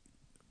right, All right.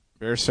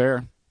 fair's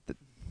fair.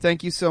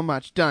 Thank you so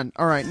much. Done.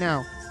 All right,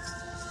 now.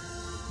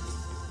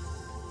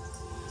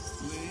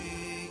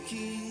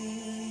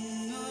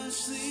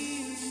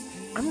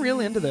 I'm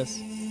really into this.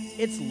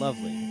 It's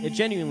lovely. It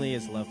genuinely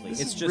is lovely. This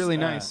it's is just really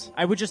nice.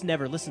 I would just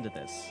never listen to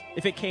this.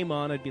 If it came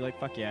on, I'd be like,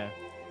 fuck yeah.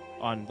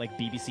 On like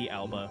BBC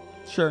Alba,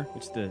 Sure.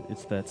 which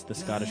that's the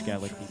Scottish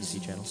Gaelic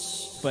BBC channel.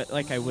 But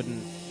like I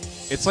wouldn't.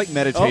 It's like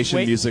meditation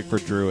wait. music for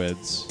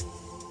druids.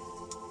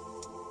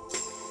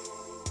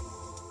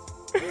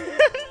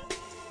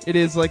 It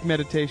is like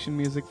meditation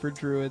music for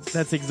druids.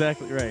 That's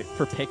exactly right.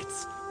 For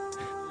Picts.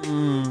 They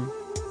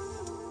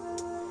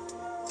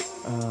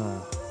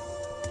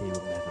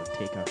will never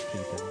take our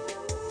freedom.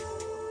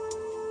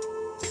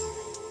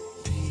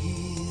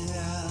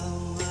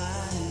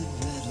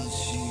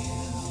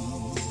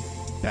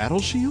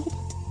 Battle shield?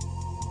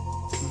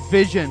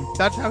 Vision.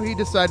 That's how he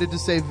decided to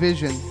say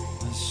vision.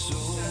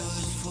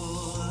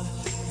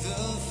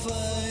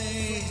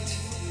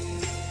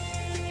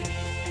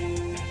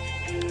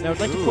 Now I'd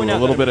like to point out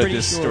a little that bit I'm of pretty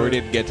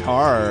distorted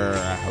guitar,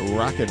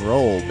 rock and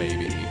roll,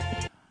 baby.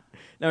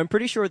 Now I'm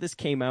pretty sure this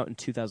came out in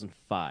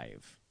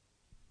 2005.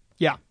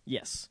 Yeah.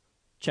 Yes.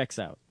 Checks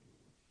out.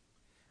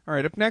 All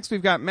right, up next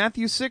we've got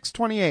Matthew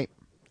 6:28.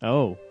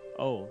 Oh.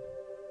 So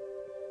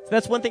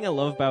that's one thing I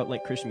love about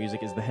like Christian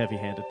music is the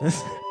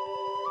heavy-handedness.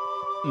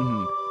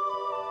 Mm-hmm.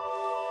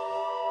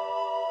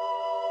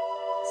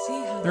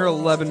 There are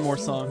 11 more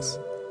songs.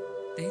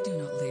 They do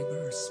not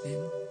labor or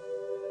spin.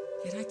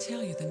 Yet I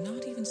tell you that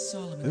not even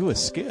Solomon. Ooh, a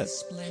skit.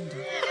 Splendor,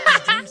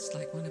 was dressed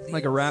like one of the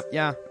Like a rap,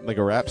 yeah. Like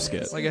a rap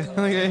skit. Like a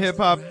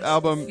hip-hop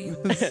album.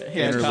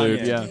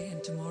 Interlude, yeah. Today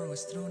and tomorrow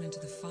is thrown into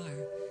the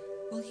fire.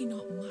 Will he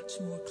not much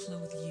more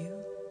clothe you,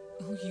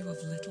 O you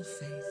of little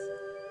faith?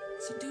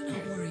 So do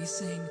not worry,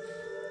 saying,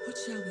 what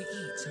shall we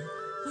eat, or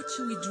what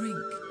shall we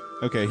drink?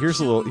 Okay, here's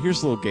a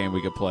little game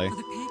we could play. For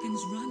the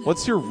pagans run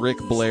What's your Ric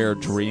after Blair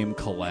sons. dream Your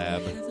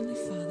collab? Heavenly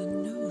Father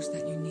knows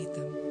that you need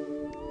them.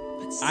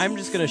 But I'm seek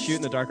just gonna first shoot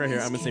in the dark right here.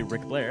 I'm gonna say his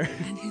Ric Blair.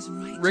 kingdom and his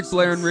Ric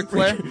Blair and Ric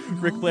Flair?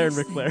 Ric Blair and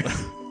Ric Flair.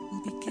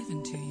 will be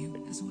given to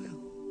you as well.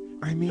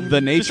 I mean, The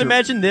nature. Just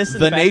imagine this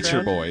in the the Nature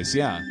background. Boys,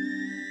 yeah.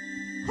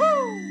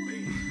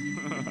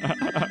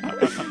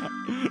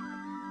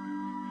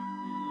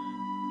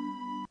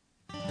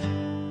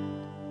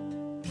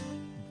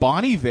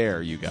 Bon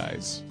Iver, you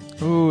guys.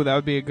 ooh, that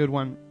would be a good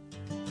one.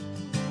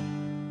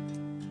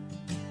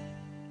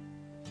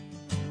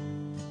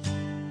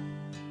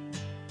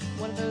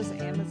 One of those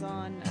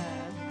Amazon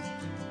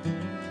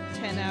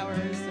 10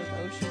 hours of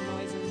ocean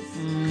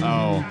noises.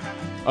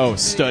 Oh,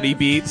 study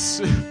beats.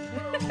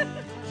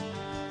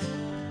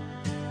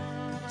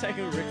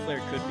 Technically, Ric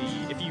Flair could be,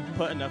 if you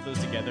put enough of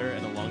those together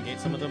and elongate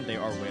some of them, they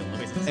are whale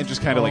noises. And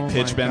just kind of like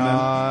pitch bend them.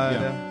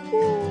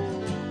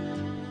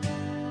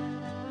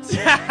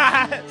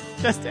 Yeah.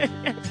 Just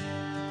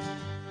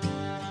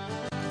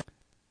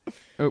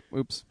Oh,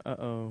 oops.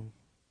 Uh-oh.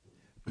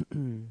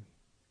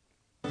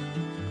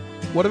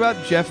 What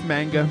about Jeff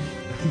Mangum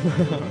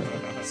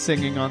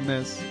singing on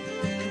this?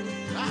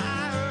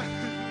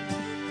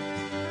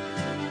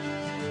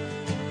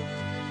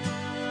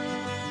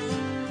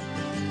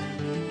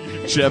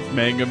 Jeff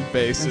Mangum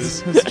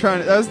faces.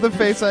 That was the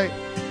face I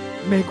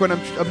make when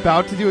I'm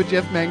about to do a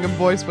Jeff Mangum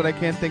voice, but I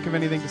can't think of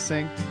anything to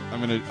sing. I'm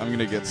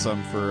gonna get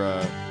some for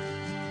the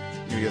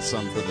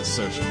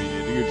social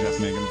media. Do your Jeff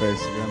Mangum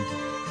face again.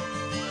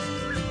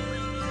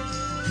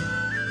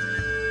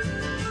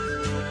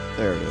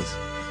 There it is.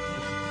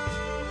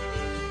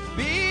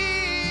 Fields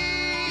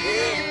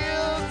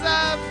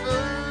of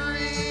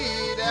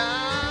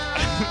freedom.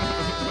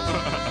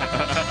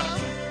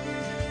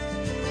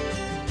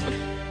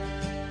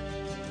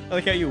 I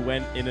like how you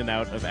went in and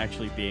out of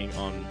actually being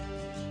on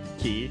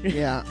key.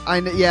 Yeah,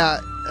 yeah.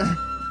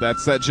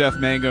 That's that Jeff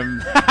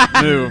Mangum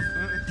move.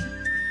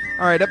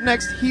 All right, up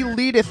next, He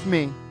Leadeth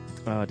Me.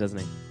 Oh, doesn't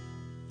he?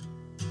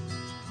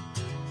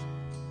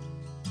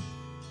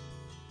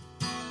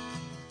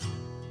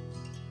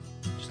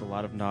 Just a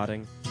lot of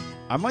nodding.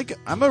 I'm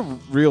a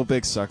real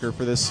big sucker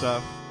for this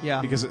stuff. Yeah.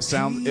 Because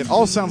it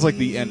all sounds like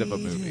the end of a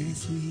movie.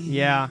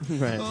 Yeah.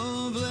 Right.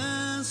 Oh,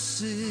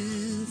 blessed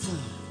thought,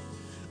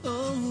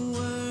 oh,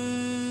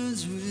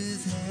 words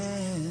with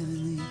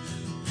heavenly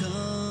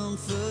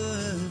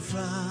comfort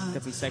from.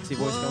 Got some sexy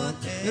voice going on.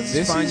 This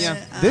is fine, yeah.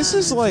 This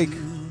is like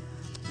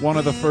one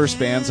of the first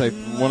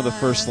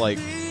like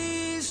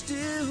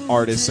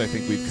artists I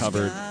think we've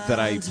covered that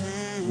I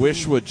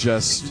wish would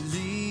just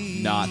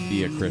not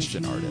be a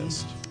Christian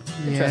artist.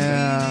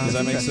 Yeah. Does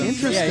that make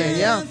sense? Interesting,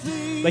 yeah.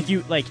 Like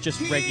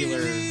just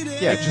regular.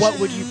 Yeah, Like, just- what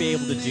would you be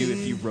able to do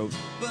if you wrote?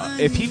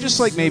 If he just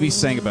like maybe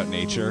sang about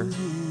nature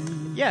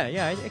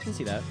Yeah, I can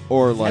see that.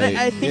 or like And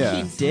I think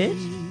yeah. he did,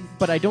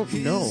 but I don't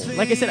know.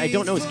 Like I said, I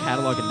don't know his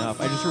catalog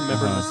enough. I just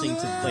remember listening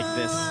to like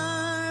this,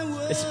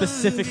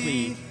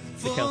 specifically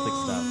the Celtic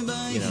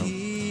stuff. You know.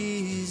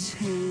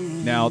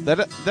 Now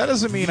that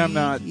doesn't mean I'm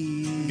not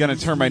gonna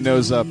turn my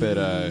nose up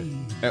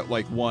at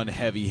like one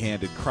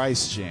heavy-handed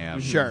Christ jam.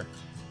 Sure.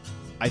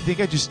 I think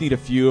I just need a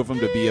few of them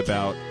to be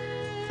about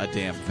a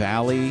damn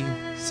valley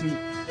Some,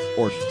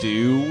 or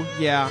dew.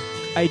 yeah.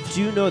 I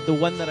do know the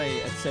one that I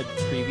had said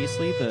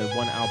previously, the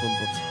one album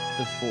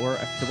before,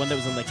 the one that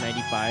was in like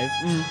 '95.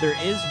 There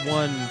is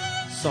one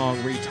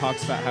song where he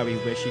talks about how he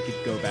wished he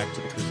could go back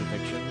to the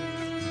crucifixion.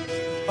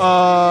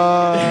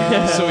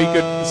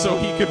 So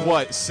he could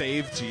what?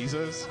 Save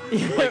Jesus?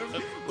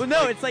 Well,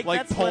 no, it's like like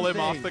that's pull one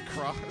him off thing. the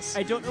cross.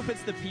 I don't know if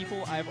it's the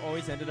people I've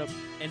always ended up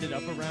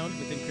around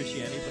within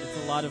Christianity, but it's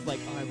a lot of like,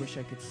 oh, I wish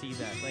I could see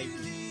that. Like,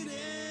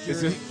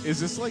 Is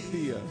this like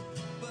the?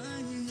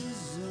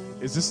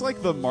 Is this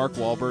like the Mark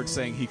Wahlberg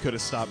saying he could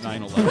have stopped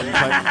 9/11?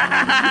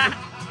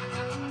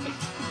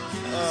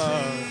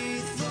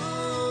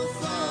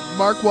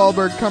 Mark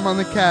Wahlberg, come on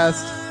the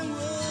cast.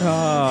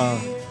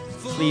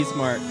 Please,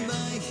 Mark,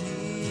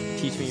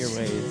 teach me your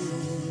ways.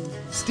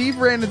 Steve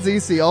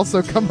Rannazzisi,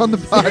 also come on the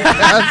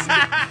podcast.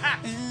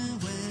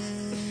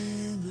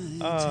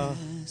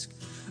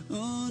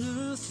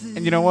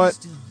 And you know what?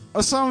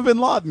 Osama bin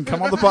Laden,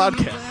 come on the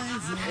podcast.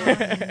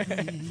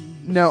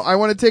 No, I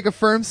want to take a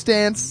firm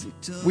stance.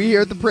 We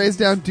here at the Praise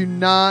Down do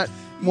not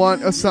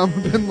want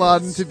Osama bin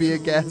Laden to be a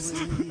guest.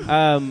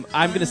 I'm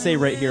going to say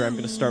right here, I'm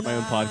going to start my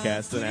own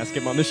podcast and ask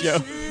him on the show.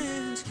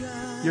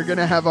 You're going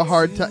to have a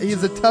hard time.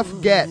 He's a tough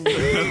get.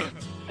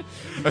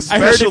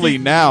 Especially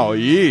now,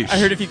 yeesh. I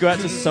heard if you go out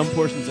to some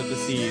portions of the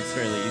sea, it's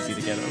fairly easy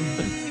to get him.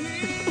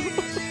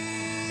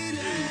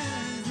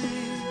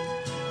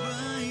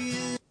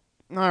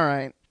 All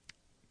right.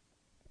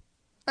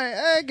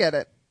 I get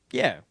it.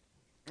 Yeah.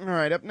 All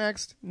right, up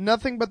next,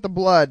 Nothing But the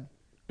Blood.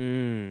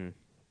 Here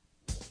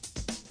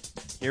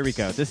we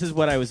go. This is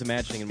what I was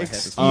imagining in my head.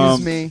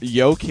 Excuse me.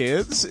 Yo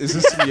Kids? Is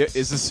this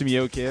is this some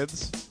Yo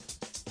Kids?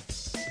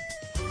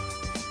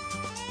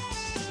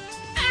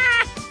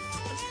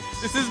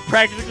 This is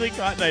practically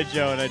Cotton Eye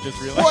Joe, and I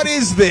just realized. What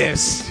is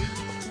this?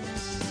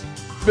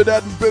 If it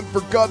hadn't been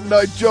for Cotton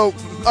Eye Joe,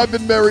 I've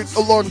been married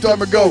a long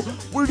time ago.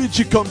 Where did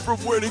you come from?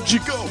 Where did you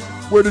go?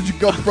 Where did you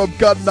come from,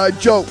 Cotton Eye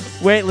Joe?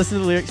 Wait, listen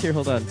to the lyrics here.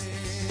 Hold on.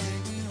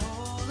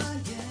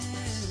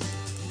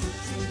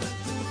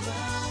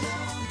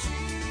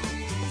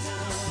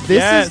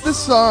 This is the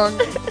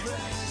song.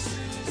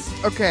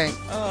 Okay.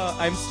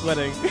 I'm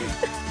sweating.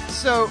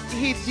 So,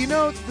 Heath, do you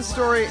know the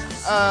story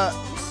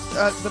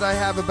that I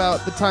have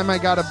about the time I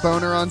got a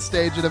boner on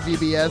stage at a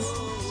VBS?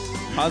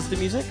 Pause the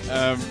music.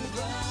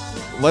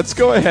 Let's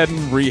go ahead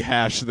and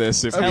rehash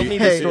this. Tell me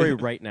the story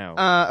right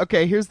now.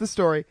 Okay, here's the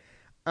story.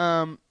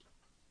 My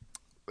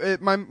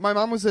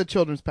mom was a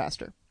children's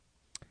pastor.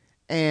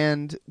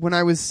 And when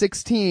I was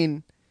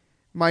 16,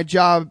 my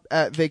job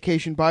at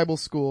Vacation Bible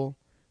School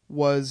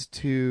was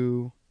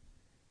to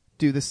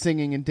do the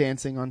singing and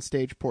dancing on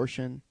stage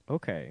portion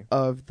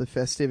of the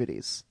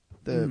festivities,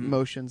 the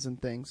motions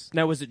and things.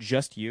 Now, was it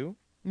just you?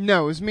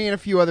 No, it was me and a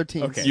few other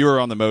teams. Okay. You were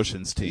on the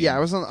motions team. Yeah, I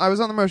was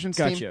on the motions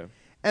team. Gotcha.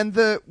 And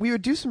we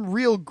would do some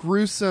real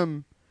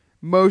gruesome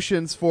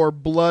motions for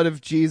Blood of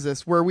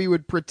Jesus, where we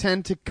would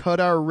pretend to cut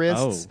our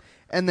wrists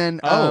and then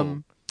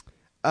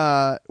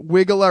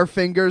wiggle our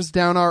fingers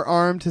down our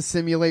arm to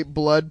simulate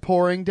blood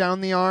pouring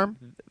down the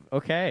arm.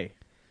 Okay.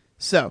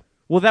 So.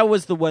 Well, that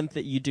was the one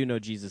that you do know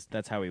Jesus.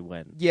 That's how he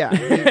went. Yeah.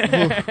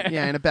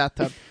 Yeah, in a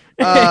bathtub.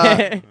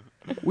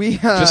 We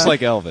just like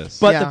Elvis.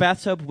 But the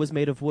bathtub was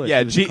made of wood.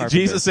 Yeah,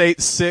 Jesus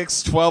ate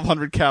 6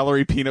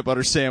 1,200-calorie peanut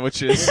butter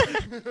sandwiches.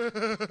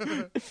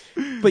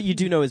 But you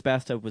do know his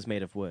bathtub was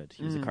made of wood.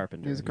 He was a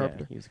carpenter. He was a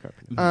carpenter. Yeah, he was a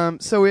carpenter.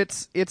 So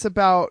it's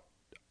about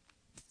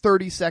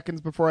 30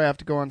 seconds before I have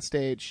to go on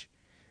stage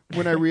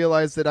when I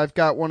realize that I've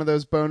got one of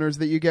those boners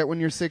that you get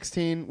when you're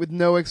 16 with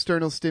no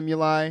external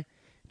stimuli.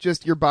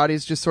 Just your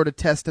body's just sort of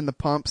testing the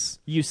pumps.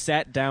 You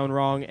sat down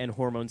wrong and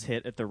hormones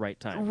hit at the right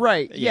time.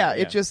 Right. Yeah.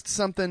 It just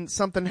something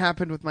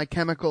happened with my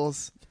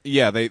chemicals.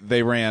 Yeah,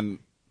 they ran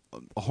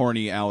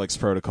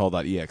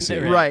hornyalexprotocol.exe.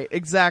 Right.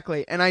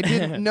 Exactly. And I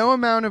didn't. No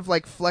amount of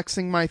like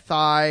flexing my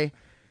thigh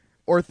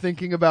or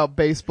thinking about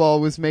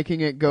baseball was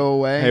making it go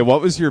away. Hey, what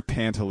was your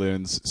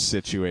pantaloons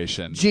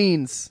situation?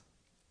 Jeans.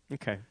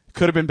 Okay.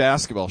 Could have been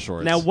basketball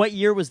shorts. Now, what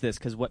year was this?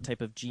 Because what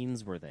type of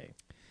jeans were they?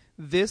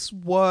 This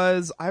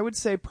was, I would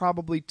say,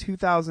 probably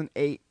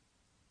 2008.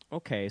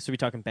 Okay, so we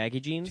talking baggy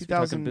jeans?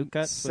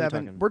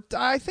 2007.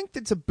 I think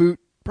it's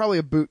probably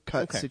a boot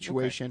cut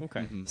situation. Okay.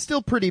 Mm-hmm.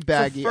 Still pretty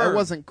baggy. So I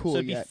wasn't cool so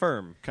it'd yet. be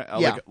firm.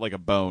 Like a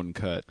bone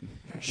cut.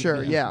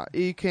 Sure, yeah.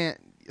 You can't.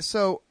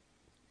 So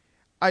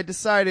I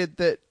decided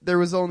that there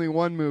was only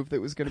one move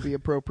that was going to be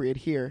appropriate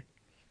here.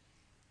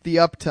 The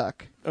up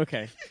tuck.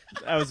 Okay.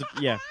 That was,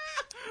 yeah.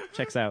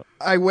 Checks out.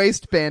 I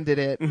waistbanded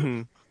it.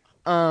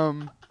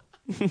 Mm-hmm.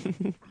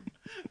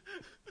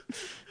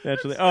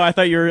 Naturally. Oh, I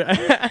thought you were.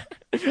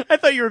 I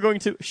thought you were going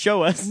to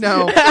show us.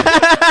 No,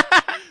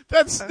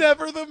 That's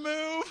never the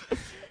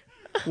move.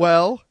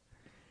 well,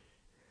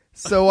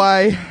 so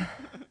I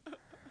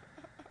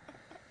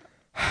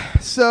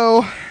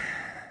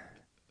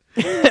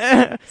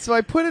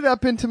put it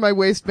up into my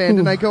waistband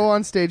and I go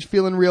on stage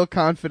feeling real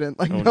confident,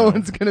 like no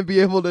one's gonna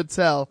be able to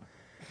tell.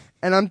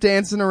 And I'm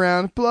dancing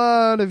around,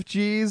 blood of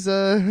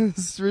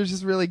Jesus. We're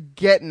just really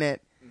getting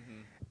it.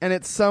 And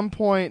at some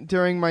point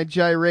during my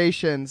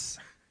gyrations,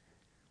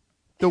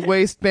 the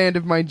waistband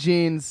of my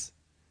jeans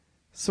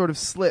sort of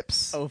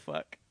slips. Oh,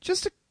 fuck.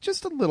 Just a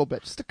little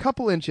bit, just a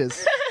couple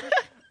inches.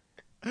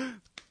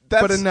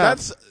 but enough.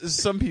 That's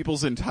some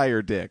people's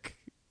entire dick.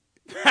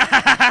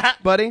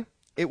 Buddy,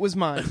 it was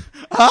mine.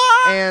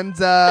 And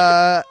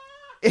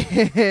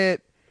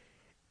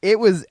it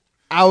was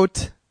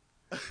out.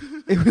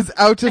 It was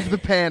out of the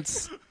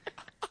pants.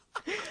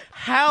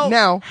 How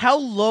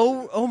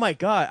low? Oh my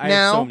god! I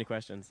have so many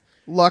questions.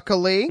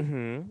 Luckily,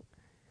 Mm-hmm.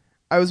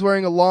 I was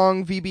wearing a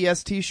long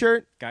VBS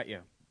T-shirt. Got you.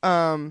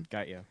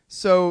 Got you.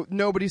 So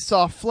nobody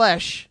saw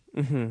flesh,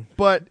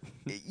 but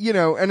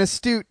an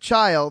astute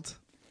child,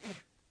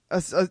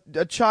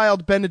 a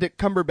child Benedict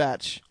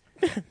Cumberbatch,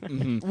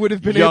 would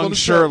have been able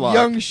to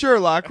young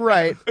Sherlock,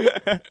 right?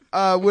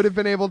 Would have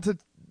been able to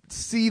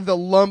see the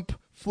lump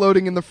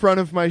floating in the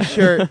front of my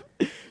shirt,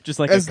 just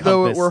like as a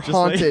though compass, it were just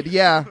haunted.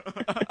 Yeah,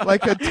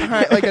 like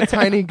a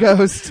tiny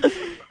ghost,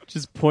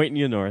 just pointing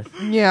you north.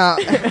 Yeah,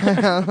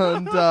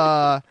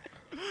 and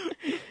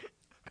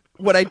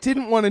what I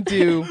didn't want to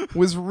do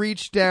was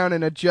reach down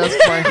and adjust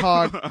my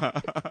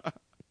hog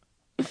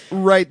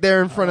right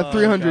there in front of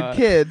 300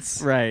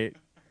 kids. Right.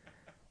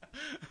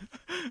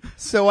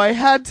 So I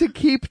had to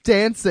keep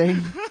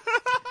dancing.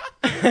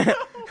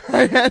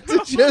 I had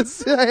to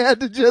just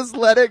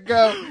let it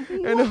go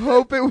and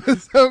hope it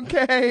was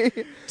okay.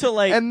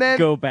 And then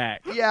go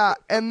back. Yeah,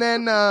 and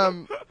then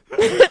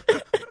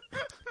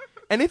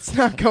and it's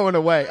not going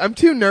away. I'm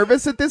too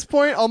nervous at this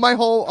point. All my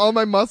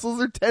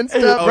muscles are tensed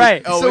up.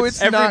 Right. So it's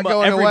not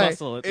going away.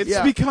 Muscle, it's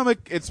become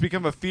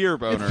a fear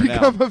boner. It's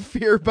become a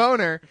fear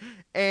boner.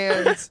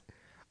 And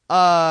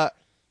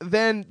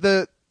then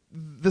the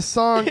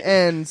song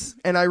ends,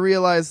 and I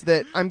realize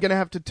that I'm gonna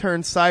have to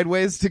turn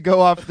sideways to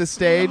go off the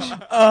stage.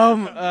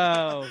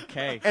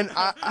 Okay. And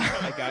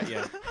I got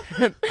you.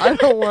 And I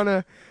don't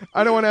wanna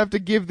have to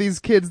give these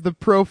kids the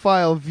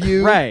profile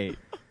view. Right.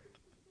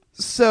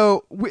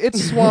 So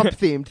it's swamp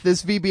themed.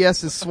 This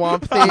VBS is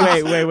swamp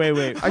themed.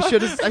 Wait. I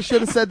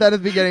should have said that at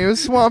the beginning. It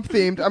was swamp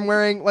themed. I'm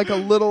wearing like a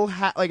little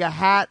hat, like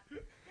an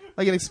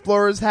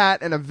explorer's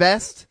hat and a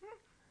vest.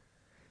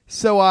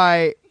 So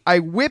I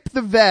whip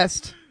the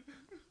vest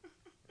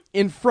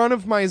in front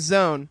of my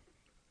zone.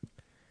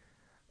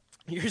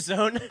 Your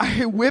zone?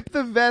 I whip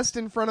the vest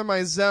in front of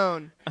my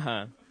zone.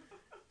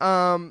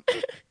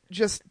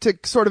 Just to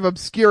sort of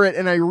obscure it,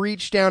 and I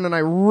reach down and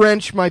I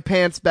wrench my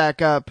pants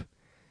back up.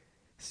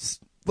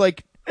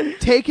 Like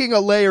taking a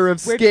layer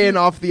of skin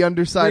off the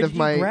underside of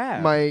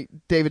my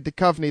David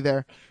Duchovny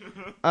there.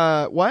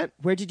 What?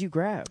 Where did you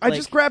grab? I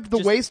just grabbed the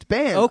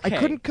waistband. Okay. I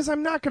couldn't because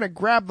I'm not going to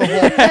grab the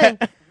whole thing.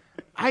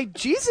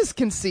 Jesus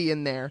can see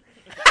in there.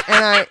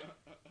 And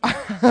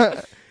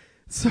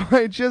so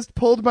I just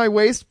pulled my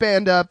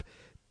waistband up,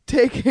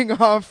 taking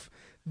off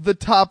the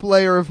top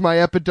layer of my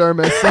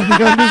epidermis on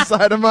the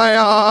underside of my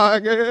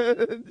hog.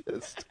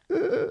 Just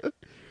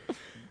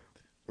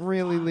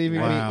really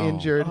leaving me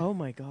injured. Oh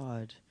my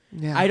god.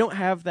 Yeah. I don't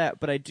have that,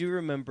 but I do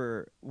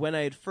remember when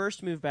I had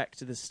first moved back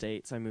to the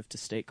States, I moved to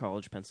State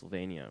College,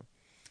 Pennsylvania.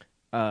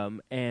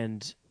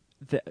 And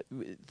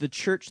the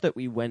church that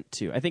we went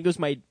to, I think it was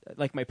my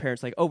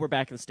parents like, oh, we're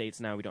back in the States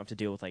now, we don't have to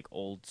deal with like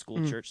old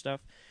school church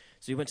stuff.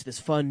 So we went to this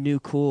fun,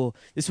 new, cool,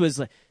 this is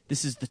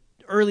the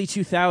early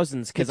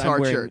 2000s because I'm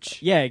wearing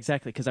church. Yeah,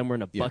 exactly, because I'm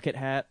wearing a bucket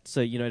hat.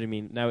 So you know what I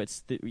mean? Now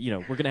it's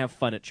we're going to have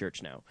fun at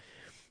church now.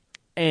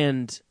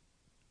 And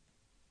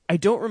I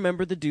don't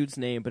remember the dude's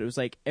name, but it was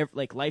like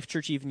Life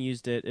Church even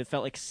used it. It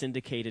felt like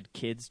syndicated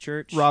kids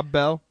church. Rob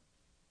Bell?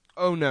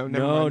 Oh no,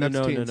 never mind.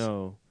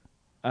 No.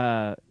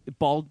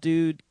 Bald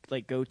dude,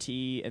 like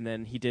goatee, and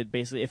then he did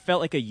basically. It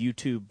felt like a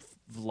YouTube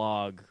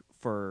vlog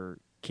for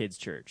kids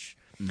church.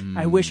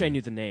 I wish I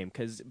knew the name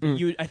because I think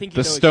you the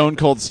know Stone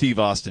Cold Steve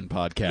Austin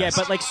podcast. Yeah,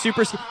 but like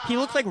super. He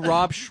looked like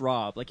Rob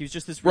Schraub. Like he was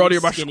just this really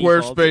skinny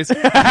Squarespace.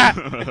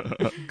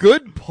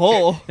 Good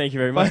pull. Thank you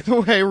very By much. the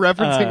way,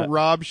 referencing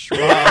Rob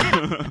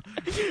Schraub.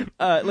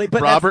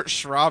 Robert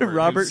Schraub.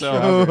 Robert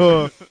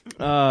Schraub.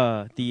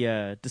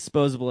 The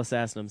disposable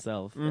assassin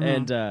himself.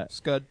 And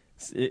Scud.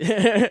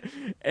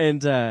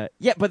 And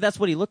but that's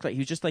what he looked like. He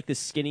was just like this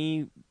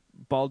skinny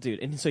bald dude,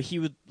 and so he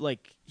was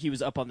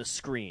up on the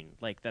screen,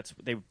 like that's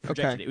they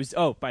projected it. It was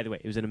by the way,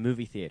 it was in a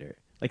movie theater.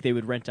 Like they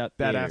would rent out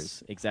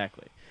theaters.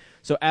 Exactly.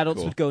 So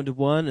adults would go into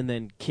one, and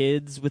then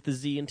kids with the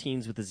Z and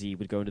teens with the Z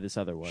would go into this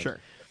other one. Sure.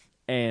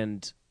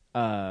 And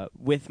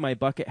with my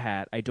bucket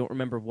hat, I don't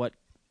remember what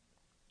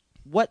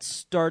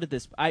started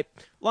this.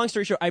 Long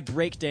story short, I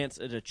break dance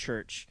at a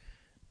church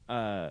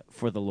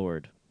for the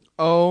Lord.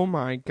 Oh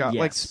my god! Yes.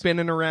 Like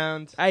spinning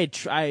around.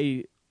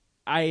 I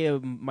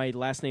my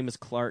last name is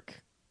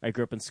Clark. I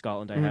grew up in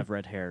Scotland. I have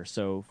red hair.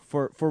 So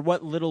for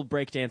what little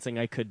breakdancing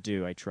I could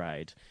do, I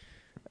tried.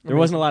 There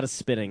wasn't a lot of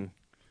spitting.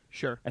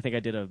 Sure. I think I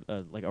did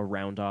a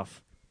round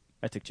off.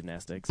 I took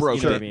gymnastics.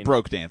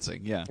 Broke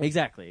dancing. Yeah.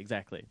 Exactly.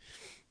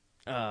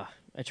 I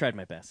tried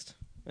my best,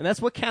 and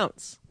that's what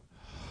counts.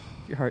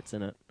 Your heart's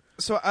in it.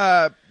 So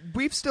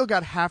we've still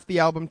got half the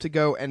album to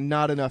go and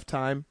not enough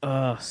time.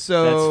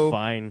 So that's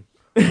fine.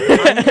 I'm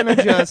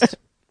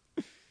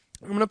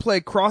gonna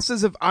play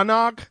Crosses of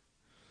Anog,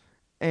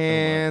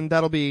 and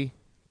that'll be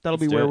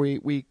where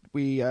we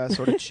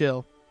sort of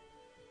chill.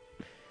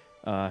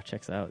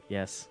 Checks out.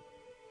 Yes.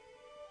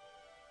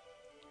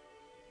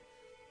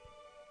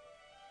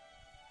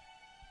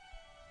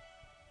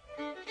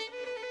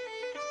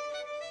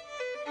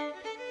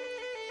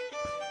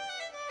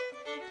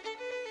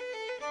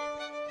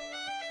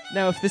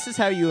 Now, if this is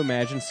how you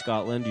imagine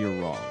Scotland,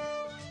 you're wrong.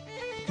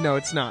 No,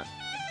 it's not.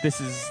 This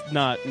is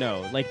not,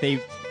 no. Like,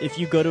 if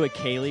you go to a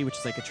Ceilidh, which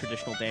is like a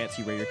traditional dance,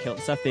 you wear your kilt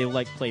and stuff, they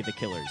like play the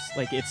Killers.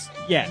 Like, it's,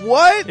 yeah.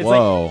 What? It's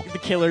Whoa. like the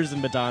Killers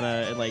and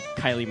Madonna and like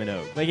Kylie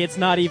Minogue. Like, it's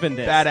not even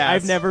this. Badass.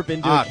 I've never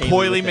been to a Ceilidh.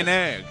 Kylie with this.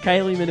 Minogue.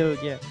 Kylie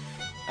Minogue,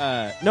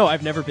 yeah. No,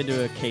 I've never been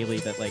to a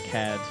Ceilidh that like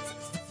had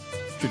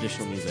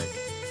traditional music.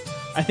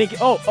 I think,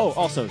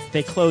 also,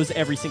 they close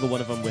every single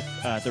one of them with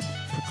the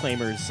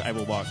Proclaimers, I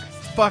Will Walk.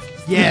 Fuck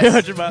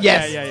yes.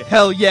 Yes. Yeah.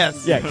 Hell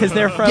yes. Yeah, because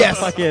they're from Yes.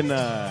 fucking,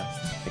 I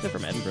think they're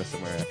from Edinburgh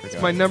somewhere, I forgot.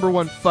 It's my number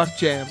one fuck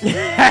jam.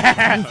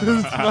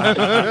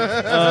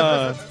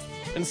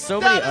 And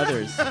so many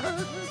others.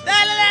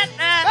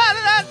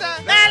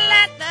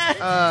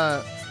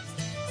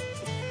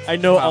 I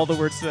know all the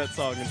words to that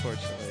song,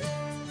 unfortunately.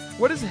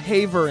 What is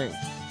havering?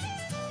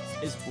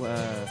 Is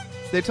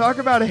They talk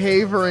about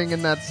havering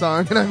in that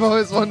song, and I've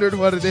always wondered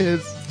what it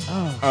is.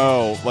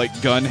 Oh, like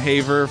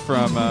Gunhaver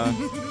from.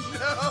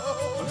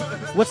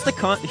 what's the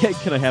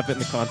Can I have it in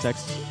the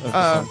context of the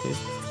song, please?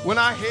 When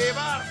I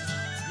haver,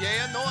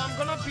 yeah, no, I'm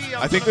gonna be.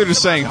 I think they're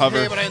just saying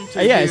hover.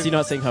 Yeah, is he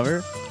not saying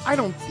hover? I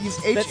don't. He's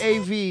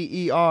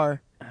Haver.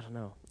 I don't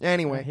know.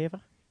 Anyway,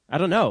 Haver? I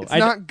don't know. it's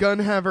not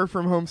Gunhaver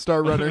from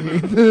Homestar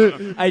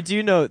Runner. I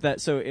do know that.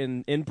 So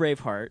in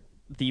Braveheart,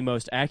 the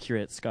most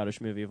accurate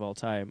Scottish movie of all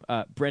time,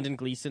 Brendan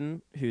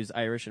Gleeson, who's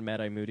Irish and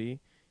Mad-Eye Moody,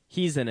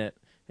 he's in it,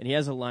 and he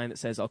has a line that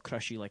says, "I'll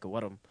crush you like a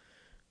worm."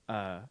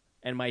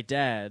 And my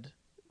dad,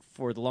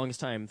 for the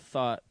longest time,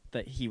 thought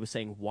that he was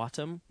saying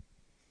 "wattum,"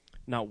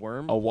 not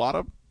worm. A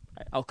Wadham?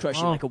 I'll crush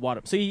you like a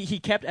wattum. So he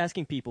kept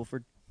asking people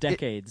for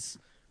decades,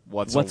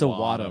 What's a Wadham?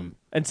 wattum?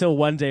 Until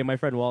one day, my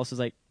friend Wallace was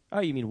like, "Oh,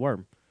 you mean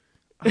worm?"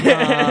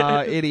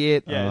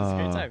 Idiot. Yeah, it's a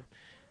great time.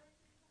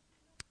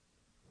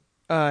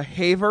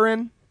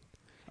 Haverin.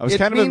 I was It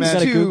kind of means Is that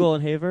a imagining. Google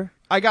and Haver?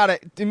 I got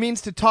it. It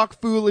means to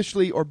talk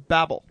foolishly or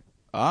babble.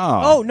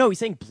 Oh, no, he's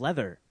saying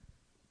blether.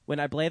 When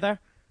I blether?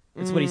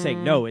 That's what he's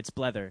saying. No, it's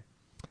blether.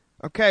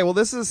 Okay, well,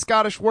 this is a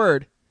Scottish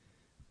word.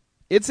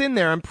 It's in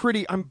there. I'm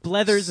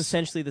Blether is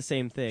essentially the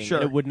same thing. Sure.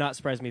 And it would not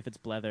surprise me if it's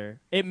blether.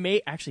 It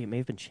may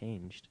have been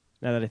changed,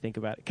 now that I think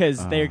about it.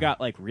 Because they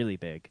got, like, really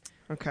big.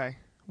 Okay.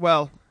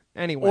 Well,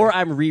 anyway. Or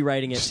I'm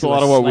rewriting it Just to a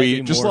lot of what slightly we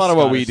more do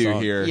Scottish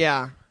song. here.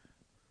 Yeah.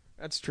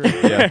 That's true.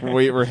 Yeah,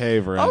 we're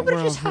havering. Oh,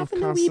 but just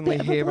having a wee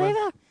bit of a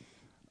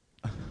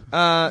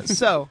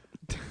blether.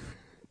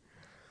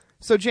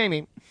 So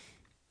Jamie,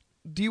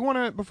 do you want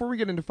to, before we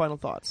get into final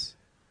thoughts,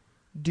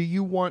 do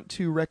you want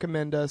to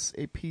recommend us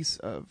a piece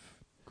of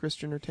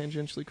Christian or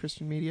tangentially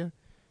Christian media?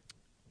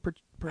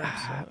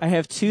 Perhaps. I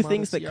have two Modest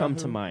things that come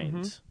to Yahoo.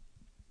 mind.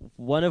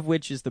 One of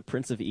which is The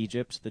Prince of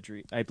Egypt.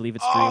 I believe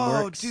it's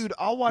Oh, DreamWorks. dude,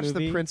 I'll watch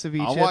movie. The Prince of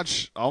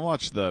Egypt. I'll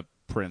watch the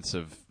Prince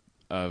of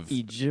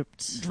Egypt.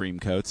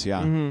 Dreamcoats.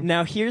 Yeah,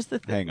 Now here's the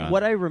thing. Hang on.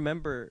 What I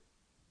remember,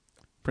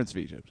 Prince of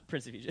Egypt.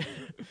 Prince of Egypt.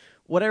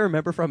 What I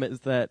remember from it is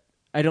that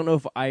I don't know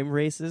if I'm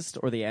racist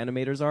or the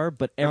animators are,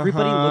 but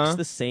everybody looks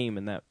the same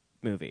in that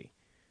movie.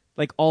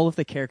 Like all of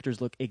the characters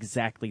look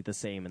exactly the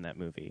same in that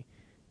movie,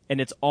 and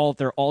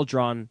they're all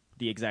drawn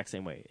the exact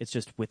same way. It's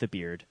just with a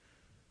beard.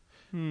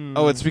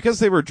 Oh, it's because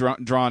they were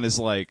drawn as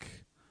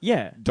like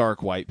Yeah,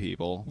 dark white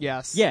people.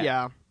 Yes. Yeah.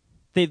 Yeah.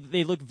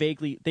 they look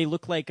vaguely. They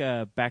look like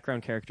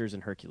background characters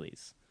in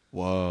Hercules.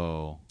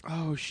 Whoa.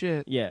 Oh,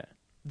 shit. Yeah,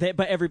 but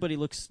everybody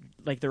looks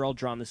like they're all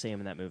drawn the same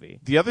in that movie.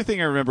 The other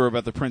thing I remember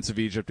about the Prince of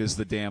Egypt is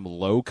the damn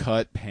low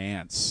cut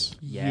pants.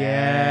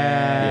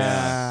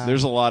 Yeah.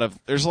 There's a lot of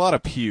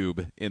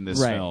pube in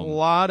this Right. A film.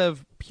 lot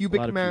of pubic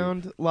Lot of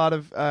mound, a lot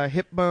of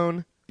hip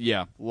bone.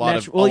 Yeah, a lot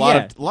of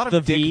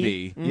the dick V.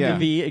 V. The Yeah.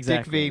 V,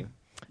 exactly. Dick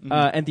V.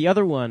 And the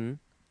other one,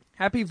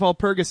 Happy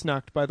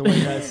Walpurgisnacht, by the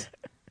way, guys.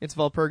 It's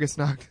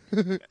Walpurgisnacht.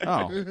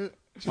 Oh.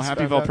 Well,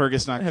 happy found out.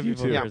 Valpurgisnacht to you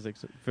too. Yeah.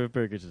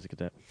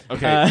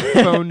 Okay.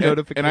 Phone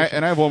notification.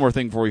 And I have one more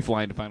thing before we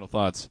fly into final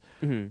thoughts.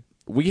 Mm-hmm.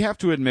 We have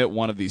to admit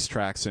one of these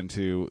tracks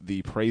into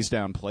the Praise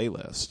Down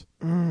playlist.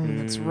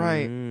 That's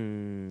right.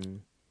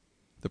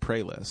 The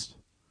playlist.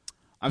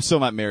 I'm still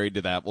not married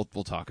to that. We'll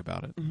talk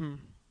about it.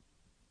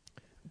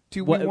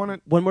 Do we want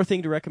to? One more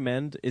thing to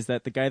recommend is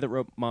that the guy that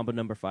wrote Mambo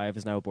No. 5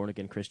 is now a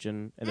born-again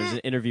Christian, and there's an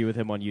interview with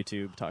him on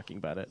YouTube talking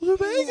about it.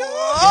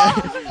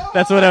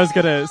 That's what I was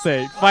going to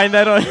say. Find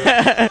that on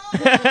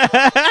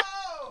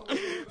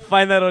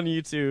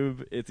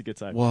YouTube. It's a good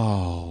time.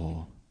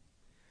 Whoa.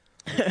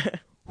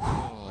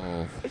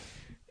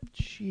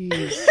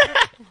 Jeez.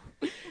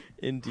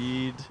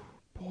 Indeed.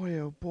 Boy,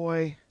 oh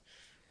boy.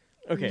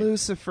 Okay.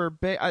 Lucifer.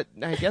 I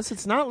guess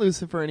it's not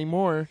Lucifer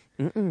anymore.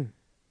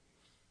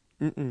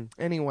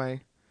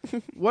 Anyway,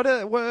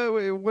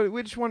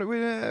 which one of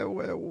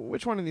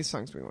these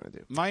songs do we want to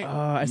do?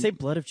 I say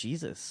Blood of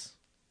Jesus.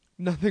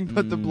 Nothing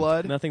but the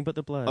blood. Nothing but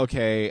the blood.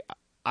 Okay.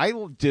 I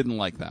didn't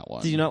like that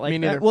one. Did you not like Me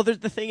that? neither. Well, the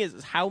thing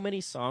is, how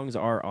many songs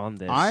are on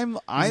this?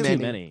 Too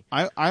many.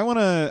 I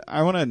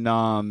wanna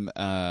nom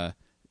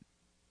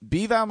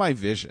Be Thou My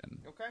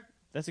Vision. Okay.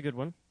 That's a good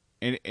one.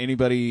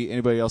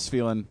 Anybody else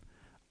feeling?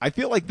 I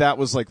feel like that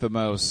was like the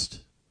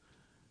most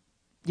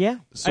Yeah.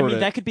 I Sorta- mean,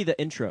 that could be the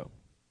intro.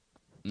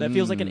 That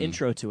feels like an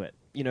intro to it.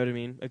 You know what I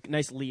mean? A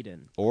nice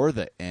lead-in. Or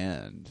the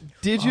end.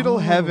 Digital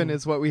Heaven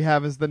is what we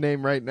have as the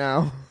name right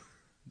now.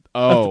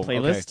 Oh, Of the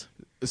playlist?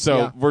 Okay. So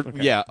Yeah. we're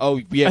Okay. I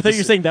thought you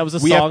were saying that was a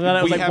song on it.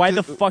 I was like, why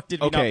the fuck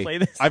did we not play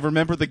this? I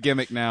remember the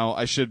gimmick now.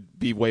 I should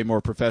be way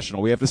more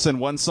professional. We have to send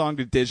one song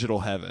to Digital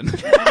Heaven.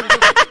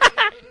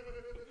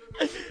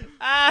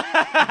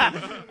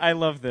 I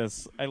love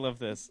this.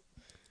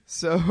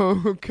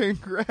 So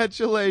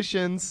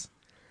congratulations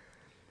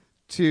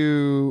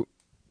to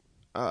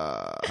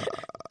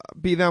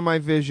Be Thou My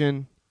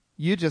Vision.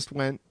 You just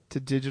went to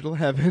Digital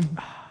Heaven.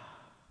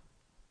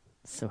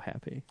 So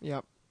happy.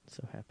 Yep.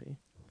 So happy.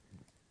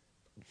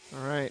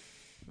 All right.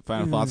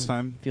 Final thoughts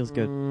time. Feels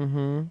good.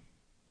 Mm-hmm.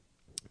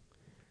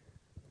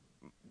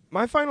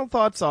 My final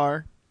thoughts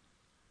are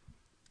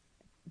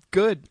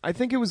good. I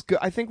think it was good.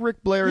 I think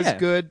Ric Blair is Yeah.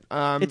 good.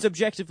 It's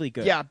objectively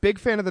good. Yeah, big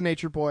fan of the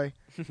Nature Boy.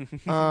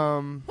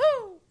 Woo!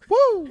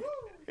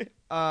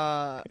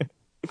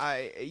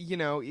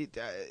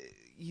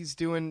 He's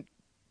doing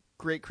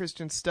great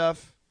Christian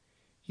stuff.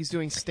 He's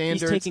doing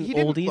standards. He's taking He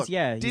didn't- oldies. look,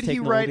 Yeah. he's Did he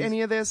taking write oldies.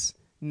 any of this?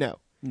 No.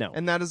 No.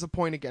 And that is a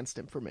point against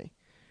him for me.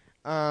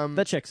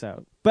 That checks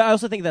out. But I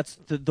also think that's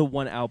the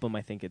one album.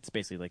 I think it's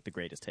basically like the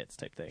greatest hits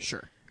type thing.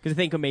 Sure. Because I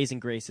think Amazing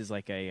Grace is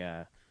like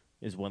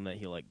is one that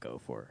he'll like go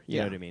for. You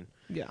know what I mean?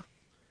 Yeah.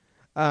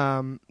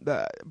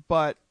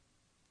 But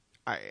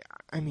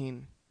I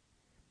mean,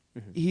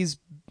 he's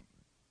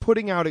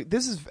putting out.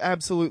 This is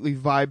absolutely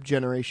vibe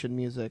generation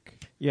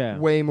music. Yeah.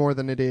 Way more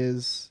than it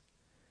is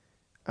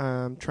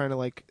trying to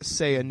like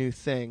say a new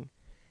thing,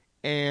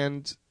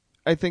 and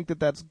I think that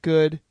that's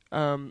good.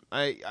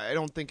 I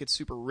don't think it's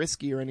super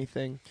risky or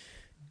anything,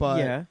 but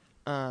yeah.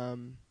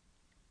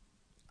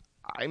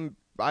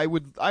 I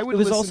would It was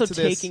listen also to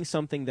this. taking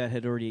something that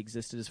had already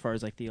existed as far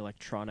as like the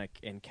electronic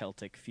and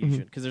Celtic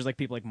fusion. Because there's like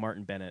people like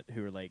Martin Bennett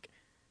who are like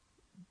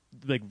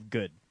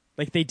good.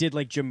 Like they did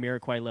like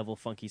Jamiroquai level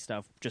funky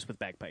stuff just with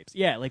bagpipes.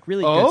 Yeah, like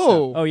really good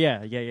stuff. Oh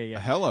yeah.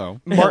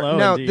 Hello. Hello,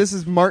 Now indeed. this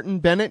is Martin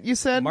Bennett. You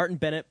said Martin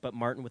Bennett, but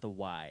Martin with a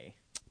Y.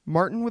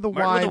 Martin with a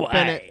Martin Y. with a Y.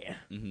 Bennett.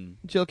 Mm-hmm.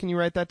 Jill, can you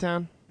write that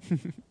down?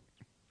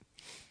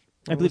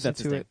 I believe listen that's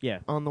his to name. it Yeah.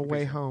 On the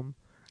way home.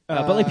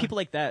 But like people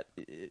like that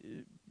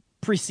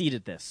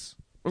preceded this.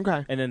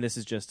 Okay. And then this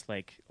is just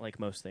like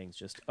most things,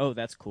 just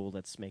that's cool.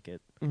 Let's make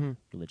it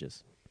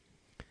religious.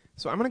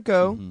 So I'm gonna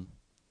go. Mm-hmm.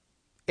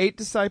 8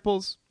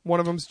 disciples. One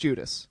of them's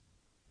Judas.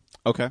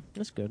 Okay.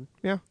 That's good.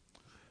 Yeah.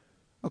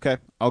 Okay.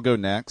 I'll go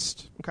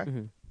next. Okay.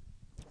 Mm-hmm.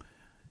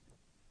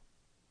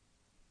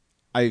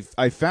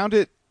 I found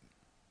it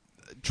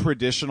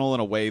traditional in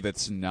a way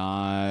that's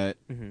not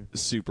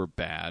super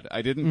bad.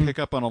 I didn't pick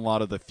up on a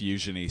lot of the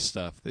fusiony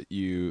stuff that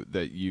you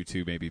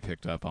two maybe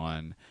picked up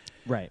on.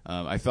 Right.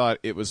 I thought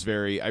it was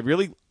very.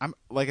 I'm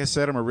like I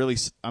said.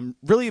 I'm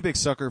really a big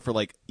sucker for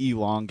like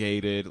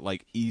elongated,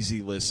 like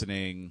easy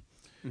listening,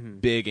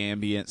 big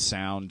ambient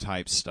sound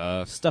type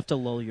stuff. Stuff to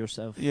lull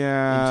yourself.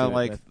 Yeah,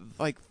 into it,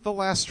 like the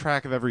last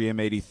track of every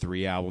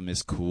M83 album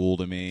is cool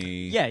to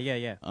me. Yeah.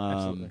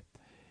 Absolutely.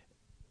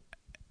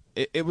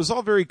 It was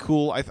all very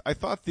cool. I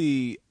thought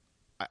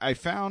I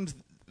found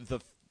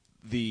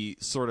the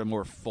sort of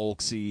more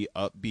folksy,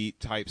 upbeat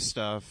type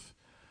stuff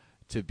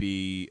to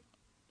be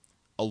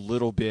a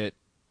little bit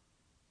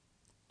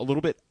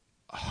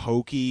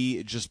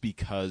hokey, just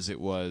because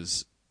it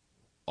was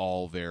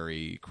all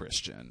very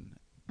Christian.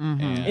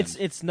 And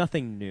It's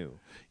nothing new.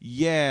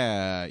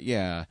 yeah.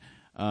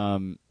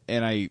 And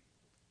I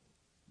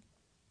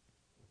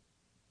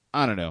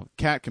don't know.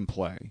 Cat can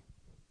play.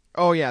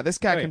 Oh yeah, this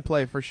cat Oh, yeah. can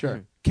play for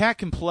sure. Cat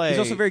can play. He's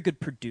also a very good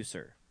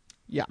producer.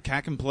 Yeah.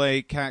 Cat can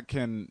play. Cat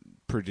can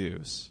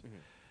produce.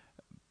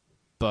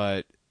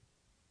 But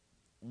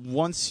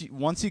once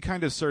he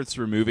kind of starts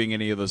removing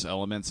any of those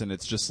elements, and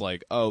it's just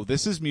like, oh,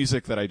 this is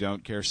music that I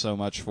don't care so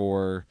much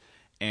for,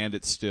 and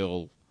it's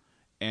still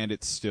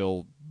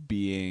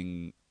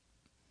being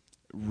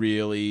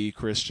really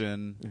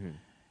Christian.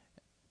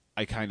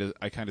 I kind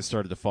of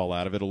started to fall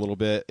out of it a little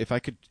bit. If I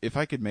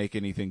could make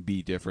anything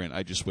be different,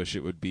 I just wish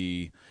it would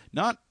be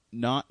not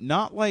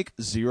like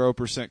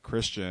 0%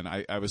 Christian.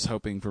 I was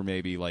hoping for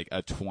maybe like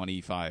a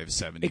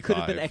 25-75. It could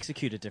have been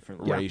executed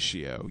differently.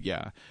 ratio.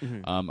 Yeah.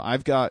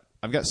 I've got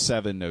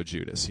 7 no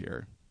Judas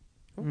here.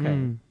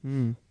 Okay.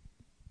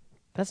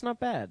 That's not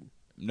bad.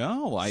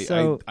 No,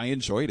 I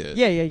enjoyed it.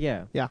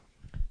 Yeah. Yeah.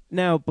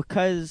 Now,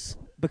 because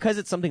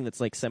it's something that's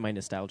like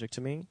semi-nostalgic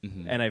to me,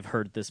 Mhm. and I've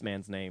heard this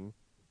man's name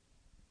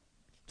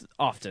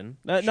often.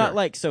 Sure. Not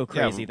like so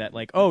crazy Yeah. that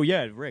like, oh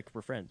yeah, Rick,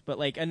 we're friends, but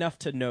like enough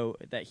to know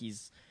that he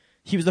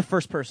was the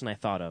first person I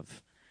thought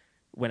of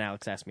when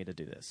Alex asked me to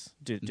do this,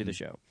 do the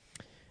show.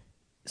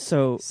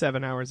 So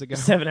 7 hours ago.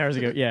 7 hours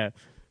ago, yeah.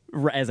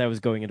 As I was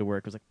going into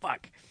work, I was like,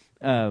 fuck.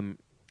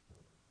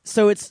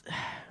 So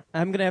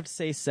I'm gonna have to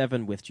say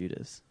 7 with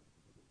Judas.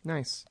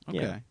 Nice. Okay.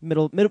 Yeah.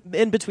 Middle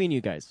in between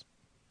you guys.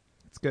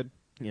 It's good.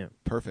 Yeah.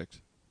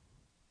 Perfect.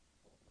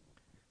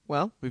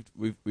 Well,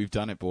 We've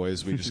done it,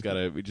 boys. We just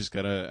gotta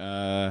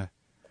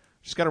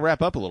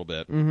wrap up a little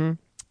bit.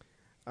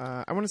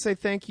 I want to say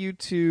thank you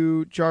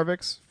to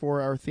Jarvix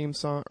for our theme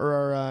song or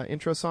our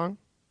intro song,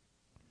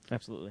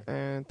 Absolutely.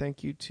 and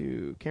thank you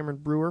to Cameron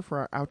Brewer for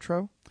our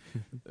outro.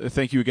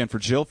 Thank you again for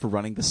Jill for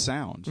running the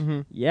sound.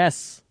 Mm-hmm.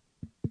 Yes.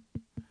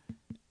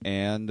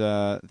 And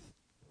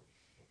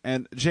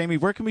Jamie,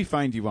 where can we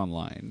find you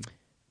online?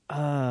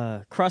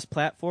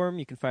 Cross-platform.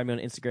 You can find me on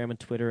Instagram and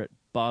Twitter at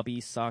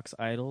Bobby Socks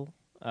Idol.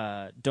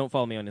 Don't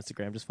follow me on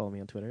Instagram. Just follow me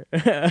on Twitter.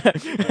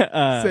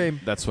 Same.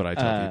 That's what I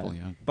tell people.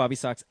 Yeah. Bobby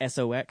Socks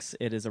SOX.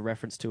 It is a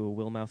reference to a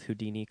Wilmouth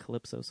Houdini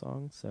Calypso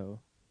song. So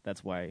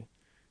that's why.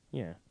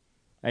 Yeah.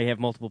 I have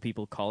multiple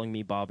people calling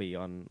me Bobby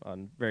on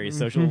various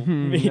social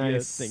media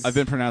Nice. things. I've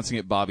been pronouncing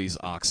it Bobby's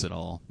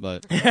Oxidol,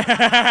 but you can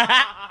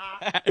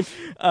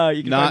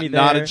find me there.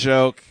 not a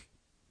joke.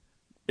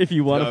 If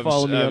you want to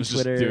follow me I on was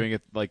Twitter. just doing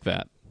it like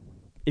that.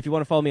 If you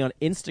want to follow me on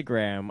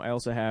Instagram, I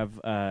also have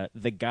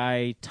the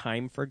guy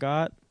Time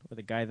Forgot, or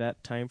the guy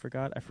that Time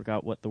Forgot. I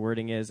forgot what the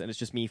wording is, and it's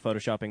just me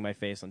photoshopping my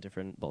face on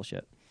different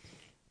bullshit.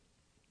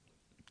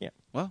 Yeah.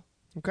 Well,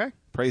 Okay.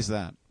 praise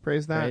that.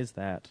 Praise that. Praise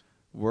that.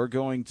 We're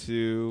going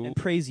to. And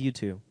praise you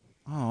too.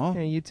 Oh,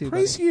 Yeah, you too,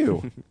 praise buddy.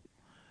 you.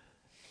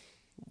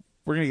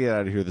 We're going to get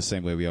out of here the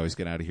same way we always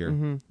get out of here.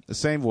 Mm-hmm. The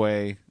same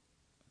way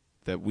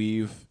that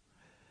we've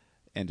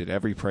ended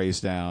every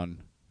praise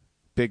down.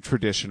 Big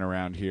tradition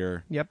around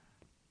here. Yep.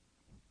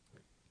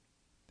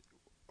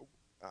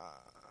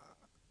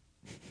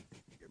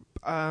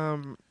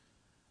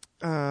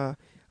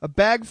 A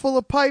bag full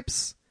of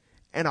pipes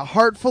and a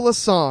heart full of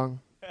song.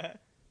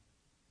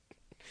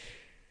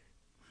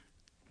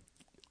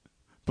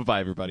 Bye-bye,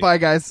 everybody. Bye,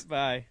 guys.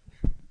 Bye.